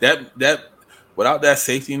 that without that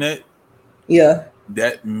safety net,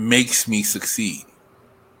 that makes me succeed.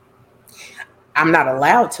 I'm not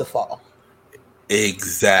allowed to fall.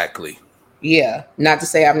 Exactly. Yeah. Not to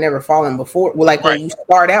say I've never fallen before. Well, like when you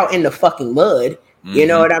start out in the fucking mud, you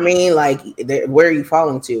know what I mean? Like, where are you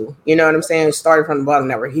falling to? You know what I'm saying? Started from the bottom,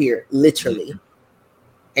 now we're here, literally. Mm-hmm.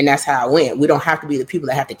 And that's how I went. We don't have to be the people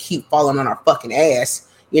that have to keep falling on our fucking ass.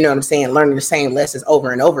 You know what I'm saying? Learning the same lessons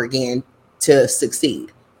over and over again to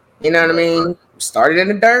succeed. You know what I mean? Started in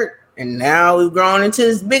the dirt, and now we've grown into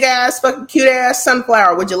this big ass, fucking cute ass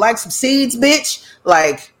sunflower. Would you like some seeds, bitch?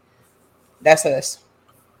 Like, that's us.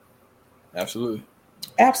 Absolutely.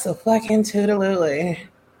 Absolutely.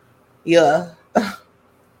 Yeah.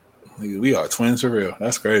 We are twins for real.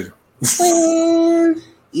 That's crazy. Twin.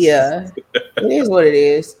 Yeah. It is what it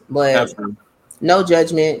is. But no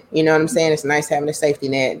judgment. You know what I'm saying? It's nice having a safety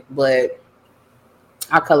net, but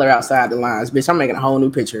I color outside the lines. Bitch, I'm making a whole new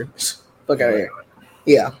picture. Fuck out of here.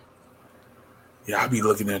 Yeah. Yeah, I be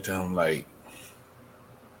looking at them like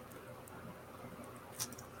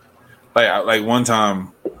one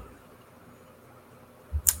time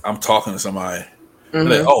I'm talking to somebody. Mm-hmm.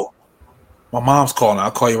 Like, oh, my mom's calling.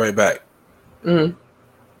 I'll call you right back. Mm-hmm.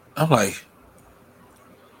 I'm like,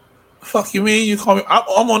 fuck you mean? You call me?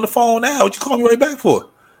 I'm on the phone now. What you call me right back for?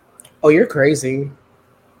 Oh, you're crazy.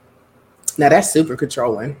 Now that's super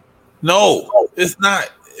controlling. No, it's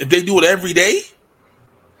not. If they do it every day.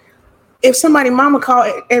 If somebody mama call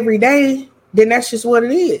it every day, then that's just what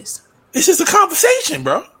it is. It's just a conversation,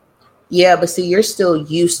 bro. Yeah, but see, you're still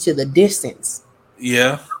used to the distance.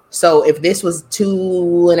 Yeah. So if this was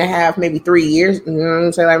 2.5, maybe 3 years, you know what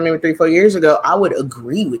I'm saying, like maybe 3-4 years ago, I would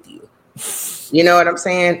agree with you. You know what I'm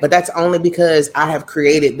saying? But that's only because I have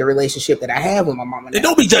created the relationship that I have with my mama now.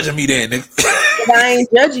 Don't be judging me then, nigga. I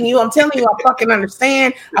ain't judging you. I'm telling you, I fucking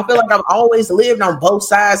understand. I feel like I've always lived on both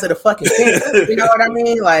sides of the fucking fence. You know what I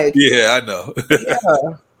mean? Like, yeah, I know.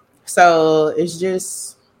 Yeah. So it's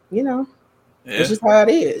just, you know, it's just how it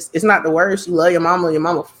is. It's not the worst. You love your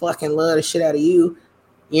mama fucking love the shit out of you.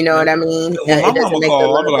 You know what I mean? When my mama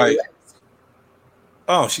called, I'm like,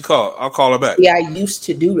 oh, she called. I'll call her back. Yeah, I used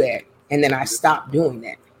to do that, and then I stopped doing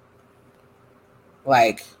that.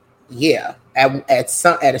 Like, yeah, at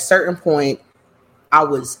a certain point, I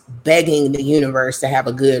was begging the universe to have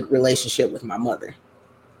a good relationship with my mother,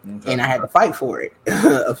 and I had to fight for it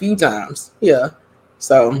a few times. Yeah,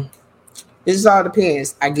 so this just all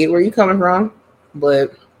depends. I get where you're coming from,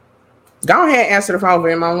 but go ahead and answer the phone for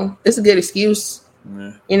your mama. It's a good excuse.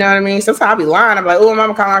 Yeah. You know what I mean? Sometimes I'll be lying. I'm like, oh,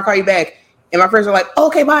 mama calling, I'll call you back. And my friends are like, oh,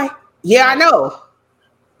 okay, bye. Yeah, I know.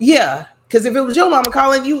 Yeah. Because if it was your mama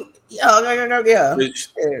calling you, yeah.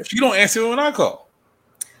 She don't answer when I call.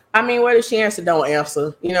 I mean, whether she answer, don't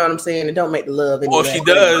answer. You know what I'm saying? And don't make the love. Well, if she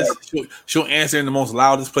does, she'll answer in the most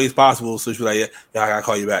loudest place possible. So she'll be like, yeah, I gotta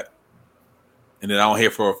call you back. And then I don't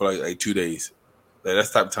hear from her for like 2 days. Like, that's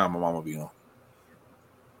the type of time my mama be on.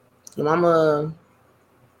 Your mama.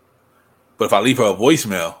 But if I leave her a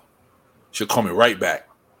voicemail, she'll call me right back.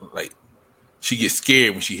 Like, she gets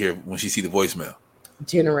scared when she see the voicemail.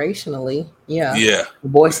 Generationally, yeah. Yeah. The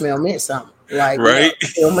voicemail meant something. Like, right?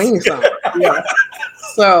 It'll mean something. Yeah.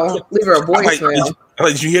 So leave her a voicemail.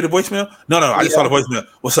 Did you hear the voicemail? No, I just saw the voicemail.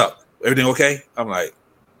 What's up? Everything okay? I'm like,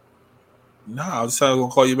 nah, I was just gonna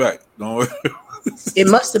call you back. Don't worry. It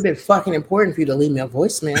must have been fucking important for you to leave me a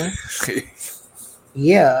voicemail.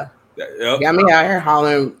 Yeah. Yep. Got me out here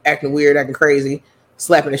hollering, acting weird, acting crazy,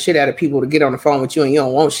 slapping the shit out of people to get on the phone with you, and you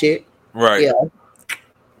don't want shit. Right. Yeah.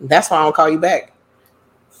 That's why I don't call you back.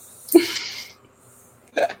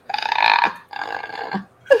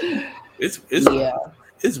 It's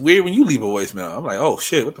weird when you leave a voicemail. I'm like, oh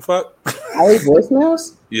shit, what the fuck? I leave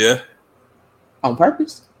voicemails? Yeah. On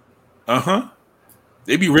purpose? Uh-huh.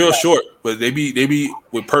 They be real short, but they be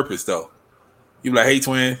with purpose though. You be like, hey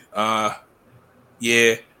twin,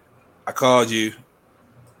 yeah, I called you.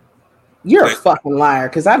 You're a fucking liar,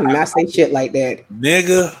 because I do not say shit like that.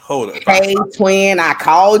 Nigga, hold up. Hey, twin, I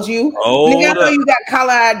called you. Nigga, I know you got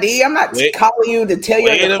caller ID. I'm not calling you to tell you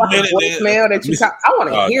the fucking voicemail that you call. I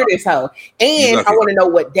want to hear this hoe. And I want to know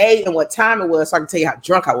what day and what time it was so I can tell you how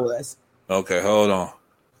drunk I was. Okay, hold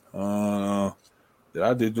on.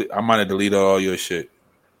 I might have deleted all your shit.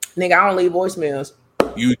 Nigga, I don't leave voicemails.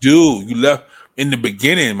 You do. You left in the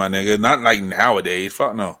beginning, my nigga. Not like nowadays.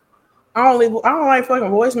 Fuck no. I don't like fucking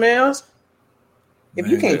voicemails. If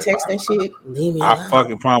you can't text that shit, leave me alone. I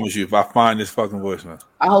fucking promise you, if I find this fucking voicemail,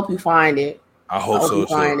 I hope you find it. I hope so. You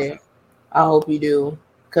find it. I hope you do.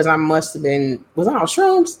 Because I must have been... Was I on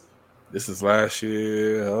shrooms? This is last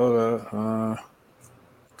year. Hold up.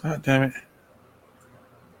 God damn it.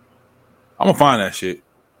 I'm going to find that shit.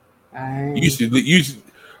 It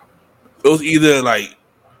was either like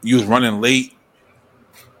you was running late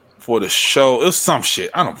for the show. It was some shit.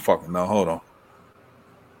 I don't fucking know. Hold on.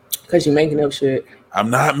 Because you're making up shit. I'm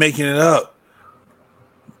not making it up.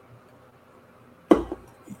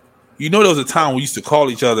 You know, there was a time we used to call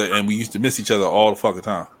each other and we used to miss each other all the fucking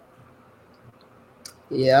time.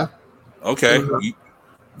 Yeah. Okay. You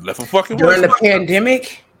left a fucking during the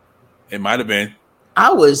pandemic. It might have been.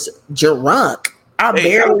 I was drunk. I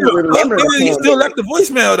barely remember. You still left the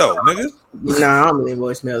voicemail though, nigga. No, I don't leave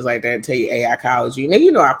voicemails like that. Tell you, hey, I called you. Nigga,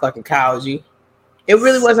 you know I fucking called you. It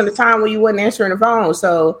really wasn't a time when you wasn't answering the phone.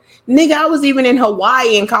 So, nigga, I was even in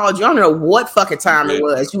Hawaii and called you. I don't know what fucking time it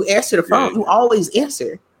was. You answer the phone. You always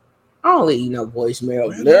answer. I don't leave you no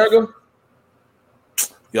voicemail, nigga.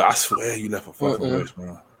 Yo, I swear you left a fucking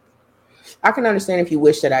voicemail. I can understand if you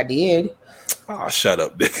wish that I did. Oh, shut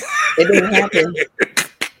up, nigga. It didn't happen.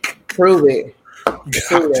 Prove it.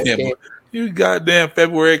 Goddamn, you goddamn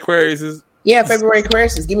February Aquarius. Yeah, February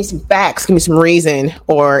Aquarius. Give me some facts. Give me some reason,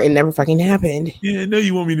 or it never fucking happened. Yeah, no,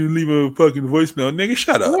 you want me to leave a fucking voicemail, nigga?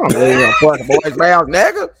 Shut up. I don't leave a fucking voicemail,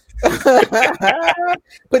 nigga.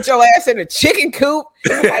 Put your ass in a chicken coop.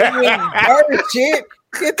 Bird shit.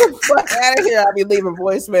 Get the fuck out of here. I'll be leaving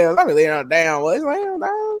voicemails. I'll be leaving a damn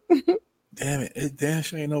voicemail. Damn it. It damn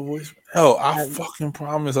sure ain't no voicemail. Oh, I fucking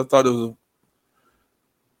promise. I thought it was a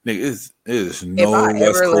nigga. It is no. If I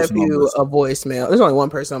ever left you a voicemail, there's only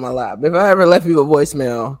one person on my live. If I ever left you a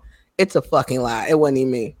voicemail, it's a fucking lie. It wasn't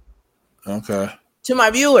even me. Okay. To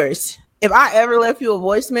my viewers, if I ever left you a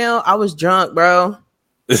voicemail, I was drunk, bro.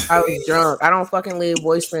 I was drunk. I don't fucking leave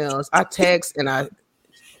voicemails. I text and I.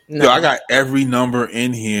 No. Yo, I got every number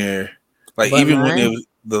in here. Like, but even when it was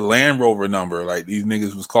the Land Rover number, like these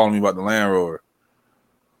niggas was calling me about the Land Rover.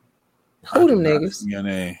 Who them niggas? Your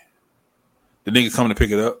name. The niggas coming to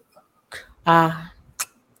pick it up.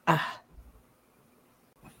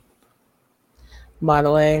 By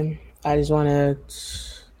the way, I just want to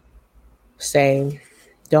say,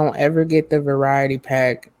 don't ever get the variety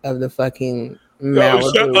pack of the fucking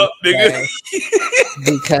Malibu. Shut up, nigga.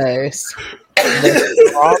 Because the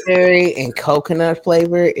strawberry and coconut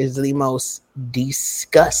flavor is the most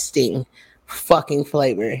disgusting fucking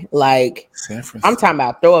flavor. Like, I'm talking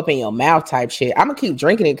about throw up in your mouth type shit. I'm gonna keep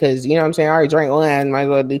drinking it because you know what I'm saying. I already drank one, might as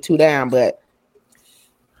well do two down. But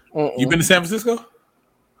you been to San Francisco?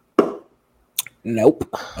 Nope.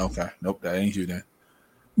 Okay, nope. That ain't you then.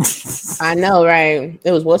 I know, right?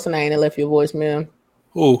 It was what's the name that left your voicemail?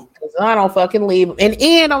 Who? I don't fucking leave.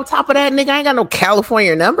 And on top of that, nigga, I ain't got no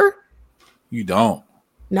California number. You don't?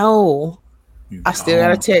 No. I still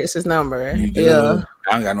got a Texas number. Yeah.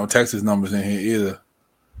 I ain't got no Texas numbers in here either.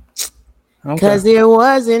 Because it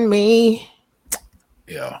wasn't me.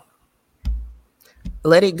 Yeah.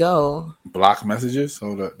 Let it go. Block messages?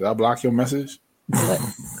 So did I block your message?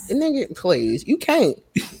 Nigga, please. You can't.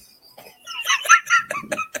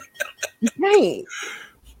 You can't.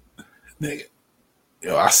 Nigga.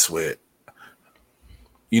 Yo, I swear.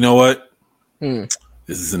 You know what? This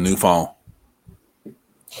is a new phone.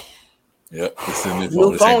 Yep, it's a new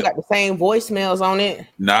phone. New phone got the same voicemails on it.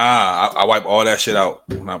 Nah, I wipe all that shit out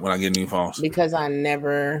when I get new phones. Because I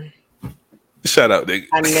never. Shut up, nigga.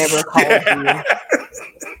 I never called you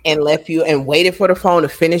and left you and waited for the phone to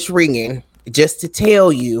finish ringing just to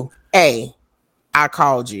tell you, hey, I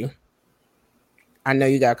called you. I know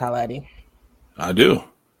you got call ID. I do.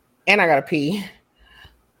 And I got to pee.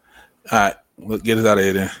 All right, let's get it out of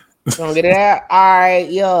here then. Gonna get it out. All right,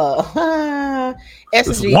 yeah.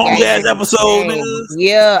 SSG long ass episode, nigga.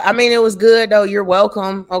 Yeah, I mean it was good though. You're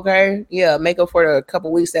welcome. Okay, yeah, make up for the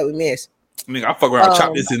couple weeks that we missed. Nigga, I fuck around,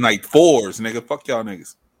 chop this in like fours, nigga. Fuck y'all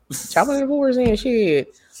niggas. Chopping in fours and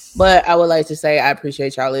shit. But I would like to say I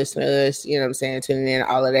appreciate y'all listening to us. You know what I'm saying, tuning in,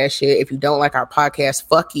 all of that shit. If you don't like our podcast,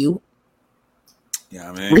 fuck you.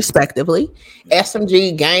 Yeah, man. Respectively,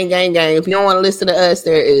 SMG gang. If you don't want to listen to us,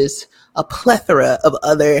 there is a plethora of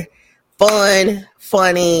other fun,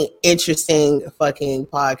 funny, interesting fucking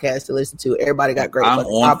podcasts to listen to. Everybody got great. I'm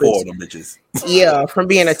on for them bitches. Yeah, from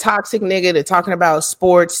being a toxic nigga to talking about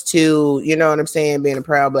sports to, you know what I'm saying, being a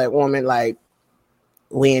proud black woman. Like,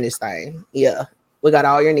 we in this thing. Yeah, we got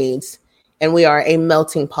all your needs, and we are a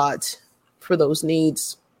melting pot for those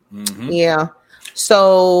needs. Mm-hmm. Yeah.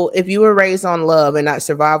 So if you were raised on love and not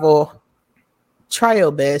survival, try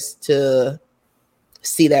your best to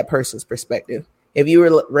see that person's perspective. If you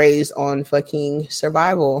were raised on fucking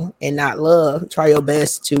survival and not love, try your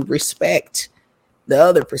best to respect the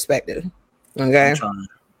other perspective. Okay.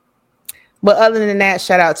 But other than that,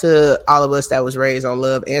 shout out to all of us that was raised on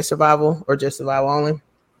love and survival, or just survival only.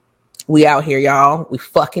 We out here, y'all. We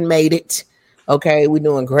fucking made it. Okay, we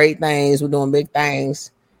doing great things. We're doing big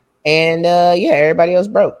things. And yeah, everybody else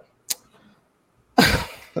broke.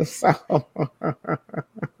 So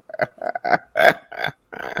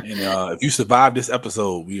and if you survive this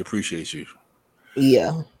episode, we appreciate you.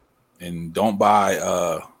 Yeah. And don't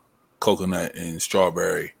buy coconut and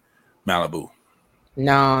strawberry Malibu.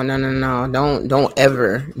 No. Don't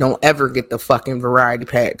ever get the fucking variety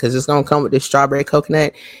pack, because it's gonna come with this strawberry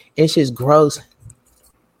coconut. It's just gross.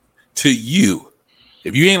 To you,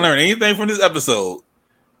 if you ain't learned anything from this episode,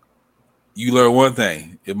 you learn one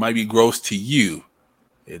thing: it might be gross to you,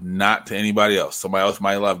 and not to anybody else. Somebody else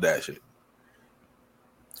might love that shit.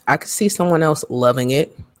 I could see someone else loving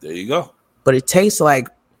it. There you go. But it tastes like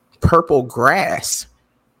purple grass.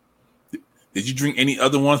 Did you drink any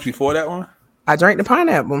other ones before that one? I drank the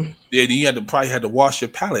pineapple. Yeah, then you probably had to wash your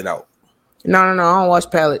palate out. No, I don't wash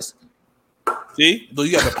palates. See, so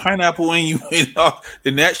you got the pineapple in you,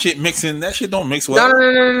 and that shit mixing. That shit don't mix well.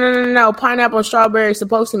 No. Pineapple and strawberry is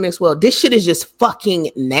supposed to mix well. This shit is just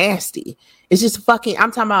fucking nasty. It's just fucking.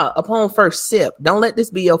 I'm talking about upon first sip. Don't let this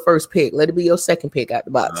be your first pick. Let it be your second pick out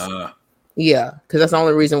the box. Yeah, because that's the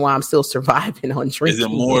only reason why I'm still surviving on drinking. Is it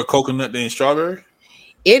more coconut than strawberry?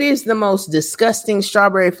 It is the most disgusting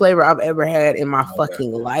strawberry flavor I've ever had in my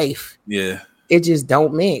fucking life. Yeah. It just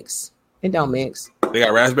don't mix. It don't mix. They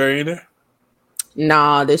got raspberry in there?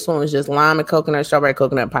 Nah, this one was just lime and coconut, strawberry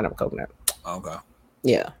coconut, pineapple coconut. Okay.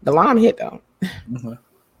 Yeah. The lime hit though. Okay.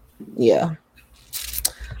 Yeah.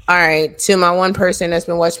 All right. To my one person that's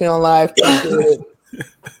been watching me on live,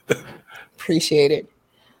 appreciate it.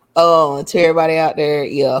 Oh, to everybody out there,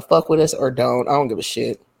 yeah, fuck with us or don't. I don't give a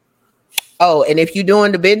shit. Oh, and if you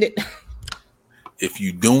doing the bending, if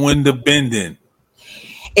you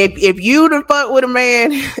to fuck with a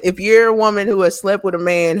man, if you're a woman who has slept with a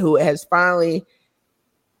man who has finally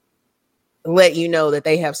let you know that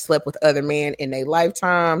they have slept with other men in their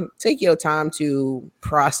lifetime, take your time to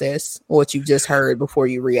process what you just heard before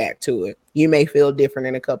you react to it. You may feel different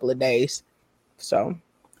in a couple of days. So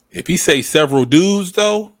if he say several dudes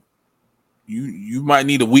though, you might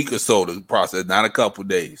need a week or so to process, not a couple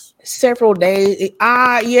days. Several days.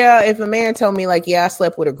 Yeah, if a man told me like, yeah, I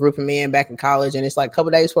slept with a group of men back in college and it's like a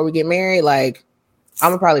couple days before we get married, like I'm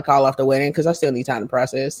gonna probably call off the wedding because I still need time to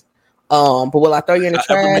process. But will I throw you in the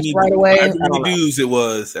trash right away? How many dudes it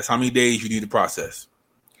was? That's how many days you need to process.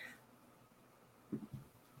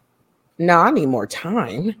 No, I need more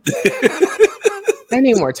time. I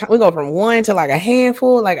need more time. We go from one to like a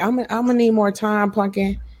handful. Like I'm gonna need more time,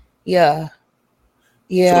 Plunkin. Yeah.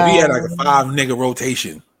 Yeah. So we had like a 5 nigga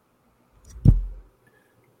rotation.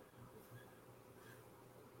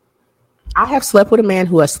 I have slept with a man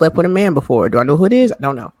who has slept with a man before. Do I know who it is? I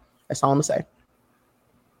don't know. That's all I'm gonna say.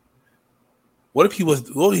 What if he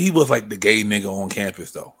was like the gay nigga on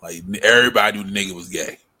campus though? Like everybody knew the nigga was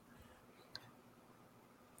gay.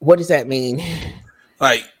 What does that mean?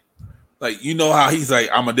 Like you know how he's like,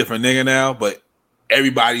 I'm a different nigga now, but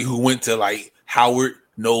everybody who went to like Howard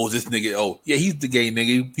knows this nigga. Oh yeah, he's the gay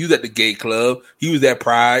nigga. He was at the gay club. He was at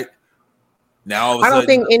Pride. Now I don't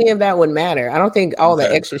think any of that would matter. I don't think all the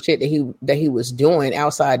extra shit that he was doing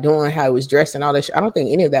outside, doing how he was dressed and all that shit, I don't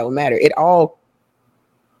think any of that would matter. It all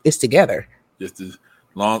is together. Just as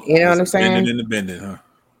long, you know what I'm saying? Bending and the bending, huh?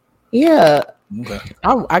 Yeah. Okay.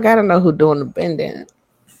 I gotta know who doing the bending.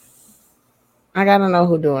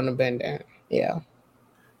 Yeah.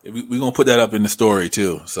 We're gonna put that up in the story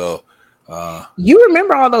too. So you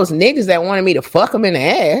remember all those niggas that wanted me to fuck them in the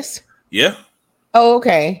ass? Yeah. Oh,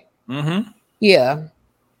 okay. Mm-hmm. Yeah.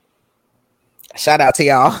 Shout out to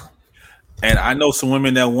y'all. And I know some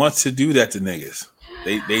women that want to do that to niggas.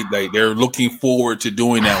 They're looking forward to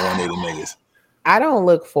doing that one day to niggas. I don't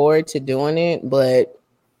look forward to doing it, but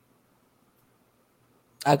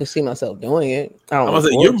I could see myself doing it. I was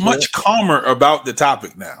like, you're much calmer about the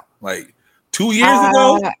topic now. Like 2 years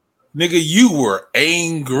ago, nigga, you were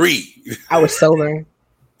angry. I was sober.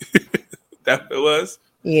 That it was?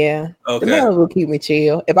 Yeah. Okay. The man will keep me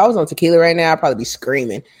chill. If I was on tequila right now, I'd probably be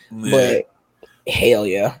screaming. Yeah. But hell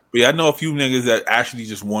yeah. But yeah, I know a few niggas that actually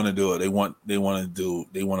just want to do it. They want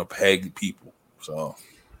to peg people. So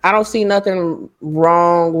I don't see nothing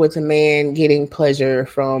wrong with a man getting pleasure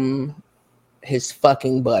from his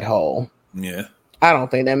fucking butthole. Yeah. I don't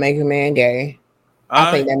think that makes a man gay.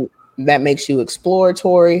 I think that makes you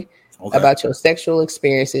exploratory about your sexual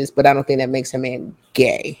experiences, but I don't think that makes a man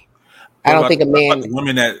gay. I don't think a man.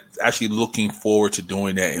 Women that actually looking forward to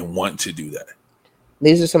doing that and want to do that.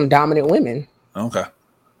 These are some dominant women. Okay.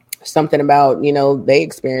 something about, they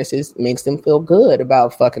experiences makes them feel good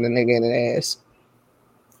about fucking a nigga in the ass.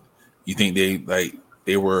 You think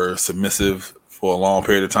they were submissive for a long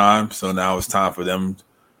period of time, so now it's time for them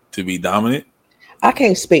to be dominant? I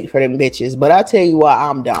can't speak for them bitches, but I'll tell you why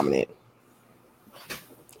I'm dominant.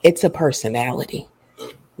 It's a personality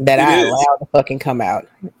that I allow to fucking come out.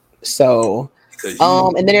 So,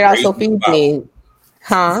 and then it also feeds me,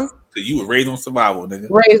 huh? So you were raised on survival, nigga.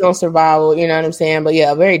 Raised on survival, you know what I'm saying? But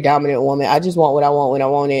yeah, a very dominant woman. I just want what I want when I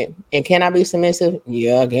want it. And can I be submissive?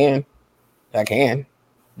 Yeah, I can. I can.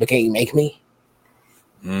 But can you make me?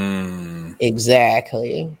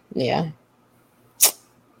 Exactly. Yeah.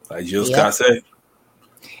 Like Jill Scott said.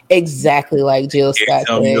 Exactly like Jill Scott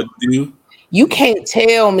said. You can't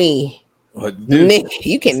tell me. Nick,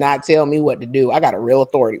 you cannot tell me what to do. I got a real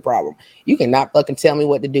authority problem. You cannot fucking tell me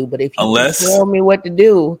what to do. But if you can tell me what to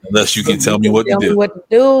do, unless you can tell me what to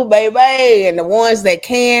do, baby. And the ones that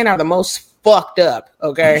can are the most fucked up.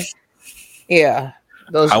 Okay, yeah.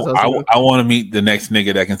 I want to meet the next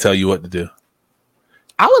nigga that can tell you what to do.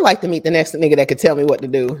 I would like to meet the next nigga that could tell me what to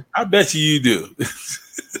do. I bet you do.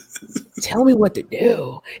 Tell me what to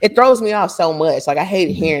do. It throws me off so much. Like I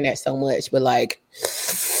hate hearing that so much. But like.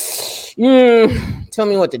 Tell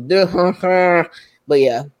me what to do. But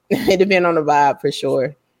yeah, it depends on the vibe for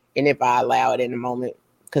sure. And if I allow it in the moment,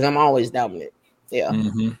 because I'm always dominant. Yeah.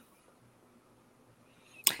 Mm-hmm.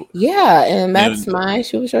 Yeah, and that's my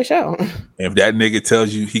show. If that nigga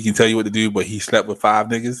tells you he can tell you what to do, but he slept with 5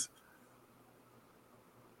 niggas,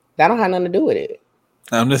 that don't have nothing to do with it.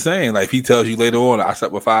 I'm just saying, like if he tells you later on, I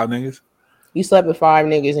slept with 5 niggas. You slept with 5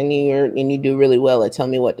 niggas and you do really well at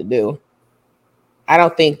telling me what to do. I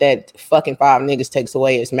don't think that fucking 5 niggas takes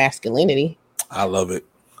away his masculinity. I love it.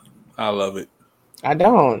 I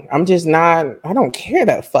don't. I'm just not. I don't care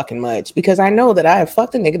that fucking much because I know that I have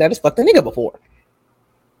fucked a nigga that has fucked a nigga before.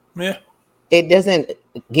 Yeah. It doesn't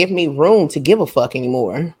give me room to give a fuck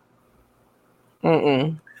anymore.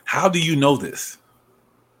 How do you know this?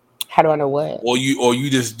 How do I know what? Or you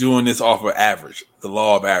just doing this off of average, the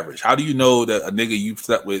law of average. How do you know that a nigga you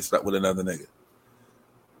slept with another nigga?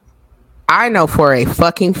 I know for a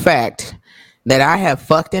fucking fact that I have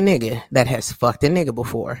fucked a nigga that has fucked a nigga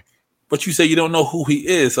before. But you say you don't know who he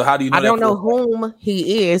is, so how do you know? I don't know whom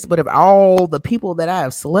he is, but of all the people that I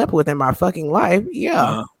have slept with in my fucking life,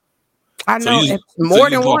 yeah. I know it's more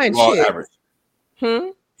than one shit.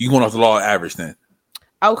 You going off the law of average then?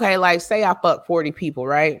 Okay, like say I fuck 40 people,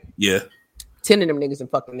 right? Yeah. 10 of them niggas and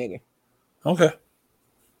fuck a nigga. Okay.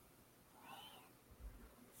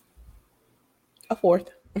 A fourth.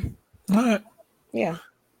 All right. Yeah.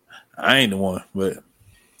 I ain't the one, but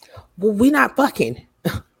we not fucking.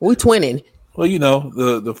 We twinning. Well,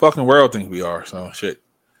 the fucking world thinks we are, so shit.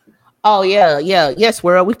 Oh yeah. Yes,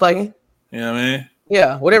 world, we fucking. You know what I mean?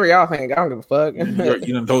 Yeah, whatever y'all think, I don't give a fuck.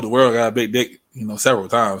 You done told the world I got a big dick, several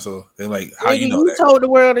times, so they're like, how you know that? You told the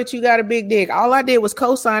world that you got a big dick. All I did was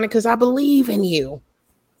co-sign it because I believe in you.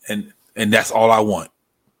 And that's all I want.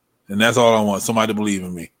 Somebody to believe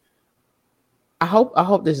in me. I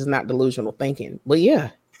hope this is not delusional thinking, but yeah.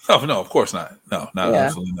 Oh no, of course not. No,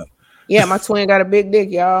 absolutely not. Yeah, my twin got a big dick,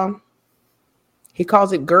 y'all. He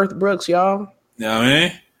calls it Girth Brooks, y'all. You know what I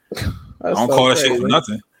mean? I don't call that shit for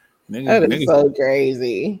nothing. Niggas, so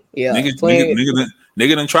crazy. Yeah,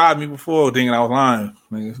 nigga done tried me before thinking I was lying.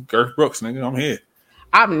 Nigga, Girth Brooks, nigga, I'm here.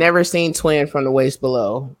 I've never seen twin from the waist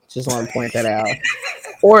below. Just want to point that out.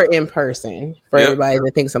 Or in person for everybody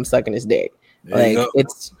that thinks I'm sucking his dick.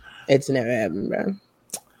 It's never happened, bro.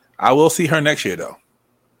 I will see her next year though.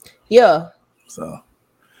 Yeah. So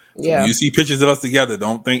when you see pictures of us together,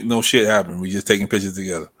 don't think no shit happened. We just taking pictures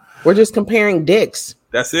together. We're just comparing dicks.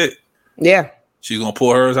 That's it. Yeah. She's gonna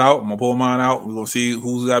pull hers out. I'm gonna pull mine out. We're gonna see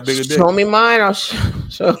who's got bigger dick. Show me mine. I'll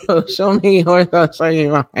show me yours. I'll show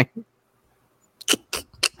you mine.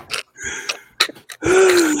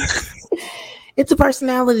 It's a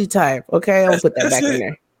personality type. Okay, I'll put that back in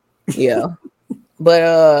there. Yeah.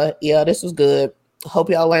 But this was good. Hope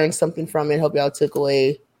y'all learned something from it. Hope y'all took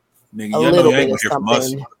away a little bit of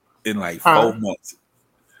something in like 4 months.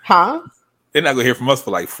 Huh? They're not gonna hear from us for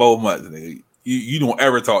like 4 months. Nigga. You don't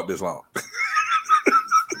ever talk this long.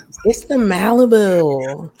 It's the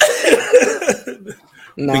Malibu.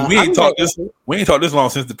 No, we ain't talked this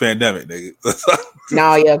long since the pandemic, nigga.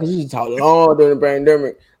 Because you talked all during the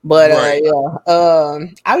pandemic. But right.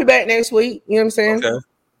 I'll be back next week. You know what I'm saying? Okay.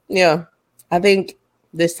 Yeah. I think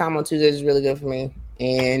this time on Tuesday is really good for me.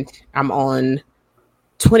 And I'm on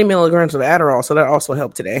 20 milligrams of Adderall, so that also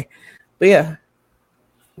helped today. But yeah.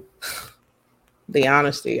 The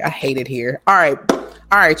honesty. I hate it here. All right.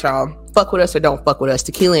 All right, y'all. Fuck with us or don't fuck with us.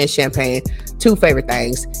 Tequila and champagne, 2 favorite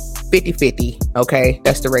things. 50-50. Okay,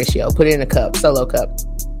 that's the ratio. Put it in a cup, solo cup.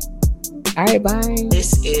 All right, bye.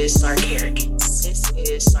 This is Sarcarrogance. This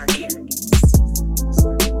is Sarcarrogance.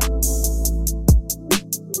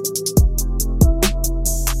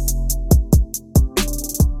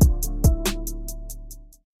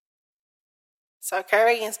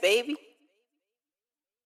 Sarcarrogance, baby.